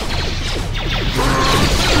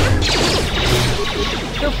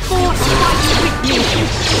 The Force fights with me.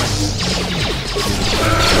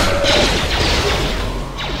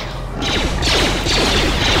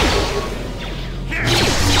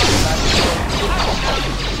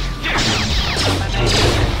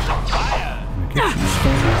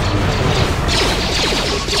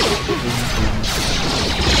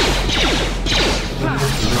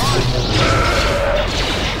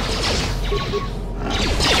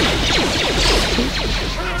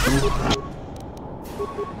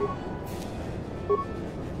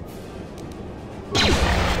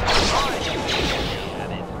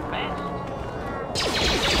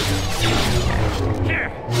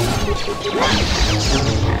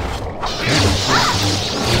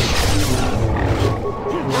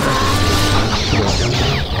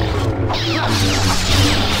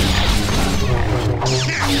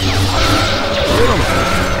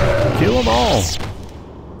 Kill them all!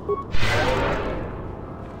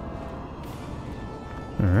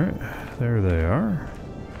 Alright, there they are.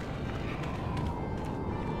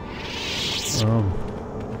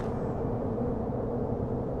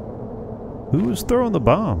 Who was throwing the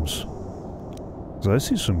bombs? Because I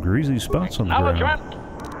see some greasy spots on the ground.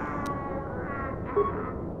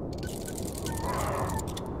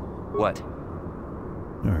 What?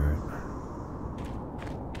 Alright.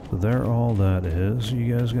 So there all that is.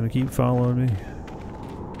 You guys gonna keep following me?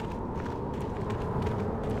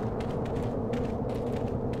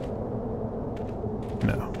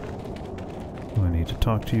 No. Do I need to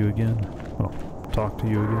talk to you again? Oh, talk to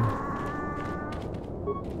you again?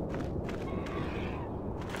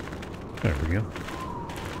 There we go.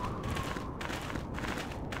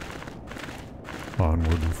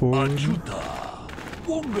 Onward and forward.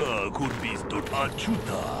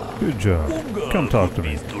 Good job. Come talk to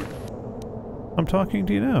me. I'm talking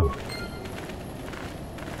to you now.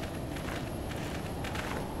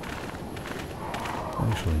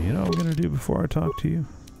 Actually, you know what I'm going to do before I talk to you?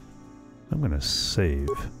 I'm going to save.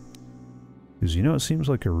 Because you know it seems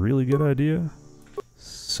like a really good idea?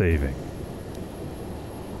 Saving.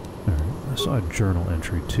 Alright, I saw a journal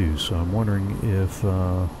entry too, so I'm wondering if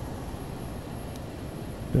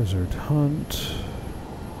Desert Hunt,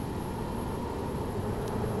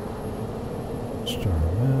 Star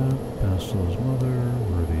Map, Bastila's Mother,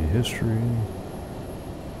 Worthy History.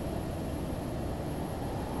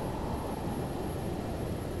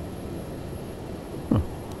 Huh.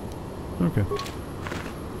 Okay.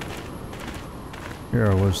 Here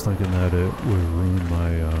I was thinking that it would ruin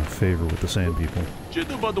my favor with the Sand People.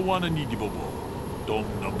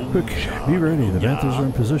 Quick, be ready. The Banthas are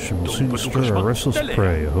in position. We'll soon stir our restless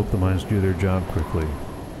prey. I hope the mines do their job quickly.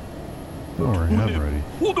 Don't worry, I'm ready.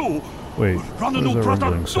 Wait, what is that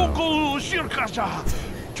rumbling sound?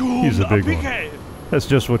 He's a big one. That's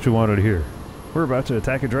just what you wanted to hear. We're about to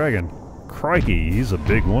attack a dragon. Crikey, he's a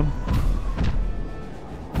big one.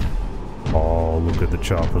 Oh, look at the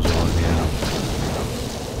choppers on him.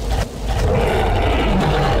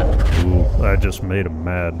 Ooh, that just made him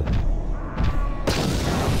mad.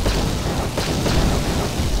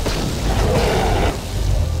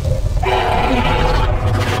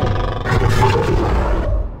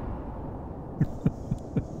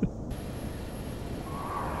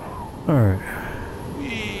 Alright.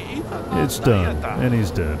 It's done, and he's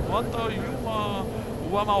dead.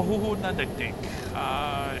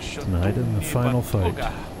 Tonight in the final fight.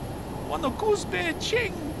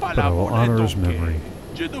 But I will honor his memory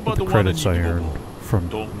with the credits I earned from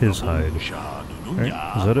his hide.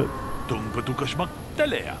 Right, is that it?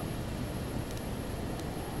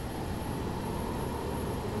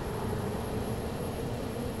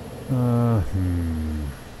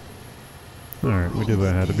 Alright, we did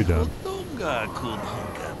what had to be done.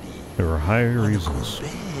 There were higher reasons.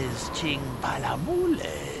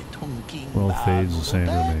 Well, fades the same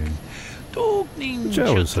remain.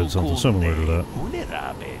 Jawas said something similar to that.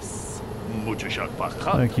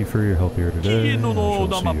 Thank you for your help here today. I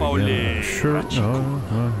shall see you again. Sure.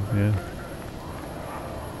 No, yeah.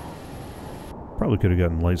 Probably could have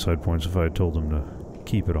gotten light side points if I had told him to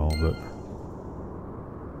keep it all, but...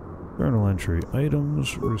 Journal entry.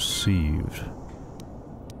 Items received.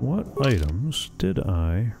 What items did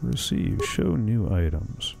I receive? Show new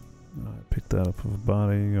items. I picked that up of a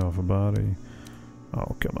body, off a body.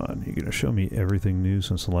 Oh, come on. You're going to show me everything new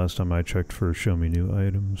since the last time I checked for show me new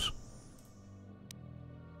items?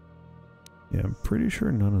 Yeah, I'm pretty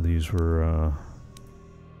sure none of these were,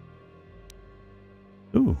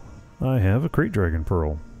 Ooh, I have a Crate Dragon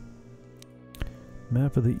Pearl.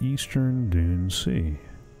 Map of the Eastern Dune Sea.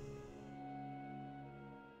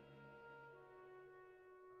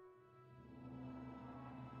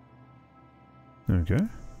 Okay.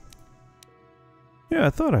 Yeah, I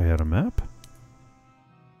thought I had a map.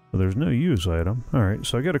 But there's no use item. Alright,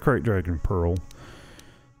 so I got a Crate Dragon Pearl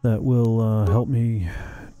that will help me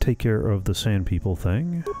take care of the Sand People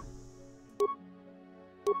thing.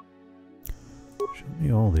 Show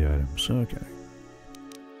me all the items. Okay.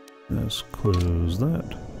 Let's close that.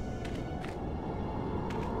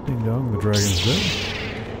 Ding dong, the dragon's dead.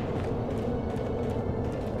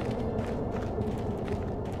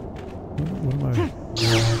 What am I...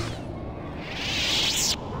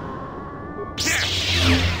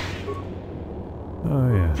 Oh,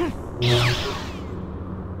 yeah.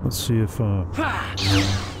 Let's see if,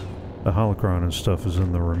 the holocron and stuff is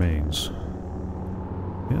in the remains.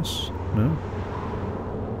 Yes? No?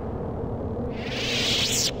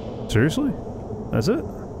 Seriously? That's it?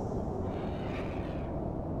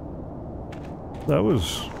 That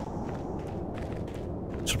was...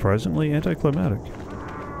 surprisingly anticlimactic.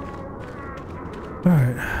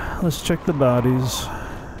 Alright, let's check the bodies.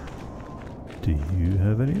 Do you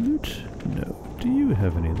have any loot? No. Do you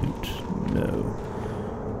have any loot? No.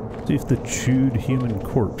 See if the chewed human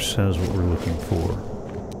corpse has what we're looking for.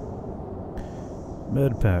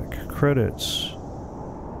 Medpack. Credits.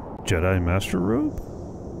 Jedi Master Robe?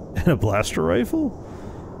 And a blaster rifle?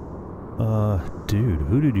 Dude,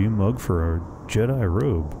 who did you mug for a Jedi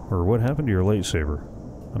robe? Or what happened to your lightsaber?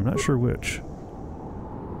 I'm not sure which.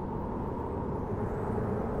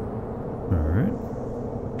 Alright.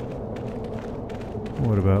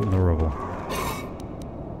 What about in the rubble?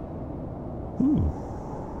 Ooh.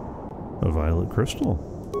 A violet crystal.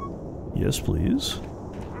 Yes, please.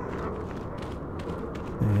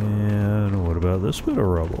 And what about this bit of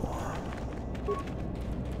rubble?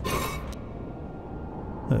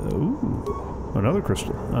 Ooh. Another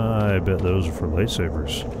crystal. I bet those are for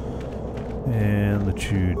lightsabers. And the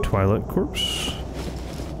chewed Twilight Corpse.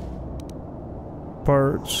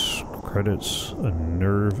 Parts. Credits. A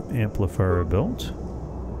nerve amplifier belt.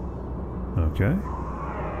 Okay.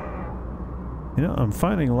 You know, I'm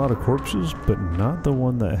finding a lot of corpses, but not the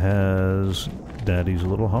one that has Daddy's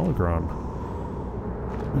little holocron.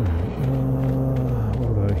 Alright, what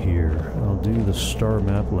about here? I'll do the star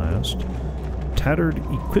map last. Tattered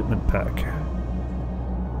equipment pack.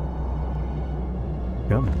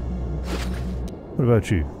 Come on. What about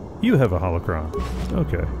you? You have a holocron.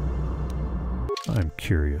 Okay. I'm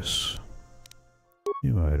curious.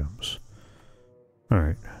 New items.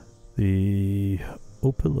 Alright. The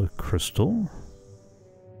Opila crystal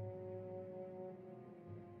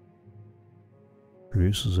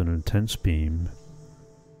produces an intense beam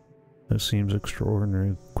that seems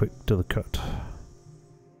extraordinarily quick to the cut.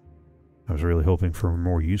 I was really hoping for a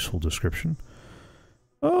more useful description.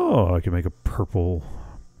 Oh, I can make a purple.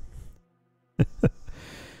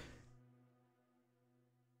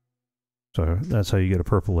 So that's how you get a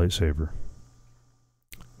purple lightsaber.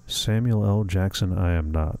 Samuel L. Jackson, I am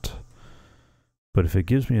not. But if it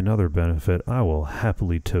gives me another benefit, I will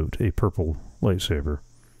happily tote a purple lightsaber.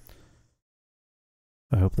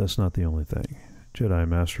 I hope that's not the only thing. Jedi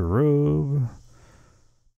Master Robe.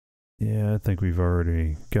 Yeah, I think we've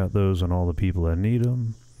already got those on all the people that need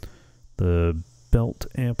them. The belt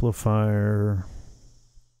amplifier.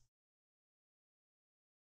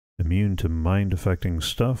 Immune to mind-affecting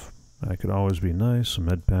stuff. That could always be nice. Some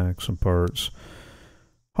med packs, some parts.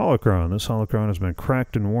 Holocron. This holocron has been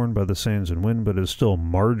cracked and worn by the sands and wind, but is still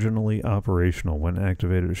marginally operational. When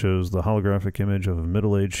activated, it shows the holographic image of a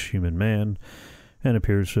middle-aged human man and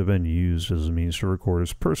appears to have been used as a means to record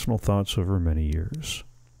his personal thoughts over many years.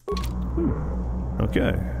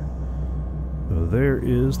 Okay. So there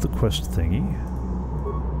is the quest thingy.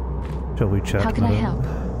 Shall we chat? How can I help?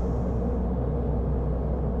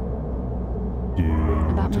 Do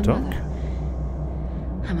you want to talk? Mother.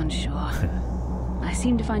 I'm unsure. I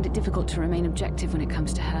seem to find it difficult to remain objective when it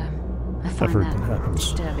comes to her. I find that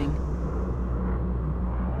disturbing.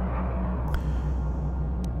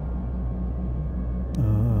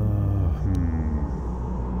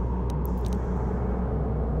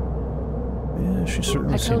 Yeah, she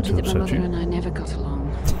certainly I told you seemed that to my upset mother you. and I never got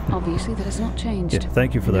along. Obviously, that has not changed. Yeah,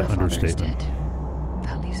 thank you for that Your father is understatement. dead.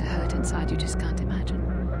 That leaves a hurt inside you just can't imagine.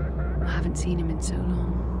 I haven't seen him in so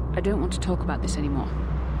long. I don't want to talk about this anymore.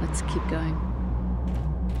 Let's keep going.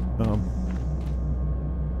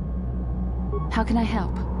 How can I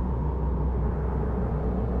help?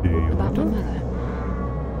 Do you About my want to? mother?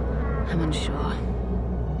 I'm unsure.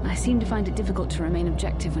 I seem to find it difficult to remain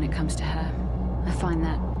objective when it comes to her. I find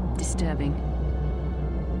that disturbing.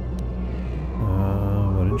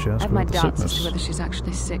 Why didn't you ask I have my about the doubts as sickness? to whether she's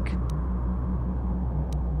actually sick.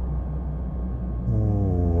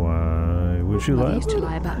 Why would you Mother lie? used to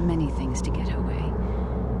lie about many things to get her way.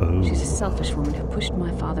 Oh. She's a selfish woman who pushed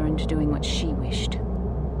my father into doing what she wished.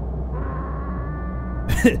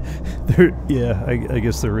 I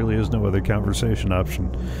guess there really is no other conversation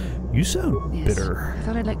option. You sound Yes, bitter. I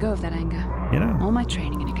thought I'd let go of that anger. You know, All my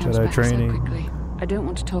training and it comes Jedi back training. so quickly. I don't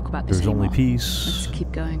want to talk about this There's anymore. only peace. Let's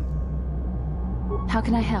keep going. How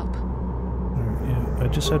can I help? Yeah, I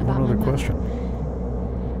just had About one my other mother. question.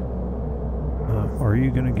 Are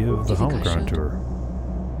you going to give the you think I holocron should? to her?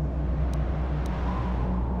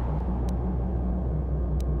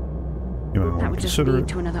 You might That want would to just consider lead it.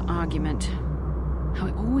 to another argument. How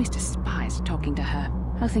I always despised talking to her.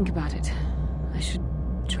 I'll think about it. I should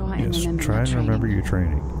try and Yes, remember try my and training. remember your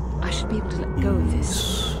training. I should be able to let go of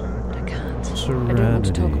this, but I can't. I don't want to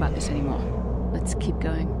Serenity. talk about this anymore. Let's keep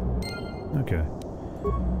going. Okay.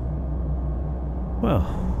 Well,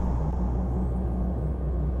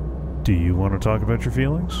 do you want to talk about your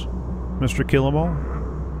feelings, Mr. Kill-em-all?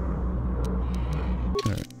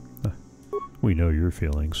 Alright. We know your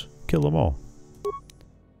feelings. Kill them all.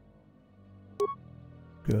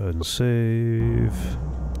 Go ahead and save.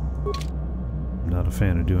 I'm not a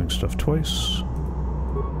fan of doing stuff twice.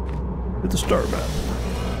 Hit the star map.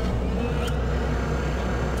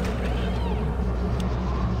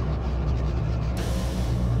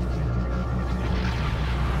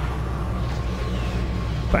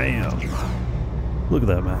 Bam! Look at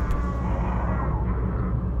that map.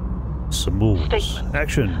 Symbols. Statement.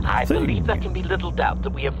 Action. I Thing. believe there can be little doubt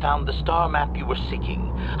that we have found the star map you were seeking.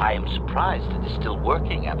 I am surprised it is still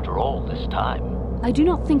working after all this time. I do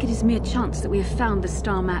not think it is mere chance that we have found the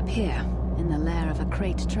star map here, in the lair of a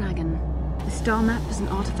Krayt dragon. The star map is an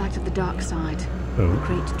artifact of the dark side. Oh. The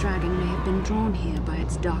Krayt dragon may have been drawn here by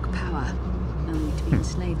its dark power, only to be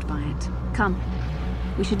enslaved by it. Come,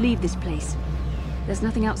 we should leave this place. There's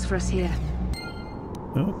nothing else for us here.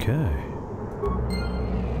 Okay.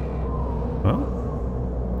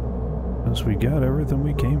 Well, guess we got everything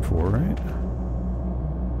we came for, right?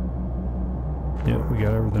 Yeah, we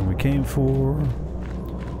got everything we came for.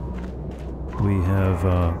 We have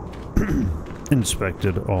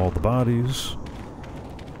inspected all the bodies.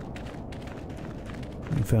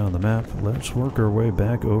 We found the map. Let's work our way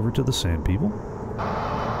back over to the Sand People.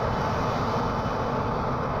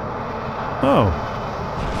 Oh.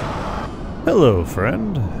 Hello,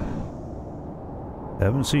 friend.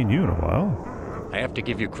 Haven't seen you in a while. I have to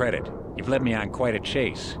give you credit. You've led me on quite a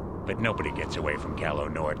chase, but nobody gets away from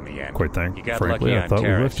Calo Nord in the end. Quite You got frankly, lucky I on thought we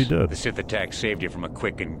Terrace. left you dead. The Sith attack saved you from a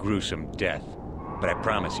quick and gruesome death. But I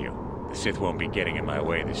promise you, the Sith won't be getting in my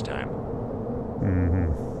way this time.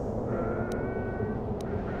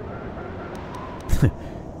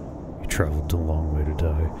 You traveled a long way to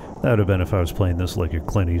die. That would have been if I was playing this like a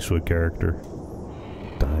Clint Eastwood character.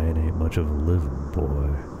 Dying ain't much of a living,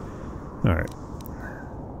 boy. Alright.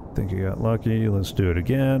 Think you got lucky. Let's do it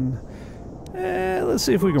again. Let's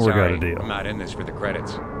see if we can work out a deal. I'm not in this for the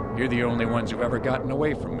credits. You're the only ones who've ever gotten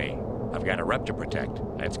away from me. I've got a rep to protect.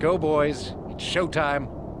 Let's go, boys. It's showtime.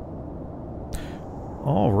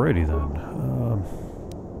 Alrighty then.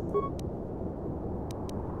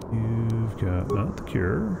 You've got not the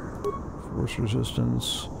cure. Force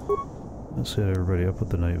resistance. Let's hit everybody up with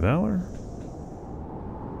the Night Valor.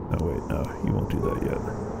 Oh wait, no, you won't do that yet.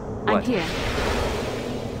 I'm here.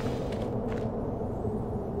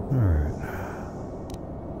 Alright.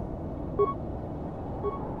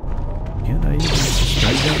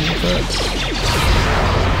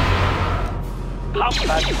 help,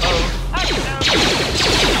 I suppose.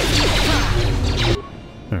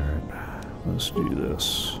 Alright, let's do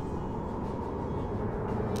this.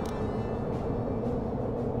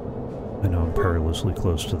 I know I'm perilously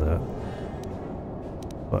close to that,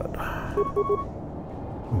 but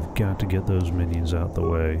we've got to get those minions out the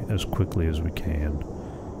way as quickly as we can.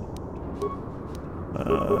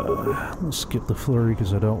 Let's skip the flurry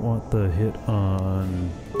because I don't want the hit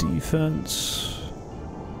on defense.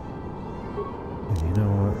 And you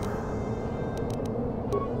know what?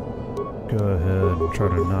 Go ahead and try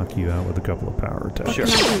to knock you out with a couple of power attacks. Sure.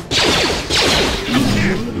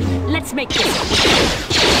 Let's make this.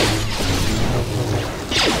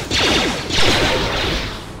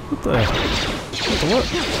 What the? What?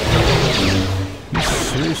 You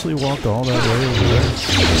seriously walked all that way over there?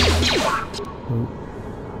 Oh.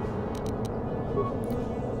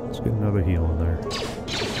 Let's get another heal in there.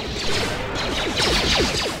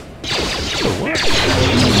 Oh, what?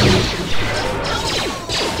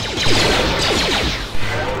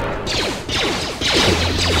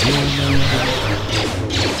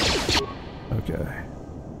 Okay.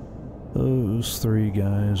 Those three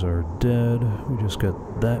guys are dead. We just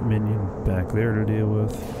got that minion back there to deal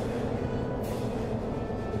with.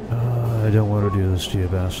 I don't want to do this to you,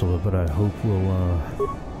 Bastila, but I hope we'll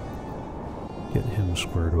get him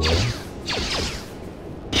squared away.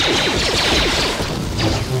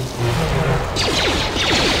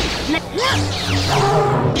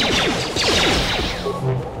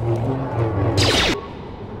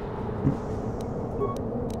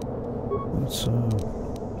 Let's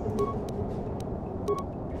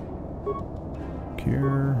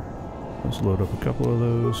cure. Let's load up a couple of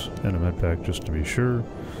those and a med pack just to be sure.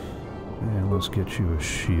 And let's get you a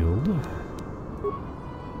shield.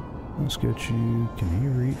 Let's get you... Can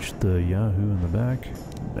you reach the Yahoo in the back?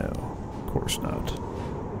 No, of course not.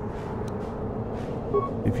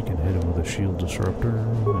 If you can hit him with a shield disruptor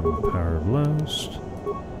and power blast.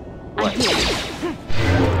 I'm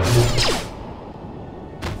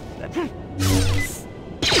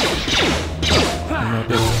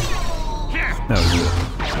here. No.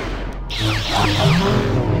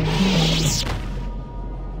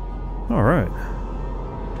 Alright.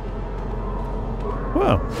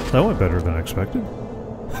 Well, that went better than expected.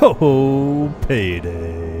 Ho-ho,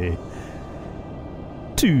 payday.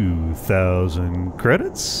 2,000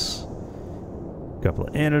 credits. A couple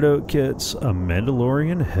of antidote kits, a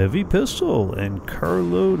Mandalorian heavy pistol, and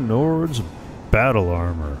Carlo Nord's battle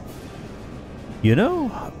armor. You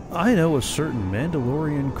know, I know a certain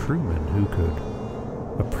Mandalorian crewman who could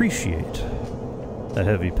appreciate a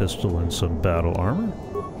heavy pistol and some battle armor.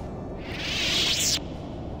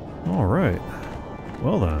 Alright.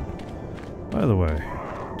 Well then. By the way,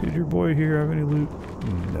 did your boy here have any loot?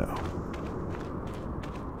 No.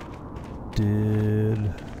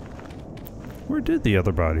 Where did the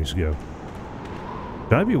other bodies go?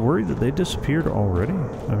 Should I be worried that they disappeared already?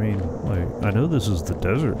 I mean, like, I know this is the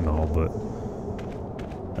desert and all, but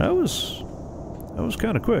that was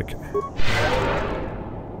kind of quick.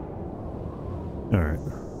 Alright.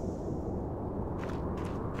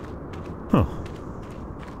 Huh.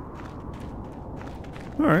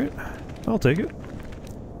 Alright. I'll take it.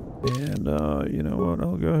 And, you know what?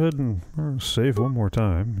 I'll go ahead and save one more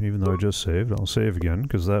time. Even though I just saved, I'll save again,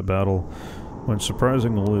 because that battle went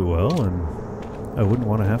surprisingly well, and I wouldn't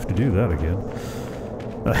want to have to do that again.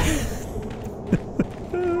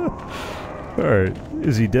 Alright.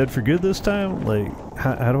 Is he dead for good this time? Like,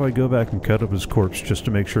 how do I go back and cut up his corpse just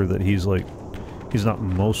to make sure that he's, like, he's not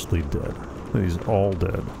mostly dead? That he's all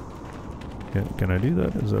dead. Can I do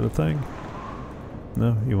that? Is that a thing?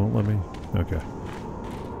 No? You won't let me? Okay.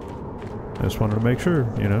 I just wanted to make sure,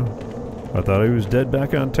 you know. I thought he was dead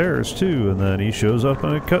back on Terrace, too, and then he shows up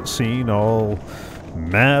in a cutscene all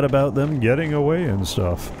mad about them getting away and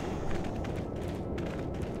stuff.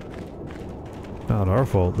 Not our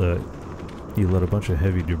fault that you let a bunch of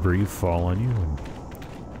heavy debris fall on you and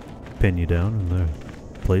pin you down in the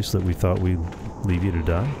place that we thought we'd leave you to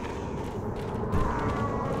die.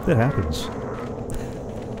 That happens.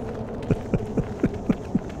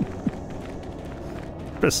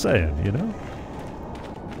 Just saying, you know?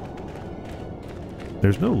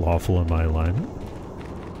 There's no lawful in my alignment.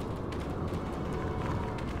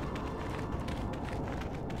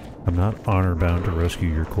 I'm not honor-bound to rescue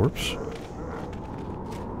your corpse.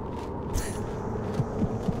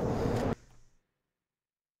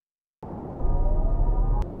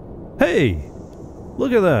 Hey!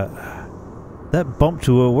 Look at that! That bump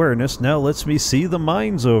to awareness now lets me see the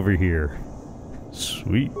mines over here.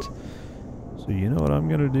 Sweet. So you know what I'm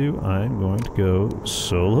going to do? I'm going to go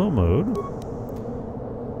solo mode.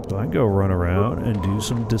 So I go run around and do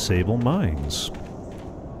some disable mines.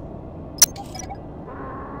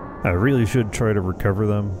 I really should try to recover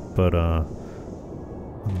them, but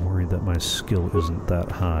I'm worried that my skill isn't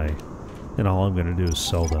that high. And all I'm going to do is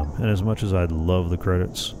sell them. And as much as I'd love the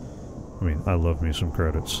credits, I mean, I love me some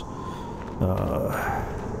credits,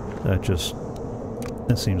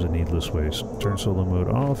 that seems a needless waste. Turn solo mode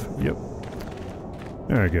off. Yep.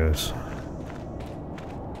 Alright, guys.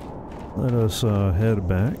 Let us head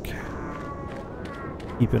back.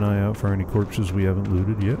 Keep an eye out for any corpses we haven't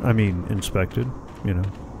looted yet. I mean, inspected, you know,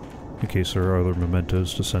 in case there are other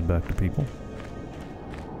mementos to send back to people.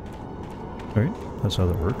 Alright, that's how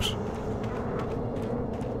that works.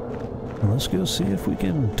 And let's go see if we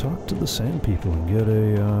can talk to the sand people and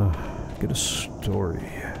get a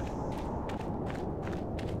story.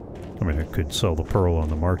 I mean, I could sell the pearl on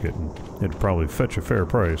the market and it'd probably fetch a fair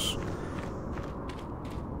price.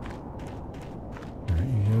 Alright,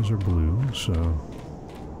 you guys are blue, so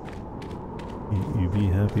you be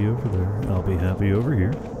happy over there. I'll be happy over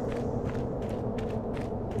here.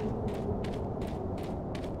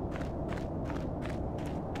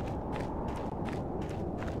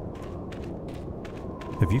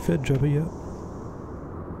 Have you fed Jubba yet?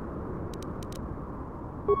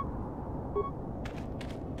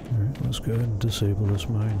 Alright, let's go ahead and disable this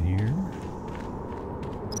mine here.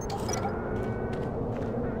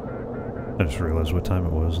 I just realized what time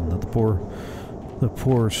it was and that the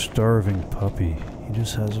poor starving puppy, he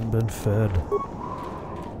just hasn't been fed.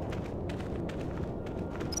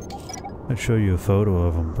 I'd show you a photo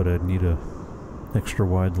of him, but I'd need a extra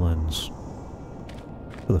wide lens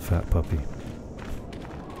for the fat puppy.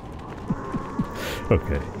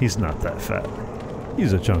 Okay, he's not that fat.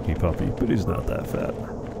 He's a chunky puppy, but he's not that fat.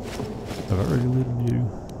 Have I already looted you?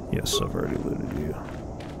 Yes, I've already looted you.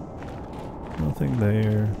 Nothing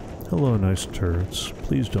there. Hello, nice turrets.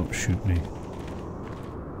 Please don't shoot me.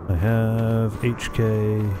 I have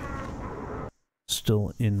HK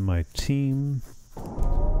still in my team.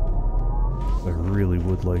 I really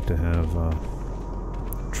would like to have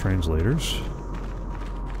translators.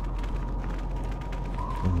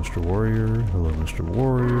 Hello, Mr. Warrior. Hello, Mr.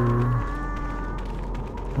 Warrior.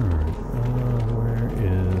 Alright, where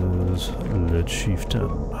is the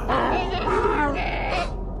chieftain?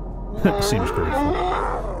 Seems grateful.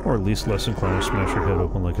 Or at least less inclined to smash your head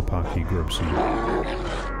open like a Pocky grub seed.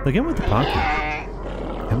 Again with the Pocky.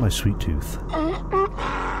 And my sweet tooth.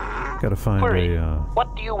 Gotta find Query. a,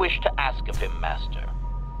 What do you wish to ask of him, Master?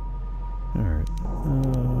 Alright,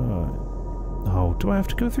 oh, do I have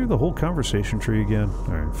to go through the whole conversation tree again?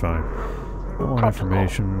 Alright, fine. I want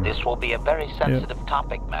information. This will be a very sensitive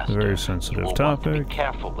topic, Master. Very sensitive topic. Want to be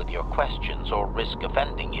careful with your questions or risk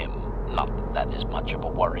offending him. Not that that is much of a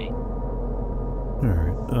worry.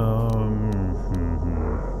 Alright,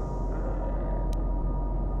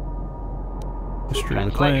 History of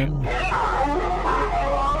the clan.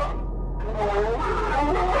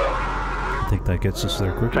 I think that gets us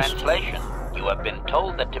there quickest. Translation. You have been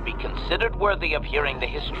told that to be considered worthy of hearing the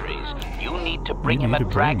histories, you need to bring him a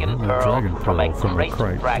dragon pearl from a great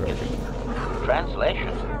dragon.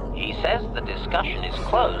 Translation. He says the discussion is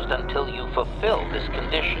closed until you fulfill this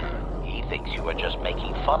condition. He thinks you are just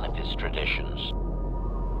making fun of his traditions.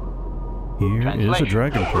 Here is a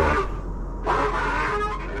dragon pearl.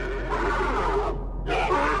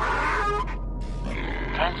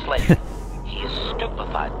 Translation. He is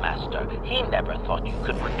stupefied, Master. He never thought you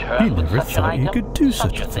could return with such an item. He could do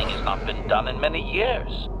such a thing has not been done in many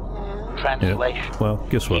years. Translation. Yeah. Well,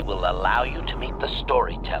 guess what? He will allow you to meet the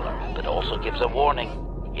storyteller, but also gives a warning.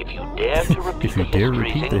 If you dare to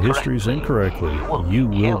repeat the histories incorrectly, you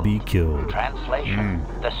will be killed. Translation.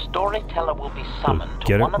 The storyteller will be summoned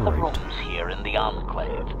to one of the rooms here in the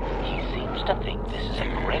Enclave. He seems to think this is a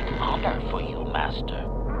great honor for you, Master.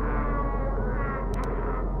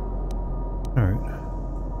 Alright.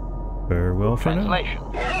 Farewell for now. Translation.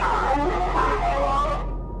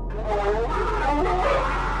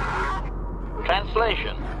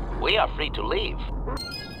 Translation. We are free to leave.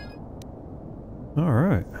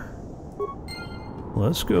 Alright.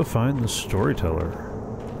 Let's go find the storyteller.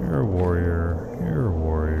 You're a warrior. You're a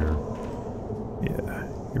warrior. Yeah.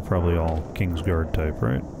 You're probably all Kingsguard type,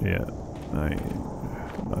 right? Yeah.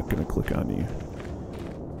 I'm not gonna click on you.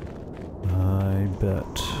 I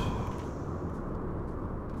bet.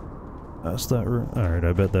 That's that room. Alright,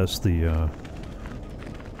 I bet that's the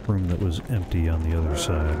room that was empty on the other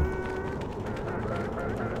side.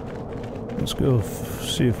 Let's go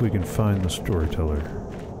see if we can find the storyteller.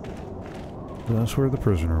 That's where the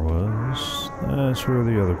prisoner was. That's where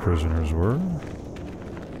the other prisoners were.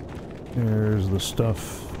 There's the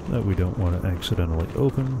stuff that we don't want to accidentally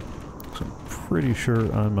open. So I'm pretty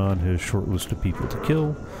sure I'm on his short list of people to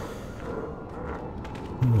kill.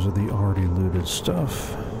 Those are the already looted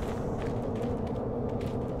stuff.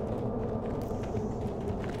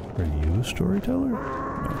 Are you a storyteller? No.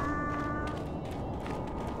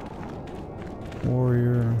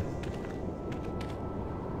 Warrior.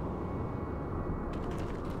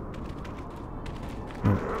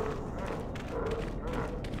 Nope.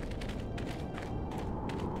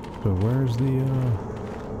 So where's the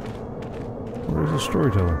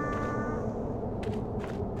storyteller?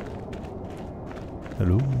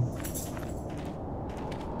 Hello?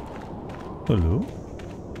 Hello?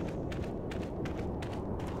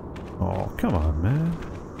 Oh, come on, man.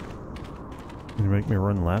 Can you make me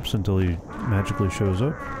run laps until he magically shows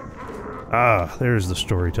up? Ah, there's the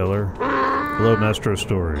storyteller. Hello, Master of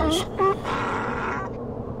Stories.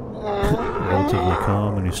 Relatively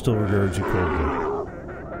calm, and he still regards you coldly.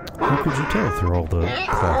 How could you tell through all the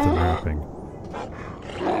cloth and wrapping?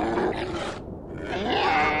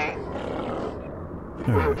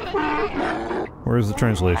 Alright. Where's the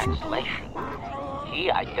translation? He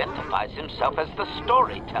identifies himself as the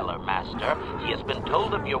storyteller, Master. He has been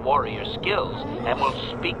told of your warrior skills and will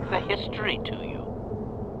speak the history to you.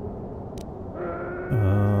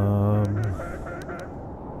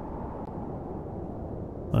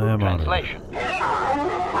 I am Translation. on it.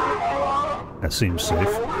 That seems safe.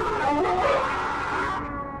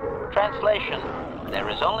 Translation. There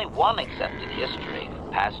is only one accepted history,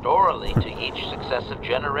 passed orally to each successive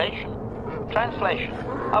generation. Translation.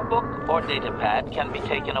 A book or datapad can be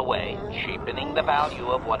taken away, cheapening the value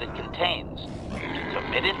of what it contains. To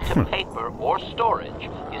commit it to paper or storage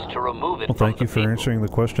is to remove it from the thank you for answering the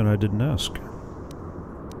question I didn't ask.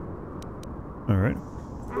 Alright.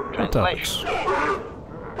 Translation.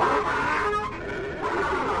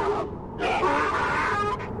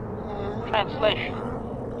 Translation.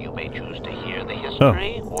 You may choose to hear the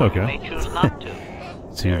history, or you may choose not to.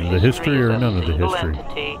 It's either the history or none of the history.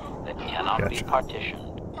 Entity that cannot be partitioned.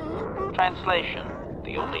 Translation.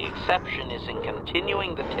 The only exception is in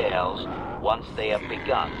continuing the tales once they have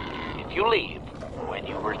begun. If you leave, when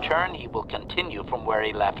you return, he will continue from where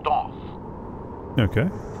he left off. Okay.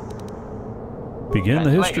 Begin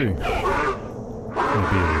the history. It'll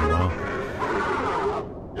be a little while.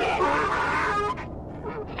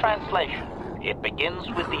 Translation. It begins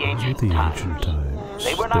with the ancient times.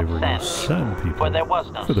 They were not sand people, for there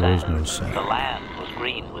was no sand. The land was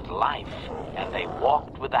green with life, and they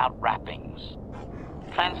walked without wrappings.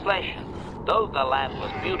 Translation. Though the land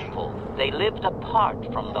was beautiful, they lived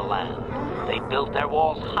apart from the land. They built their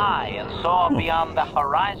walls high and saw beyond the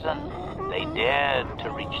horizon. They dared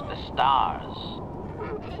to reach the stars.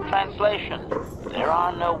 Translation. There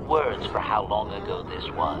are no words for how long ago this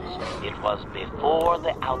was. It was before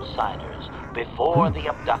the outsiders, before the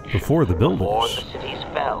abduction, before the builders, before the cities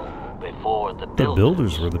fell, before the builders. The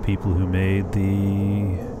builders were the people who made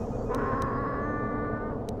the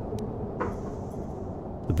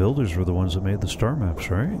builders were the ones that made the star maps,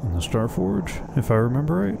 right? And the Star Forge, if I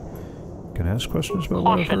remember right. Can I ask questions about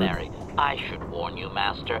what I've heard? Cautionary. I should warn you,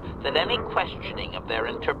 Master, that any questioning of their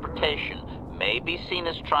interpretation may be seen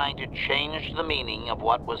as trying to change the meaning of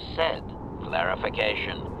what was said.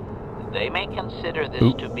 Clarification. They may consider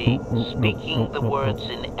this to be speaking the words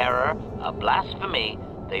in error, a blasphemy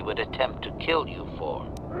they would attempt to kill you for.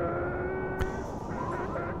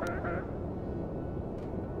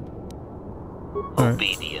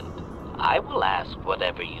 Obedient. I will ask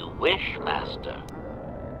whatever you wish, Master.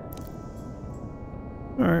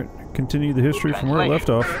 Alright, continue the history from where I left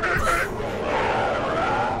off.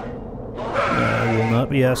 I will not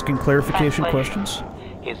be asking clarification questions.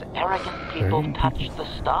 His arrogant people touched the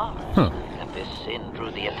stars, and this sin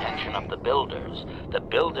drew the attention of the builders. The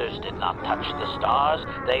builders did not touch the stars,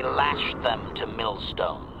 they lashed them to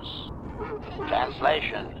millstones.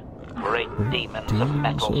 Translation. Great demons of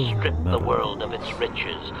metal stripped the world of its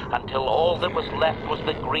riches, until all that was left was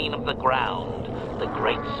the green of the ground. The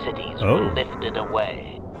great cities were lifted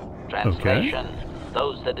away. Translation.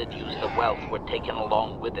 Those that had used the wealth were taken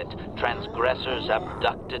along with it. Transgressors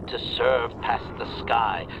abducted to serve past the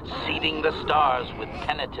sky, seeding the stars with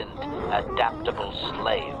penitent, adaptable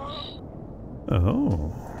slaves.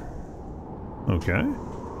 Oh. Okay.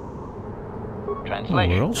 Translation. What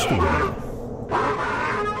else do we know?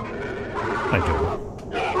 I don't.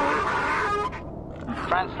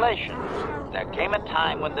 Translation. There came a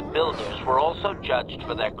time when the builders were also judged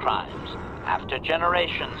for their crimes. After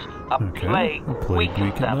generations, a plague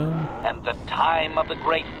weakened them, and the time of the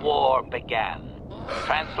Great War began.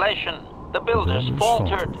 Translation. The builders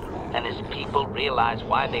faltered. and his people realized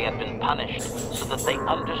why they had been punished, so that they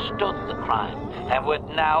understood the crime, and would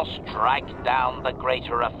now strike down the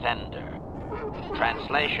greater offender.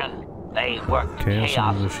 Translation, they worked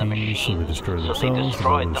chaos in the machines, so they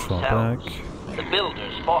destroyed themselves. The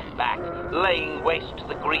builders fought back, laying waste to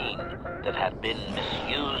the green that had been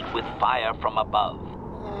misused with fire from above.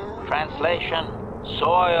 Translation,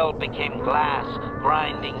 soil became glass,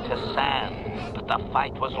 grinding to sand, but the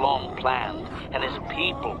fight was long planned, and his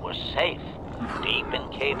people were safe, deep in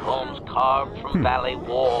cave homes carved from valley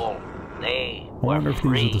wall. They I wonder if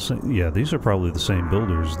these are the same. Yeah, these are probably the same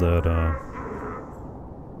builders that,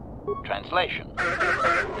 Translation. I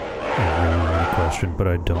really want to question, but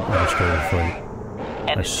I don't want to start a fight.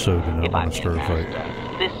 I so do not want to start a fight.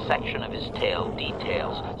 This section of his tale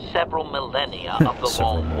details several millennia of the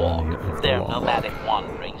long walk, their nomadic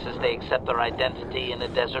wanderings as they accept their identity in a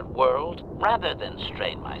desert world. Rather than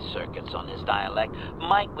strain my circuits on his dialect,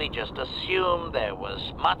 might we just assume there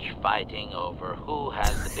was much fighting over who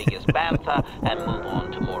has the biggest bantha and move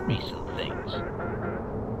on to more recent things?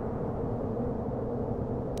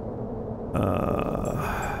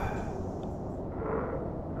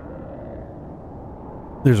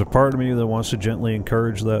 There's a part of me that wants to gently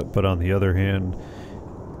encourage that, but on the other hand,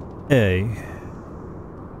 A,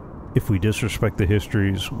 if we disrespect the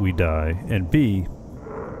histories, we die, and B,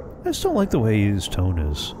 I just don't like the way his tone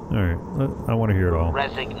is. Alright, I want to hear it all.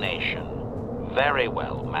 Resignation. Very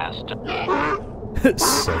well, Master.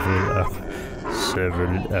 Several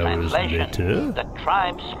hours later. The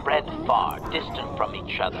tribes spread far, distant from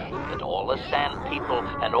each other, but all as sand people,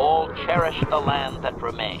 and all cherished the land that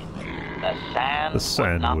remained. The sand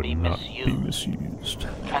would not be misused.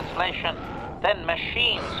 Translation, then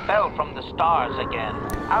machines fell from the stars again.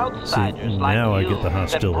 Outsiders like you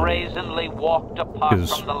that brazenly walked apart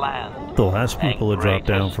from the land. They'll ask people to drop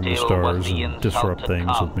down from the stars and disrupt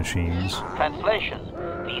things with machines. Translation,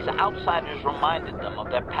 these outsiders reminded them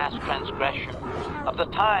of their past transgression, of the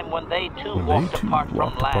time when they too walked apart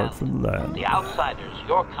from land. The outsiders,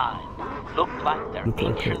 your kind, looked like their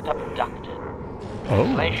ancient abducted.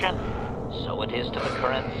 Translation, so it is to the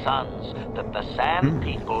current sons that the sand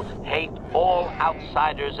people hate all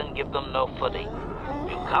outsiders and give them no footing.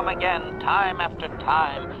 You come again, time after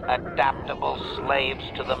time, adaptable slaves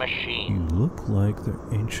to the machine. You look like the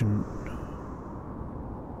ancient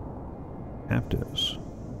captives.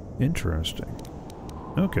 Interesting.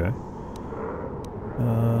 Okay.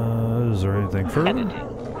 Is there anything further? Editing.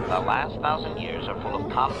 The last 1,000 years are full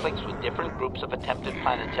of conflicts with different groups of attempted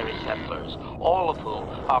planetary settlers, all of whom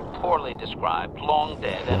are poorly described, long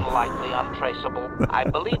dead, and likely untraceable. I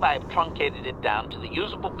believe I have truncated it down to the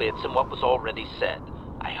usable bits in what was already said.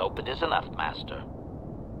 I hope it is enough, Master.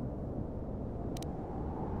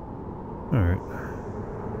 Alright.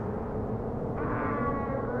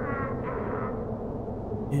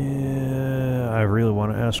 Yeah, I really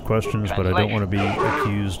want to ask questions, but I don't want to be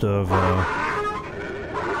accused of, I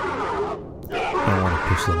don't want to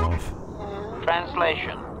piss them off.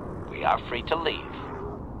 Translation. We are free to leave.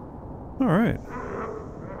 Alright.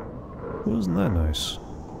 Wasn't that nice?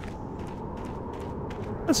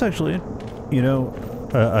 That's actually, you know,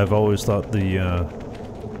 I've always thought the,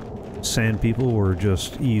 sand people were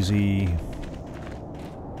just easy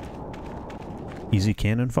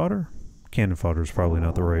cannon fodder? Cannon fodder is probably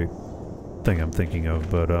not the right thing I'm thinking of,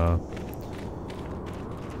 but,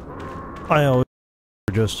 I always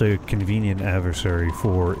just a convenient adversary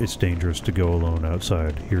for it's dangerous to go alone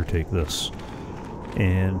outside. Here, take this.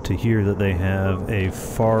 And to hear that they have a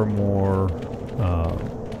far more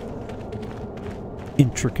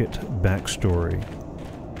intricate backstory,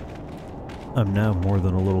 I'm now more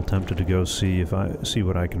than a little tempted to go see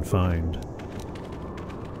what I can find,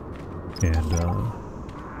 and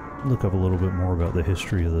look up a little bit more about the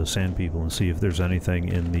history of the Sand People and see if there's anything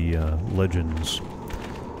in the legends.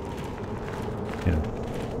 You know,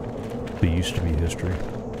 there used to be history,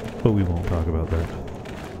 but we won't talk about that.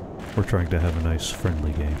 We're trying to have a nice,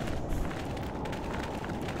 friendly game.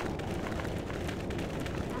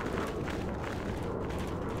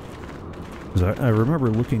 I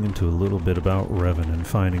remember looking into a little bit about Revan and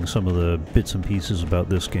finding some of the bits and pieces about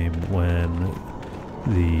this game when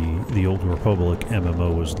the Old Republic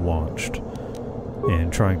MMO was launched,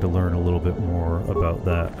 and trying to learn a little bit more about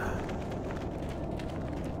that.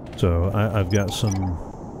 So I've got some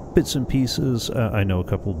bits and pieces. I know a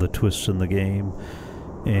couple of the twists in the game,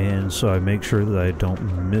 and so I make sure that I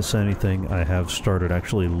don't miss anything. I have started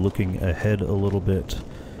actually looking ahead a little bit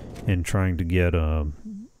and trying to get a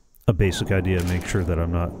basic idea and make sure that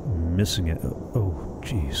I'm not missing it. Oh,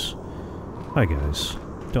 jeez. Hi, guys.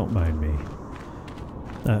 Don't mind me.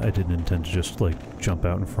 I didn't intend to just, like, jump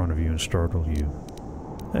out in front of you and startle you.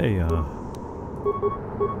 Hey,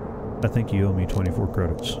 I think you owe me 24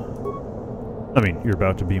 credits. I mean, you're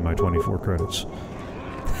about to be my 24 credits.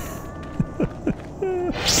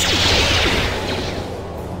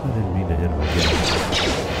 I didn't mean to hit him again.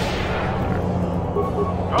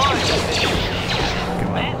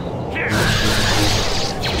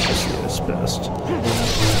 That's best.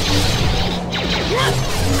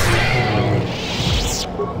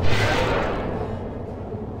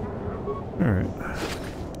 Alright.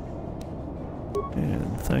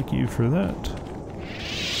 And thank you for that.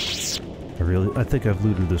 I think I've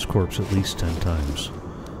looted this corpse at least 10 times.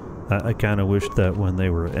 I kind of wish that when they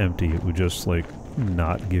were empty, it would just, like,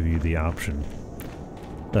 not give you the option.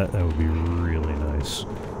 That would be really nice.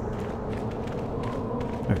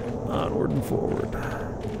 Alright, onward and forward.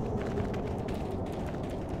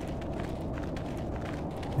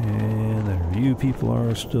 And there you people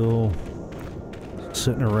are still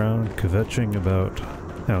sitting around kvetching about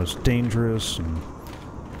how it's dangerous and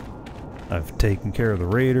I've taken care of the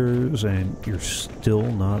raiders and you're still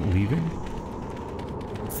not leaving?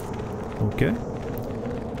 Okay.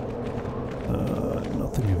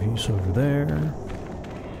 Nothing of use over there.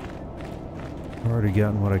 Already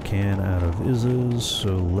gotten what I can out of Iz's,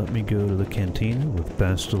 so let me go to the cantina with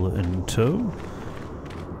Bastila in tow.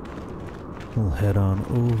 We'll head on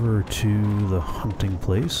over to the hunting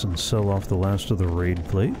place and sell off the last of the raid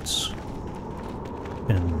plates.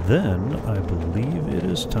 And then, I believe it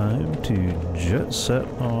is time to jet set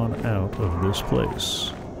on out of this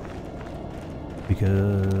place.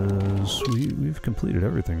 Because we've completed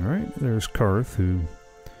everything, right? There's Karth, who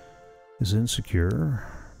is insecure.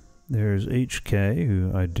 There's HK,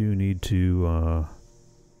 who I do need to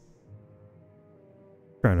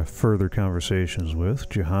try to further conversations with.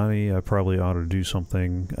 Juhani, I probably ought to do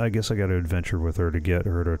something. I guess I got to adventure with her to get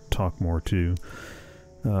her to talk more to.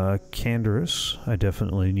 Canderous, I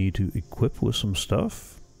definitely need to equip with some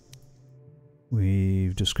stuff.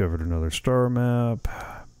 We've discovered another star map.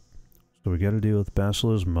 So we got to deal with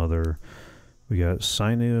Basila's mother. We got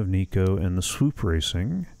signing of Nico and the swoop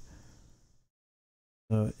racing.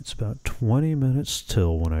 It's about 20 minutes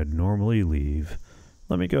till when I'd normally leave.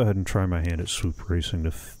 Let me go ahead and try my hand at swoop racing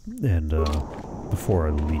before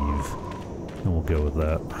I leave. And we'll go with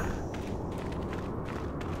that.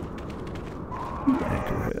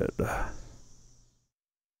 Anchorhead.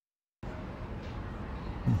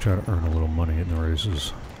 I'm trying to earn a little money in the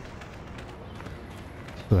races.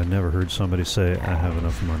 But I never heard somebody say, I have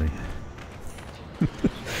enough money.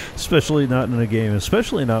 Especially not in a game,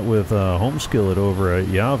 especially not with Homeskillet over at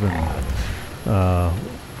Yavin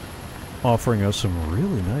offering us some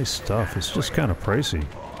really nice stuff. It's just kind of pricey.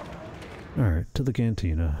 Alright, to the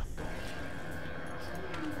cantina.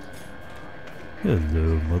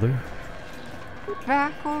 Hello, Mother.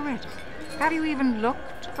 Back already? Have you even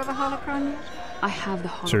looked for the holocron yet? I have the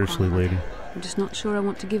holocron. Seriously, lady. I'm just not sure I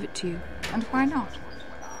want to give it to you. And why not?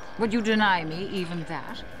 Would you deny me even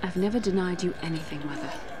that? I've never denied you anything,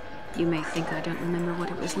 Mother. You may think I don't remember what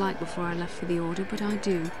it was like before I left for the Order, but I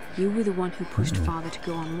do. You were the one who pushed Father to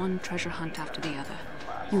go on one treasure hunt after the other.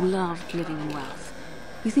 You loved living in wealth.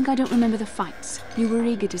 You think I don't remember the fights? You were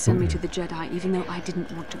eager to send me to the Jedi, even though I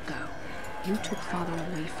didn't want to go. You took Father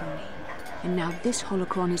away from me. And now this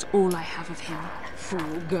holocron is all I have of him.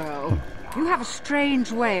 Fool girl. You have a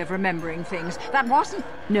strange way of remembering things. That wasn't...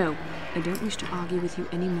 No, I don't wish to argue with you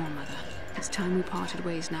anymore, Mother. It's time we parted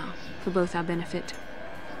ways now, for both our benefit.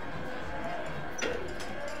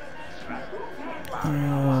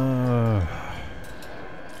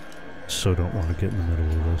 So don't want to get in the middle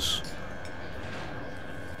of this.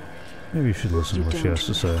 Maybe you should listen to what she has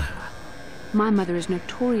to say. My mother is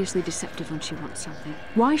notoriously deceptive when she wants something.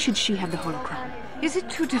 Why should she have the holocron? Is it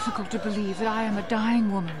too difficult to believe that I am a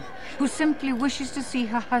dying woman who simply wishes to see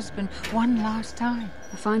her husband one last time?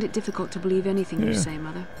 I find it difficult to believe anything you say,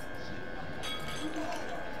 Mother.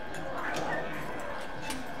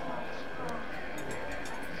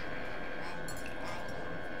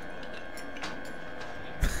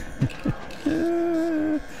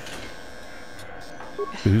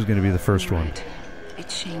 Who's going to be the first one?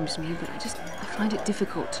 It shames me, but I find it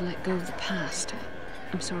difficult to let go of the past.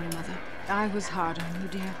 I'm sorry, Mother. I was hard on you,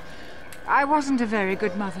 dear. I wasn't a very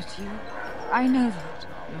good mother to you. I know that.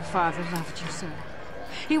 Your father loved you so.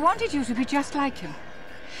 He wanted you to be just like him.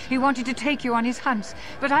 He wanted to take you on his hunts,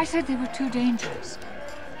 but I said they were too dangerous.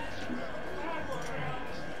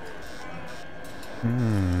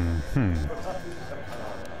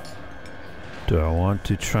 Do I want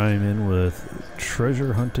to chime in with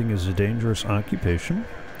treasure hunting is a dangerous occupation?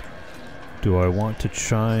 Do I want to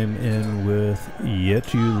chime in with,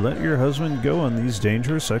 yet you let your husband go on these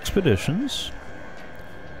dangerous expeditions?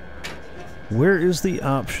 Where is the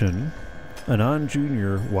option? Anon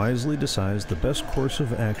Jr. wisely decides the best course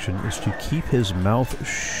of action is to keep his mouth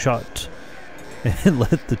shut and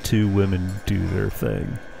let the two women do their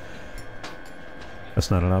thing. That's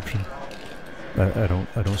not an option. I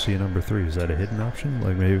don't see a number 3. Is that a hidden option?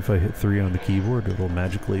 Like maybe if I hit 3 on the keyboard, it'll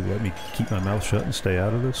magically let me keep my mouth shut and stay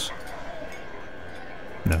out of this?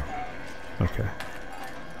 No. Okay.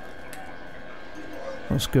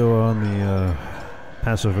 Let's go on the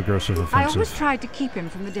passive-aggressive offensive. I always tried to keep him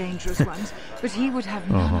from the dangerous ones, but he would have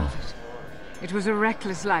none of it. It was a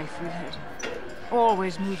reckless life we led.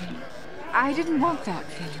 Always moving. I didn't want that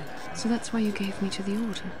for you. So that's why you gave me to the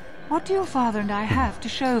Order? What do your father and I have to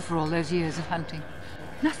show for all those years of hunting?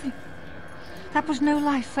 Nothing. That was no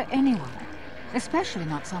life for anyone. Especially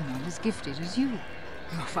not someone as gifted as you,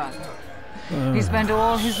 your father. He spent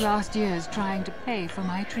all his last years trying to pay for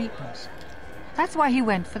my treatments. That's why he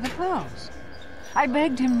went for the pearls. I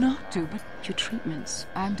begged him not to, but... Your treatments?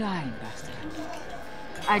 I'm dying,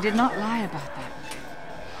 Bastila. I did not lie about that.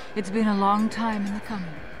 It's been a long time in the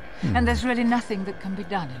coming. And there's really nothing that can be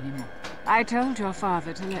done anymore. I told your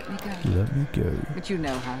father to let me go. Let me go. But you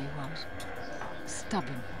know how he was.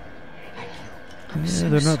 Stubborn. Yeah,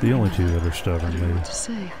 they're not the only two that are stubborn, lady. What to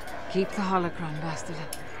say? Keep the holocron, Bastila.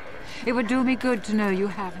 It would do me good to know you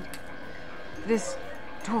have it. This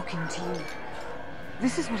talking to you.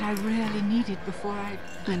 This is what I really needed before I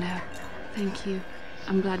know. Thank you.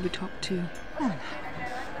 I'm glad we talked too. Oh,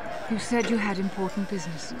 you said you had important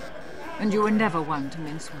business. And you were never one to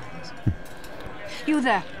mince words. You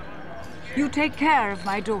there. You take care of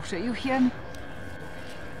my daughter, you hear me?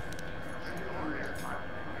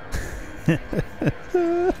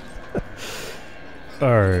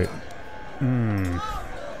 Alright.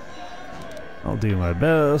 I'll do my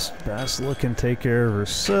best. Bastila can take care of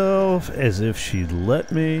herself as if she'd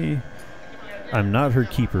let me. I'm not her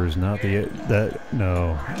keeper, is not the...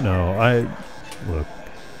 No, look.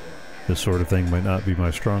 This sort of thing might not be my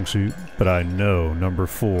strong suit, but I know number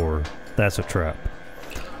 4, that's a trap.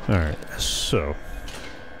 Alright, so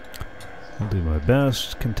I'll do my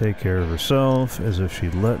best, can take care of herself as if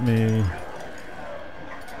she'd let me.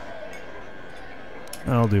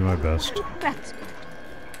 I'll do my best. That's good.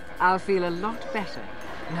 I'll feel a lot better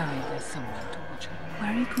knowing there's someone to watch her.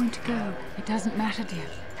 Where are you going to go? It doesn't matter, dear.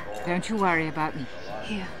 Don't you worry about me.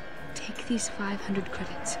 Here, take these 500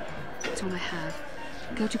 credits. That's all I have.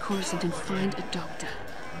 Go to Coruscant and find a doctor.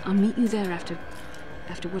 I'll meet you there after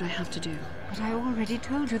what I have to do. But I already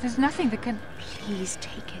told you there's nothing that can... Please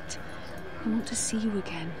take it. I want to see you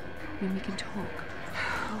again, when we can talk.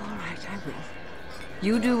 All right, I will.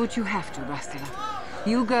 You do what you have to, Bastila.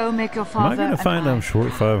 You go make your father... Am I going to find I'm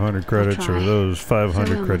short 500 credits, or those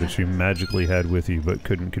 500 credits you magically had with you but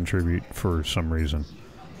couldn't contribute for some reason?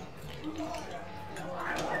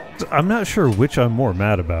 I'm not sure which I'm more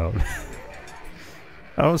mad about.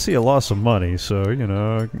 I don't see a loss of money, so, you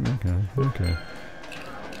know, okay.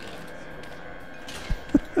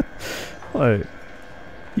 Like,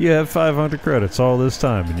 you had 500 credits all this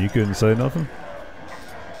time and you couldn't say nothing?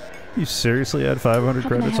 You seriously had 500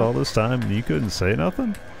 credits all this time and you couldn't say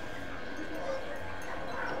nothing?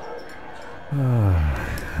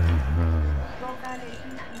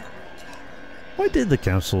 Why did the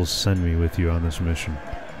council send me with you on this mission?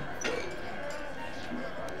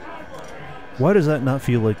 Why does that not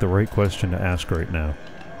feel like the right question to ask right now?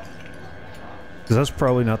 Because that's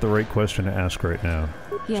probably not the right question to ask right now.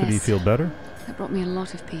 Yes. So do you feel better? That brought me a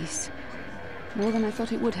lot of peace. More than I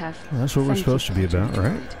thought it would have. Well, that's what we're supposed to be about,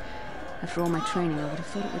 right? After all my training, I would have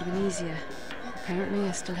thought it would have been easier. Apparently,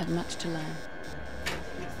 I still have much to learn.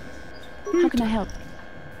 How can I help?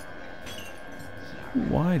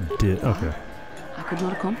 Why did... Okay. I could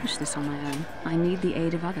not accomplish this on my own. I need the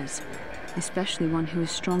aid of others, especially one who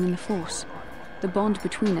is strong in the Force. The bond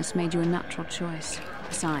between us made you a natural choice.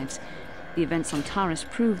 Besides, the events on Taris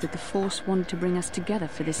proved that the Force wanted to bring us together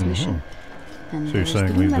for this mission. And so you're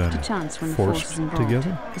saying we've been a chance when the Force is involved.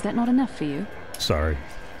 Together? Is that not enough for you? Sorry.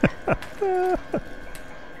 It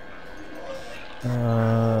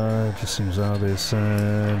just seems obvious.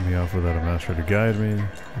 Send me off without a master to guide me,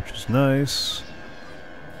 which is nice.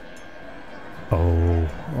 Oh,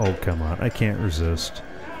 come on. I can't resist.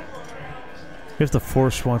 If the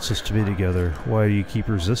Force wants us to be together, why do you keep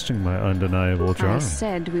resisting my undeniable charm? I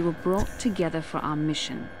said we were brought together for our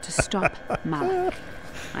mission, to stop Malak.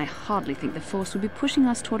 I hardly think the Force would be pushing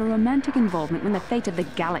us toward a romantic involvement when the fate of the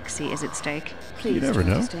galaxy is at stake. Please you never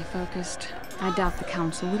know. Stay focused. I doubt the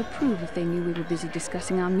council would approve if they knew we were busy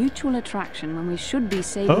discussing our mutual attraction when we should be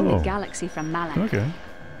saving the galaxy from Malak. Okay.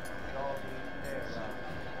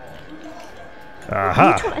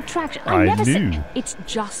 Aha! Mutual attraction. I never knew. said it's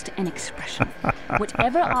just an expression.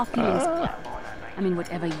 Whatever our feelings,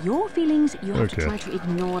 whatever your feelings, you have to try to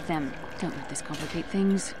ignore them. Don't let this complicate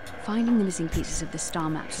things. Finding the missing pieces of the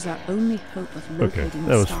star maps is our only hope of locating that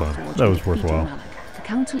the was Star fun. Forge That was and defeating worthwhile. Malak. The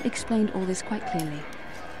council explained all this quite clearly.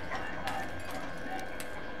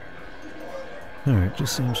 Alright,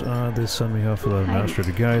 just seems odd they sent me off without a master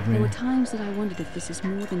to guide me. There were times that I wondered if this is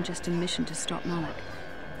more than just a mission to stop Malak.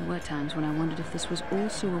 There were times when I wondered if this was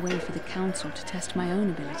also a way for the council to test my own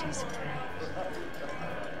abilities.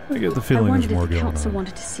 I get the feeling there's more I wondered if the going council on.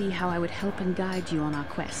 wanted to see how I would help and guide you on our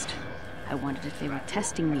quest. I wondered if they were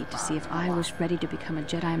testing me to see if I was ready to become a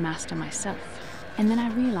Jedi Master myself. And then I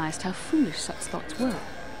realized how foolish such thoughts were.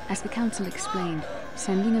 As the council explained,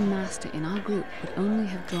 sending a master in our group would only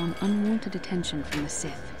have drawn unwanted attention from the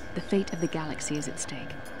Sith. The fate of the galaxy is at stake.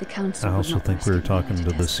 The council I also think we were talking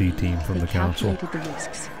to the C team from the council. They calculated the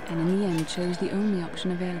risks, and in the end chose the only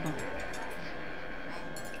option available.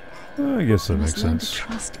 I guess that makes Learn to sense.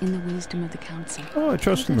 trust in the wisdom of the council. Oh, I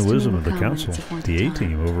trust in the wisdom of the council. The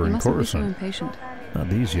A-team over in Coruscant. Not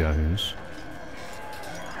these yahoos.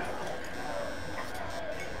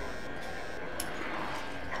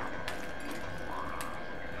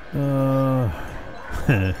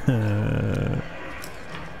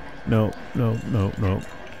 No.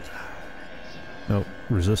 No,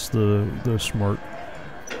 resist the smart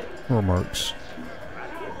remarks.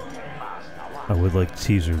 I would like to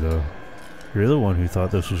tease her, though. You're the one who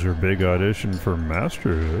thought this was your big audition for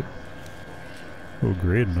masterhood. Oh,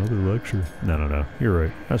 great, another lecture. No. You're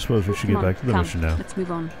right. I suppose we should get back to the mission now. Let's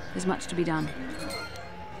move on. There's much to be done.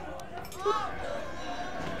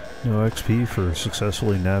 No XP for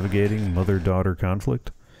successfully navigating mother-daughter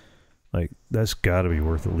conflict? Like, that's gotta be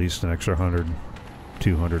worth at least an extra 100,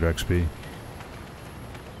 200 XP.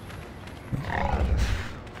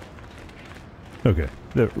 Okay,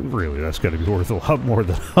 that's gotta be worth a lot more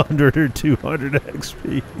than 100 or 200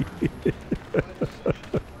 XP.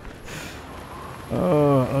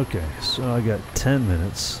 Okay, so I got 10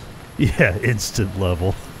 minutes. Yeah, instant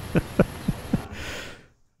level.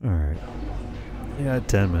 Alright. Yeah,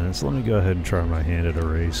 10 minutes. Let me go ahead and try my hand at a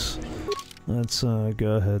race. Let's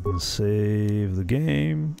go ahead and save the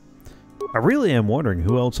game. I really am wondering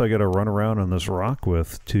who else I gotta run around on this rock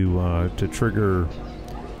with to trigger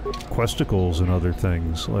questicles and other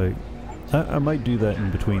things. Like, I might do that in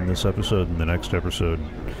between this episode and the next episode.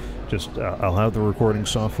 Just, I'll have the recording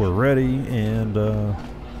software ready and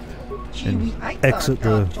exit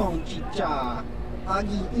the... and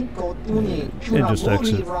just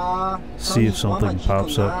exit. See if something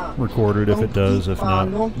pops up. Record it if it does. If not,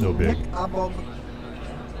 no big.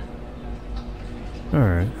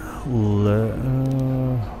 Alright.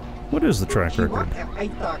 What is the track record?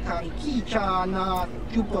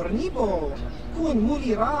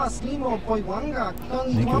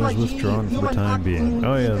 Nico is withdrawn for the time being.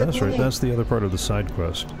 Oh yeah, that's right. That's the other part of the side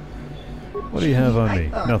quest. What do you have on me?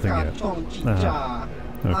 Nothing yet.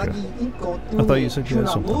 Okay. I thought you said you had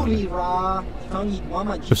something on me.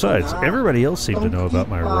 Besides, everybody else seemed to know about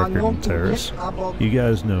my record in Terrace. You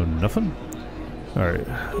guys know nothing? Alright.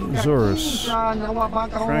 Zorus.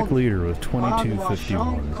 Track leader with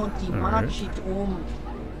 2251. Alright.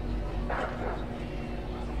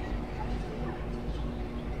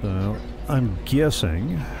 So, I'm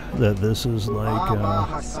guessing that this is like,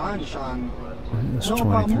 this is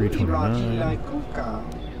 2329.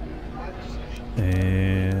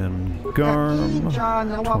 And Garm,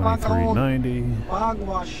 2390.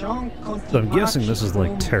 So I'm guessing this is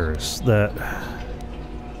like Terrace, that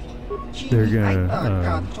they're gonna,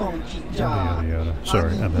 yada yada.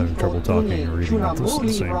 Sorry, I'm having trouble talking and reading about this at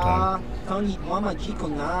the same time. Do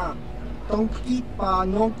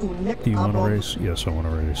you want to race? Yes, I want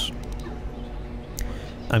to race.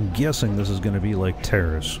 I'm guessing this is going to be like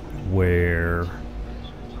Terrace, where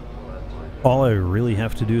all I really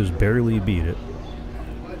have to do is barely beat it,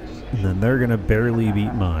 and then they're going to barely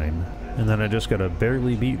beat mine, and then I just got to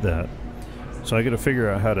barely beat that. So I got to figure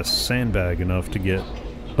out how to sandbag enough to get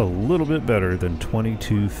a little bit better than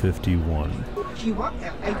 2251.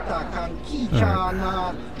 Alright.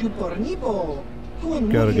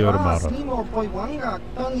 Gotta go to Mata.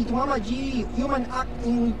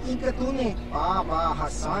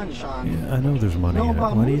 Yeah, I know there's money in it.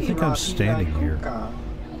 Why do you think I'm standing here?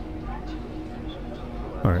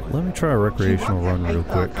 Alright, let me try a recreational run real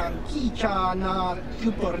quick.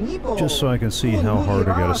 Just so I can see how hard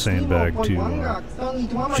I gotta sandbag to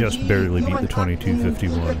just barely beat the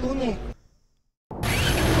 2251.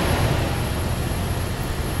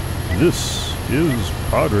 This is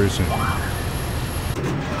pod racing.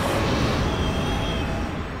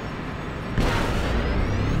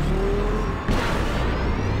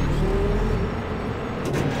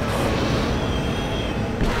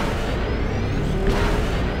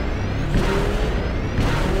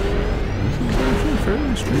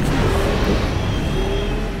 Fairly straightforward.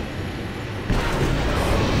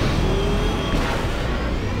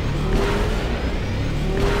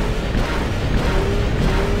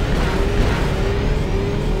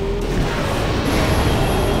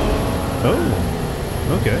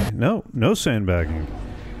 Oh, okay. No sandbagging.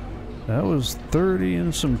 That was 30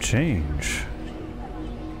 and some change.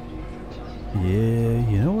 Yeah,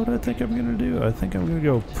 you know what I think I'm going to do? I think I'm going to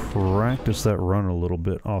go practice that run a little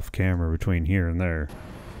bit off camera between here and there.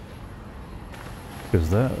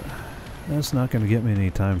 Because that's not going to get me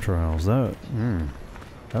any time trials. That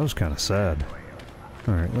was kind of sad.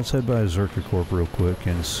 Alright, let's head by Zerka Corp real quick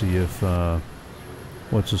and see if,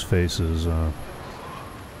 what's-his-face is, no,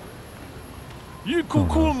 it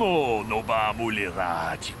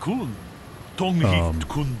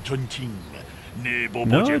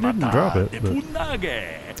didn't drop it,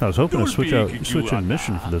 but I was hoping to switch in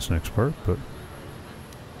mission for this next part, but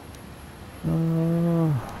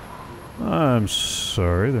I'm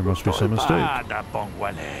sorry, there must be some mistake.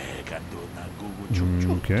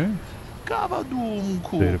 Okay.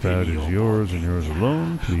 Data pad is yours and yours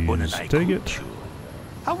alone. Please take it.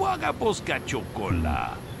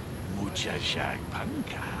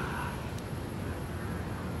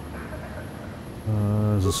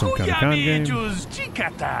 Is this some kind of con game? Yeah.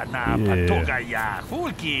 Look.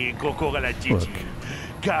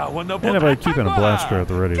 And if I keep in a blaster at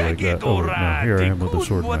the ready like that, oh no, here I am with a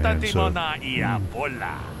sword in my hand, so...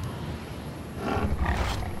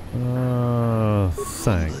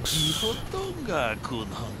 thanks.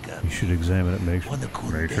 You should examine it, make sure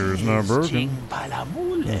it's not broken.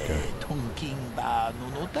 Okay.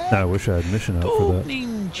 I wish I had mission out for that.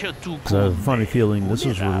 Because I have a funny feeling this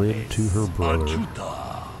is related to her brother.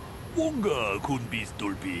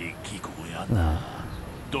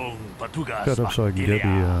 Cut up so I can get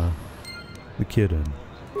the kid in.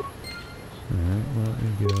 Alright, let me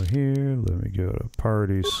go here. Let me go to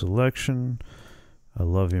party selection. I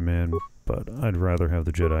love you, man, but I'd rather have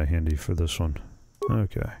the Jedi handy for this one.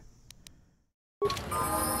 Okay.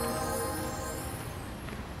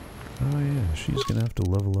 Oh yeah, she's gonna have to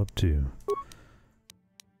level up too.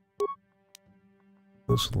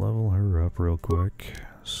 Let's level her up real quick.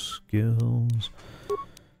 Skills,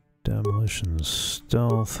 demolition,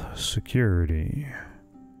 stealth, security,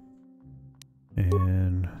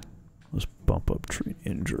 and let's bump up tree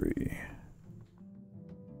injury.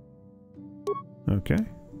 Okay.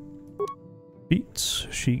 Beats.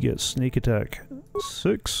 She gets sneak attack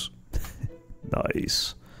 6.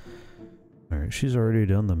 Nice. Alright, she's already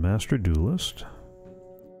done the Master Duelist.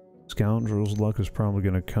 Scoundrel's Luck is probably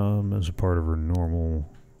going to come as a part of her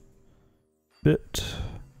normal bit.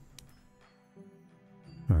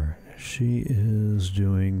 Alright, she is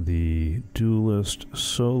doing the Duelist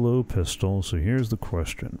solo pistol, so here's the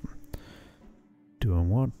question. Do I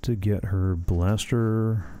want to get her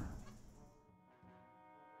blaster...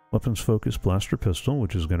 Weapons Focus Blaster Pistol,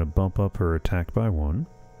 which is going to bump up her attack by 1.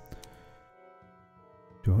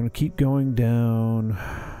 Do I want to keep going down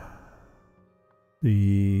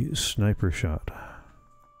the Sniper Shot?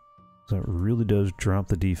 That really does drop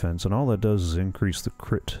the defense, and all that does is increase the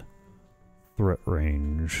crit threat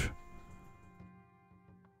range.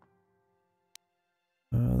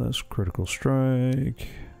 That's Critical Strike.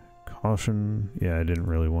 Caution. Yeah, I didn't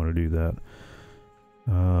really want to do that.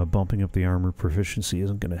 Bumping up the armor proficiency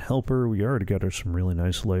isn't going to help her. We already got her some really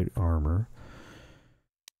nice light armor.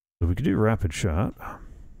 So we could do Rapid Shot.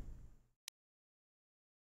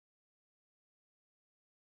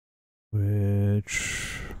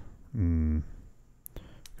 Which...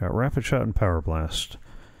 got Rapid Shot and Power Blast.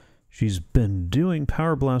 She's been doing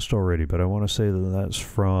Power Blast already, but I want to say that that's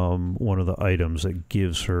from one of the items that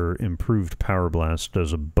gives her improved Power Blast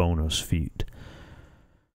as a bonus feat.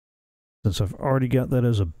 Since I've already got that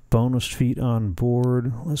as a bonus feat on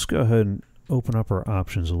board, let's go ahead and open up our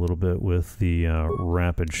options a little bit with the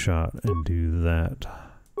Rapid Shot and do that.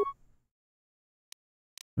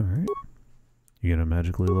 Alright. You gonna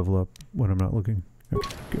magically level up when I'm not looking?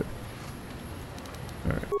 Okay, good.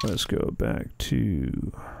 Alright, let's go back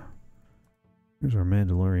to... Here's our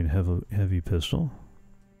Mandalorian heavy pistol.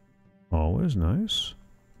 Always nice.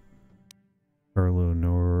 Arlo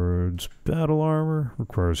Nord's battle armor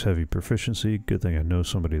requires heavy proficiency. Good thing I know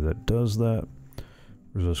somebody that does that.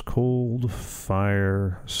 Resist cold,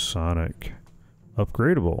 fire, sonic.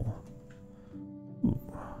 Upgradable. Ooh,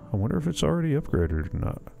 I wonder if it's already upgraded or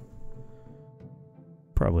not.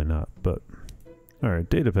 Probably not, but... Alright,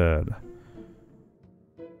 datapad.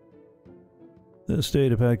 This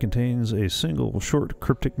datapad contains a single short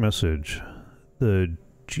cryptic message. The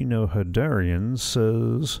Genohadarian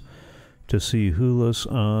says to see Hulas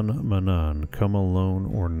on Manan, come alone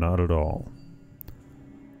or not at all.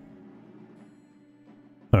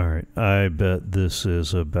 Alright, I bet this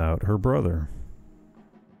is about her brother.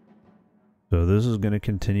 So this is going to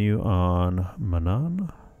continue on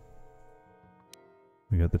Manan.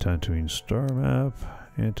 We got the Tatooine star map,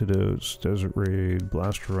 antidotes, desert raid,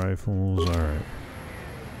 blaster rifles, alright.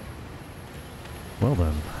 Well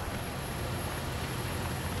then.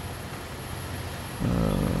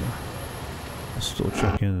 I'll still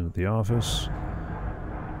check in at the office.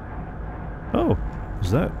 Oh,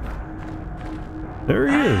 is that... There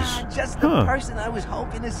he is! Just the person I was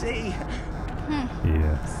hoping to see.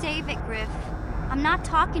 Yeah. Save it, Griff. I'm not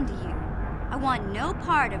talking to you. I want no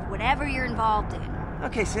part of whatever you're involved in.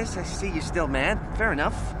 Okay, sis, I see you're still mad. Fair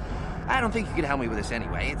enough. I don't think you could help me with this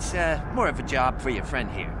anyway. It's more of a job for your friend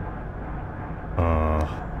here.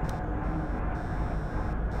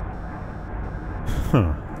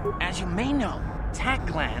 As you may know, tack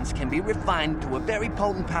glands can be refined to a very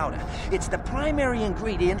potent powder. It's the primary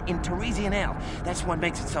ingredient in Teresian ale. That's what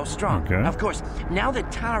makes it so strong. Okay. Of course, now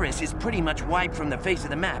that Taris is pretty much wiped from the face of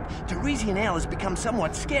the map, Teresian ale has become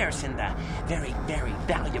somewhat scarce and very, very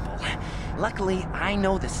valuable. Luckily, I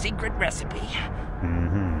know the secret recipe.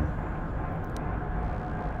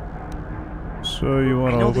 So you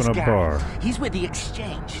want to open a bar? He's with the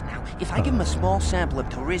Exchange. Now, if I give him a small sample of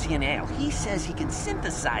Teresian ale, he says he can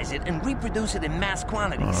synthesize it and reproduce it in mass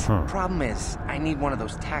quantities. Problem is, I need one of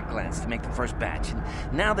those tack glands to make the first batch. And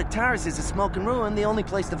now that Taris is a smoking ruin, the only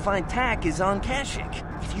place to find tack is on Kashyyyk.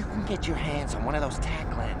 If you can get your hands on one of those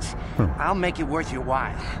tack glands, I'll make it worth your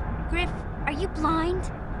while. Griff, are you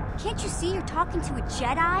blind? Can't you see you're talking to a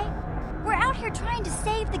Jedi? We're out here trying to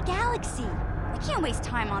save the galaxy. We can't waste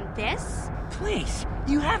time on this. Please,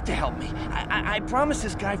 you have to help me. I promised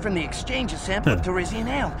this guy from the Exchange a sample of Teresian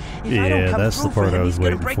ale. If I don't come through for him, he's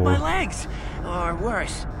gonna break my legs. Or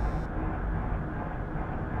worse.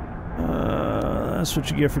 That's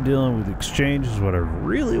what you get for dealing with Exchange, is what I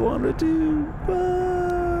really want to do,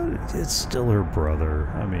 but it's still her brother.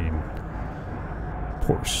 I mean,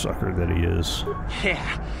 poor sucker that he is.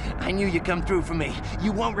 Yeah, I knew you'd come through for me.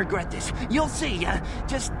 You won't regret this. You'll see.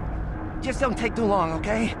 Just don't take too long,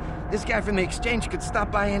 okay? This guy from the Exchange could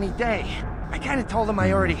stop by any day. I kind of told him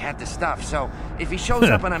I already had the stuff, so if he shows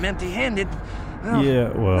up and I'm empty-handed, well, yeah,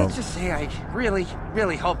 well, let's just say I really,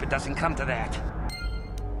 really hope it doesn't come to that.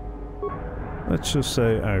 Let's just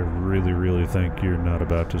say I really, really think you're not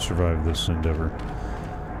about to survive this endeavor.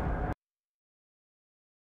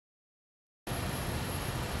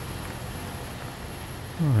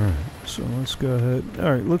 Alright, so let's go ahead.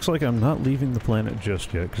 Alright, looks like I'm not leaving the planet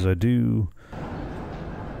just yet, because I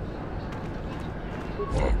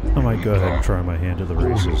might go ahead and try my hand at the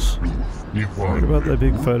races. What about that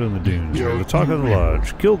big fight on the dunes? Or the talk of the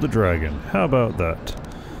lodge. Killed the dragon. How about that?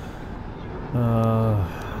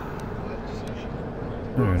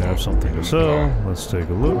 Alright, I have something to sell. Let's take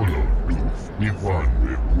a look. I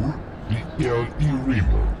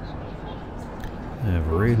have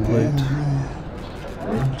a raid plate.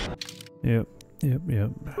 Yep.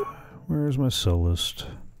 Where's my sell list?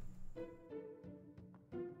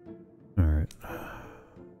 Alright.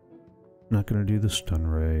 Not gonna do the stun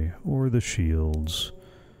ray or the shields.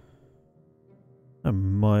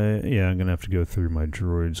 I'm gonna have to go through my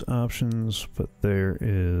droid's options, but there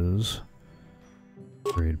is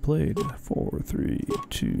raid plate. 4, 3,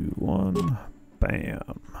 2, 1.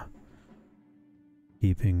 Bam.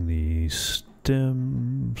 Keeping the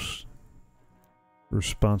stems.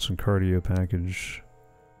 Response and cardio package.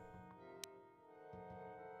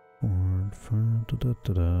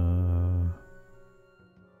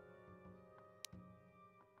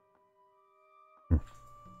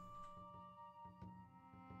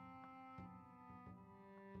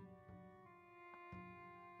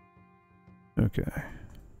 Okay.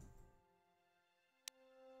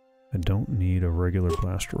 I don't need a regular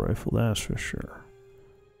blaster rifle, that's for sure.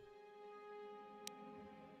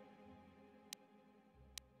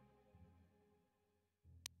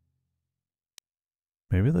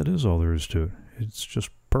 Maybe that is all there is to it. It's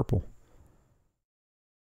just purple.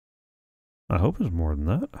 I hope it's more than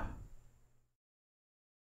that.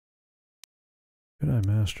 Could I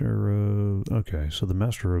master robe? Okay, so the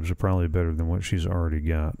master robes are probably better than what she's already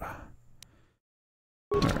got.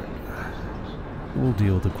 Alright. We'll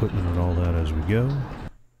deal with equipment and all that as we go.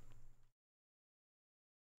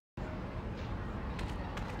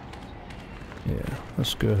 Yeah,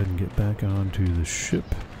 let's go ahead and get back onto the ship.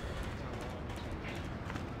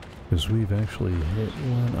 Because we've actually hit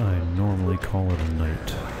what I normally call it a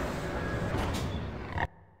night.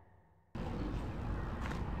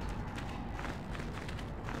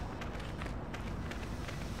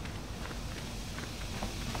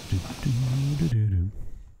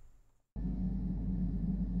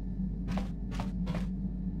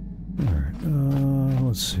 Alright,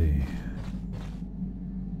 let's see.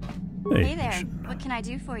 Hey there, what can I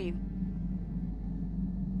do for you?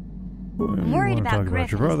 Well, I'm worried about Griff and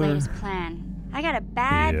his brother. latest plan. I got a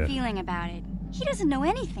bad feeling about it. He doesn't know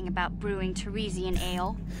anything about brewing Teresian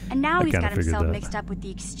ale, and now he's got himself mixed up with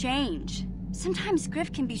the exchange. Sometimes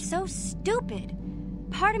Griff can be so stupid.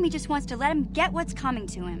 Part of me just wants to let him get what's coming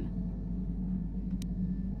to him.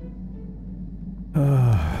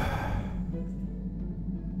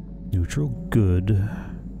 Neutral good.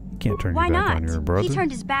 Can't turn your back on your brother. He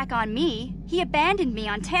turned his back on me. He abandoned me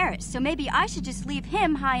on Terrace, so maybe I should just leave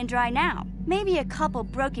him high and dry now. Maybe a couple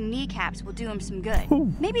broken kneecaps will do him some good.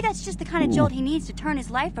 Ooh. Maybe that's just the kind of jolt he needs to turn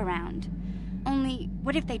his life around. Only,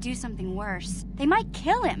 what if they do something worse? They might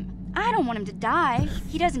kill him. I don't want him to die.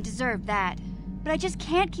 He doesn't deserve that. But I just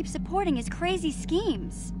can't keep supporting his crazy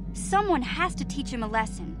schemes. Someone has to teach him a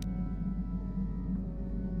lesson.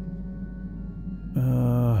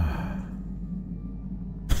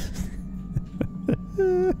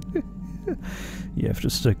 You have to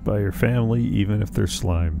stick by your family even if they're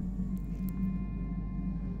slime.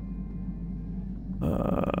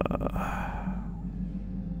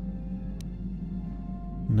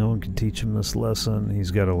 No one can teach him this lesson. He's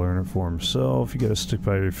got to learn it for himself. You got to stick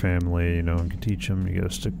by your family. No one can teach him. You got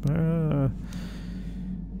to stick by...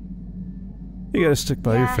 you got to stick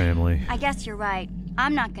by your family. I guess you're right.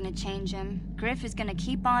 I'm not gonna change him. Griff is gonna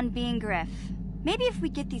keep on being Griff. Maybe if we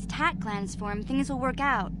get these tack glands for him, things will work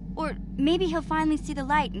out. Or maybe he'll finally see the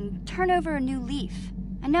light and turn over a new leaf.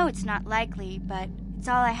 I know it's not likely, but it's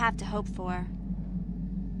all I have to hope for.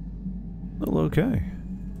 Well, okay.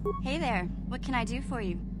 Hey there, what can I do for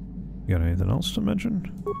you? You got anything else to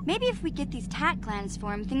mention? Maybe if we get these tack glands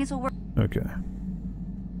for him, things will work. Okay.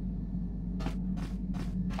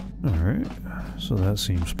 Alright, so that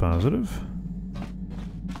seems positive.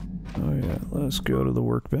 Oh yeah, let's go to the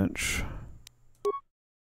workbench.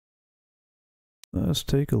 Let's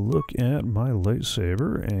take a look at my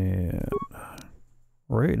lightsaber, and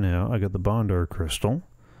right now I got the Bondar crystal.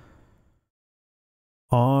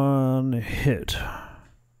 On hit,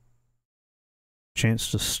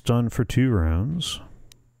 chance to stun for 2 rounds.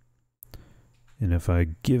 And if I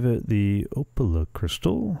give it the Opala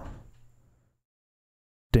crystal,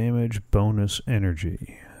 damage bonus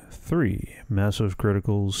energy. 3 massive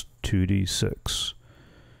criticals, 2d6.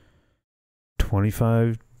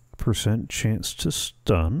 25% chance to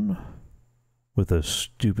stun with a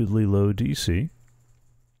stupidly low DC.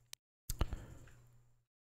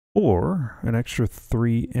 Or an extra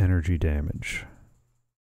 3 energy damage.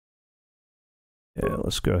 Yeah,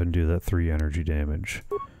 let's go ahead and do that 3 energy damage.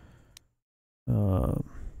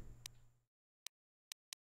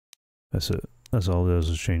 That's it. That's all it does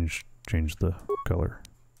is change the color.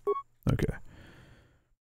 Okay.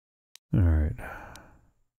 Alright.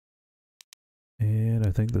 And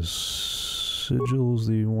I think the sigil is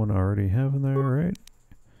the one I already have in there, right?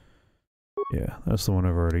 Yeah, that's the one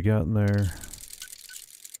I've already got in there.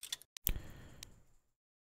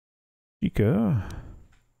 Chica.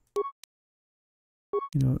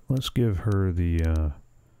 You know what, let's give her the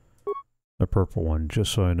purple one,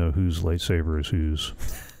 just so I know whose lightsaber is whose.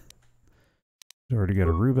 Already got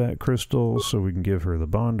a Rubat crystal, so we can give her the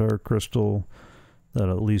Bondar crystal.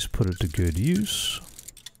 That'll at least put it to good use.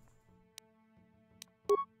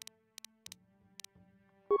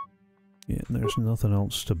 Yeah, and there's nothing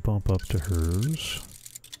else to bump up to hers.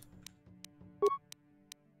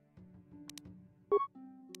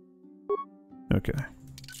 Okay.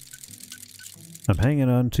 I'm hanging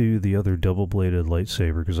on to the other double-bladed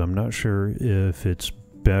lightsaber because I'm not sure if it's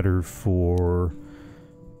better for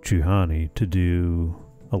Juhani to do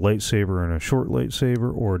a lightsaber and a short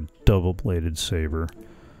lightsaber or a double-bladed saber.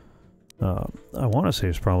 I want to say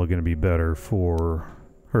it's probably going to be better for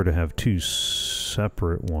her to have 2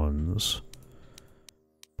 separate ones.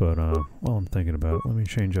 But while I'm thinking about it, let me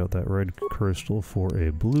change out that red crystal for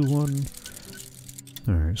a blue one.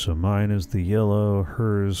 Alright, so mine is the yellow,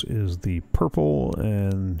 hers is the purple,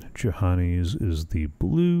 and Juhani's is the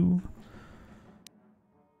blue.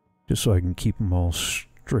 Just so I can keep them all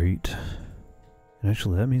straight. And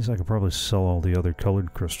actually, that means I could probably sell all the other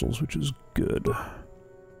colored crystals, which is good.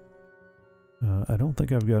 I don't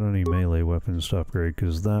think I've got any melee weapons to upgrade,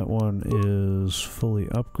 because that one is fully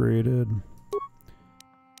upgraded.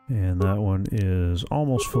 And that one is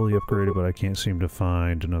almost fully upgraded, but I can't seem to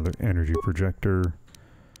find another energy projector.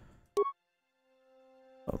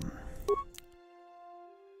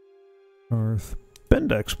 Earth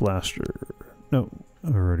Bendex Blaster. No,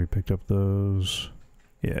 I've already picked up those.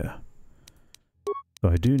 Yeah. So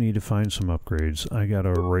I do need to find some upgrades. I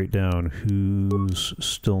gotta write down who's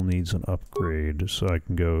still needs an upgrade so I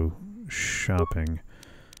can go shopping.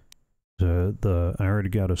 I already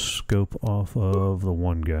got a scope off of the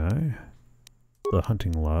one guy, the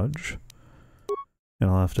hunting lodge,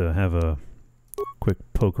 and I'll have to have a quick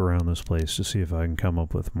poke around this place to see if I can come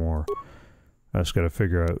up with more. I just gotta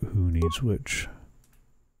figure out who needs which.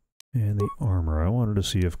 And the armor. I wanted to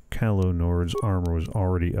see if Calo Nord's armor was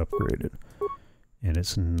already upgraded. And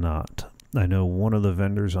it's not. I know one of the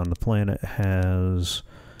vendors on the planet has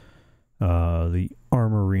the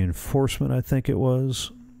armor reinforcement, I think it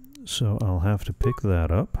was. So I'll have to pick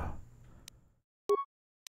that up.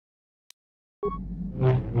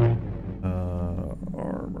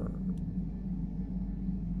 Armor.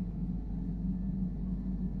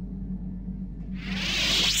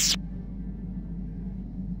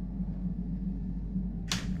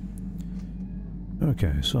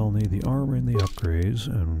 Okay, so I'll need the armor and the upgrades,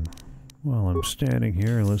 and while I'm standing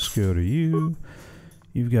here, let's go to you.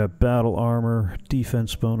 You've got battle armor,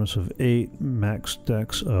 defense bonus of 8, max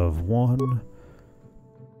dex of 1,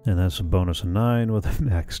 and that's a bonus of 9 with a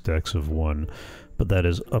max dex of 1. But that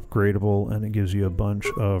is upgradable, and it gives you a bunch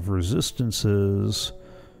of resistances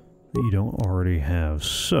that you don't already have.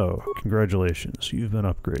 So, congratulations, you've been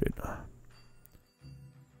upgraded.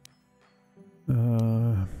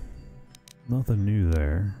 Nothing new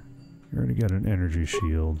there. You already got an energy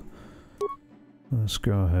shield. Let's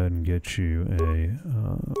go ahead and get you a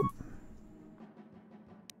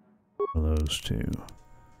one of those two.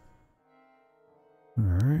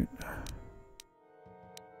 Alright.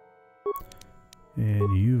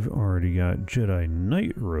 And you've already got Jedi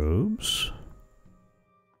Knight robes.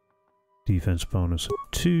 Defense bonus of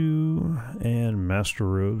 2. And Master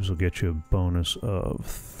robes will get you a bonus of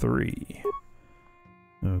 3.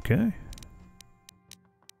 Okay.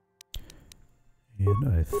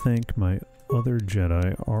 And I think my other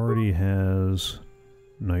Jedi already has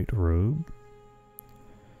Knight robe.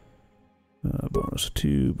 Bonus of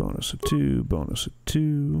 2, bonus of 2, bonus of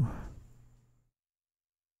 2.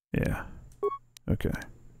 Yeah. Okay.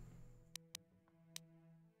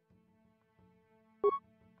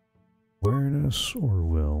 Awareness or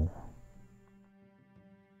will?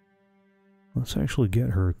 Let's actually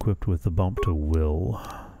get her equipped with the bump to will.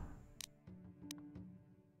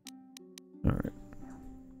 Alright.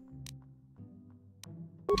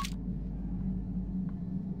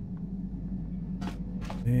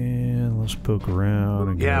 And let's poke around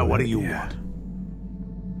and yeah, what do you want?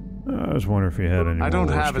 I was wondering if you had any I don't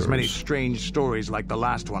have stories. as many strange stories like the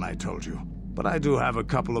last one I told you, but I do have a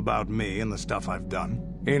couple about me and the stuff I've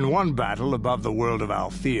done. In one battle above the world of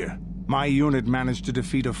Althir, my unit managed to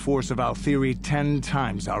defeat a force of Althiri 10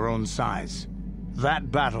 times our own size.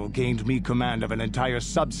 That battle gained me command of an entire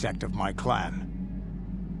subsect of my clan.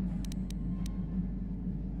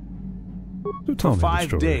 For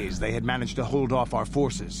 5 days, they had managed to hold off our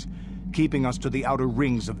forces, keeping us to the outer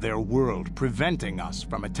rings of their world, preventing us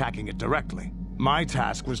from attacking it directly. My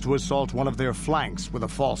task was to assault one of their flanks with a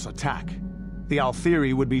false attack. The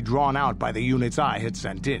Althiri would be drawn out by the units I had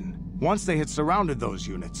sent in. Once they had surrounded those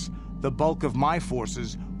units, the bulk of my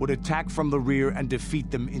forces would attack from the rear and defeat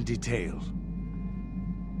them in detail.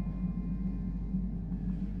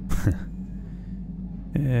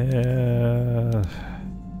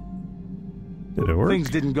 Did it work? Things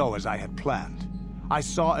didn't go as I had planned. I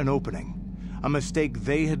saw an opening, a mistake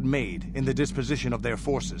they had made in the disposition of their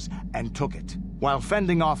forces, and took it. While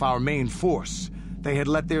fending off our main force, they had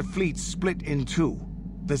let their fleet split in two.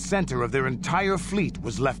 The center of their entire fleet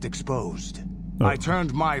was left exposed. Oh. I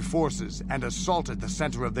turned my forces and assaulted the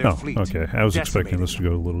center of their fleet. Okay, I was expecting this to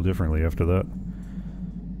go a little differently after that.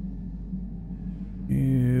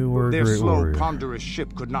 You were a Their great slow, warrior. ponderous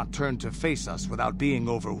ship could not turn to face us without being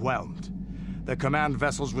overwhelmed. The command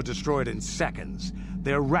vessels were destroyed in seconds.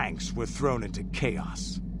 Their ranks were thrown into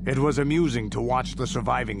chaos. It was amusing to watch the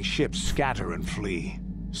surviving ships scatter and flee.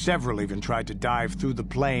 Several even tried to dive through the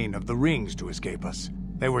plane of the rings to escape us.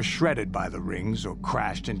 They were shredded by the rings, or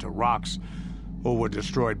crashed into rocks, or were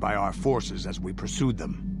destroyed by our forces as we pursued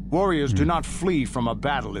them. Warriors do not flee from a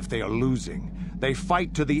battle if they are losing. They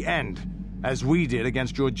fight to the end, as we did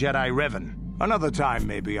against your Jedi Revan. Another time,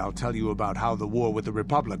 maybe, I'll tell you about how the war with the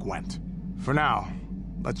Republic went. For now,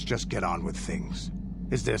 let's just get on with things.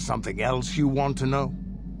 Is there something else you want to know?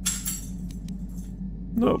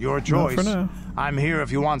 Nope, Your not choice. for now. I'm here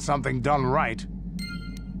if you want something done right.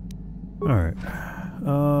 Alright.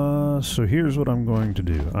 So here's what I'm going to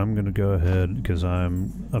do. I'm going to go ahead, because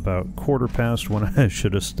I'm about quarter past when I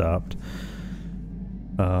should have stopped.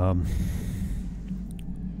 I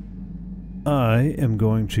am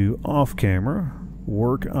going to, off camera,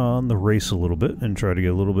 work on the race a little bit and try to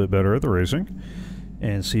get a little bit better at the racing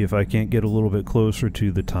and see if I can't get a little bit closer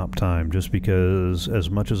to the top time, just because as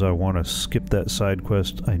much as I want to skip that side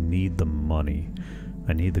quest, I need the money.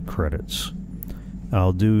 I need the credits.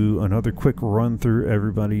 I'll do another quick run through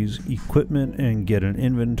everybody's equipment and get an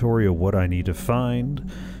inventory of what I need to find,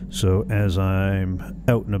 so as I'm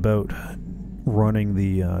out and about running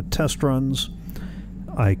the test runs,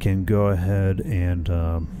 I can go ahead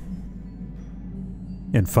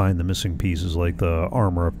and find the missing pieces, like the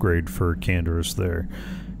armor upgrade for Canderous there,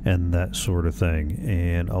 and that sort of thing.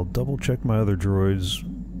 And I'll double check my other droids,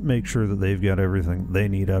 make sure that they've got everything they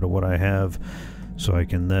need out of what I have, so I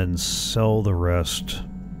can then sell the rest.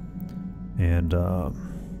 And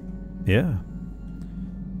yeah.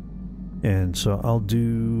 And so I'll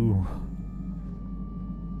do,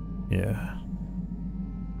 yeah,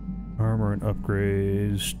 armor and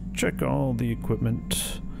upgrades, check all the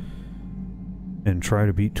equipment, and try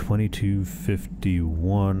to beat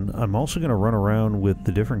 2251. I'm also going to run around with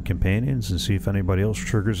the different companions and see if anybody else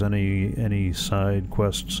triggers any side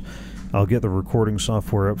quests. I'll get the recording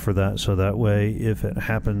software up for that, so that way if it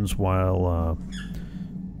happens while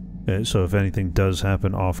so if anything does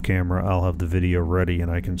happen off camera, I'll have the video ready and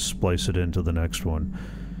I can splice it into the next one,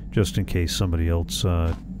 just in case somebody else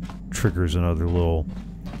triggers another little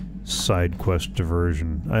side quest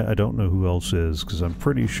diversion. I don't know who else is, because I'm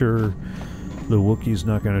pretty sure the Wookiee's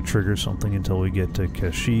not going to trigger something until we get to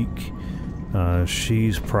Kashyyyk.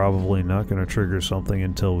 She's probably not going to trigger something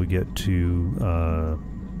until we get to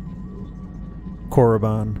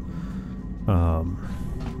Korriban.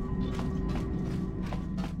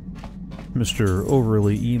 Mr.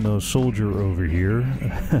 Overly Emo Soldier over here,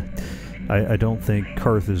 I don't think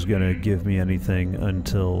Karth is going to give me anything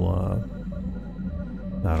until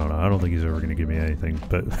I don't know. I don't think he's ever going to give me anything,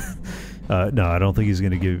 but no, I don't think he's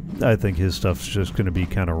going to give. I think his stuff's just going to be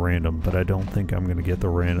kind of random, but I don't think I'm going to get the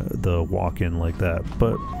walk-in like that.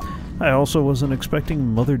 But I also wasn't expecting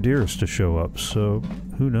Mother Dearest to show up, so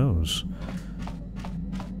who knows?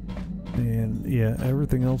 And yeah,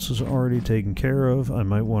 everything else is already taken care of. I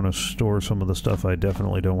might want to store some of the stuff I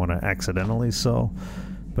definitely don't want to accidentally sell,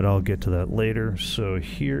 but I'll get to that later. So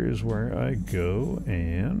here's where I go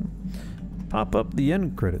and pop up the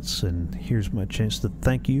end credits, and here's my chance to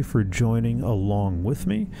thank you for joining along with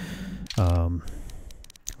me.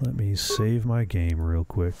 Let me save my game real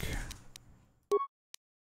quick.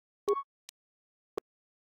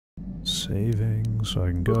 Saving, so I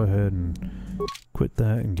can go ahead and quit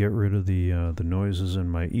that and get rid of the noises in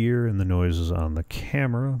my ear and the noises on the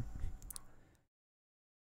camera.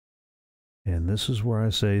 And this is where I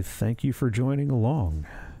say thank you for joining along.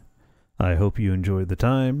 I hope you enjoyed the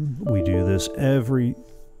time. We do this every...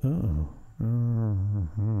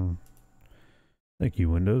 Thank you,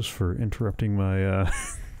 Windows, for interrupting my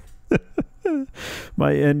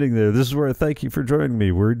my ending there. This is where I thank you for joining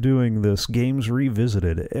me. We're doing this Games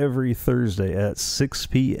Revisited every Thursday at 6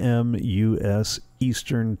 p.m. U.S.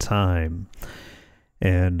 Eastern Time.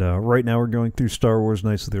 And right now we're going through Star Wars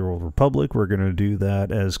Knights of the Old Republic. We're going to do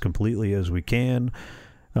that as completely as we can,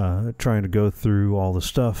 trying to go through all the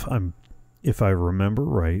stuff. If I remember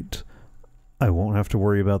right, I won't have to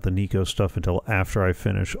worry about the Nico stuff until after I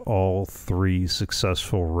finish all 3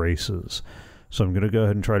 successful races. So I'm going to go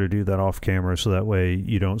ahead and try to do that off camera, so that way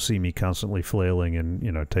you don't see me constantly flailing and,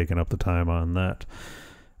 you know, taking up the time on that.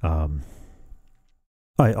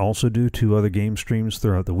 I also do 2 other game streams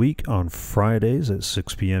throughout the week. On Fridays at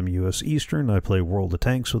 6 p.m. U.S. Eastern, I play World of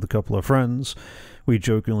Tanks with a couple of friends. We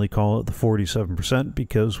jokingly call it the 47%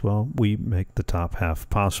 because, well, we make the top half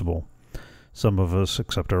possible. Some of us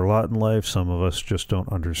accept our lot in life, some of us just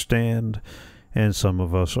don't understand, and some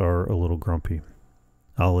of us are a little grumpy.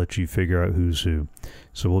 I'll let you figure out who's who.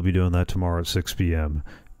 So we'll be doing that tomorrow at 6 p.m.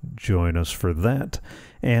 Join us for that.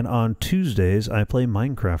 And on Tuesdays, I play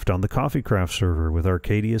Minecraft on the Coffee Craft server with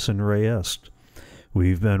Arcadius and Rayest.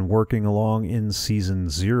 We've been working along in Season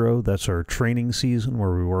 0. That's our training season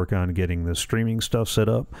where we work on getting the streaming stuff set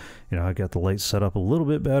up. You know, I got the lights set up a little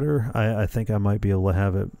bit better. I think I might be able to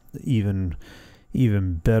have it even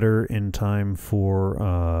better in time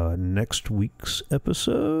for next week's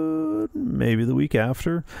episode, maybe the week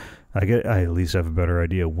after. I at least have a better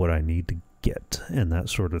idea of what I need to get and that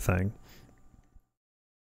sort of thing.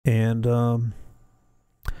 And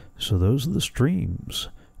so those are the streams.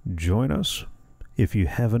 Join us, If you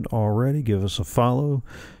haven't already, give us a follow.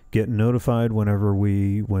 Get notified whenever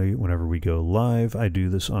we go live. I do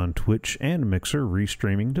this on Twitch and Mixer,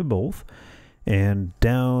 restreaming to both. And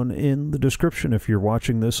down in the description, if you're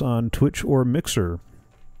watching this on Twitch or Mixer,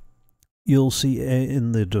 you'll see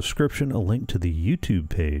in the description a link to the YouTube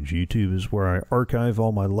page. YouTube is where I archive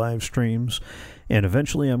all my live streams, and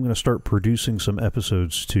eventually I'm going to start producing some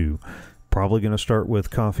episodes too. Probably going to start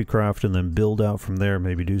with Coffee Craft and then build out from there,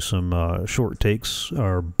 maybe do some short takes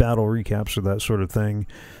or battle recaps or that sort of thing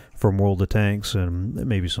from World of Tanks, and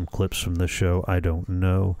maybe some clips from this show. I don't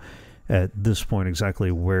know at this point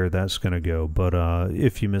exactly where that's going to go, but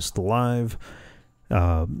if you missed the live,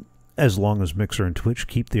 as long as Mixer and Twitch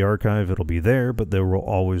keep the archive, it'll be there, but there will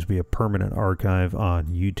always be a permanent archive on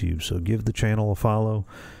YouTube. So give the channel a follow,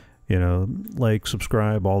 like,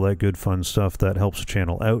 subscribe, all that good fun stuff that helps the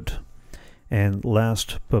channel out. And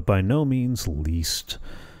last, but by no means least,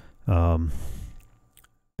 bandwidth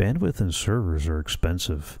and servers are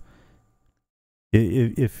expensive.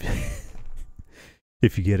 If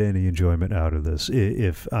you get any enjoyment out of this,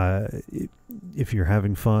 if you're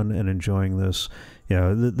having fun and enjoying this,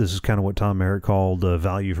 this is kind of what Tom Merritt called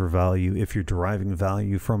value for value. If you're deriving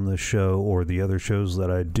value from this show or the other shows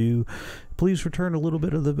that I do, please return a little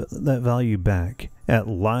bit of that value back at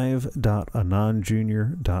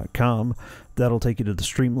live.anonjr.com. That'll take you to the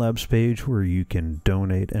Streamlabs page where you can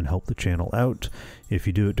donate and help the channel out. If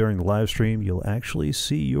you do it during the live stream, you'll actually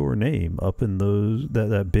see your name up in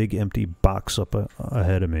that big empty box up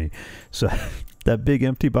ahead of me. So that big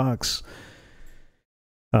empty box,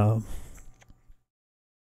 you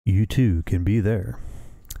too can be there.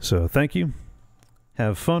 So thank you.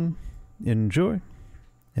 Have fun. Enjoy.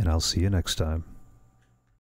 And I'll see you next time.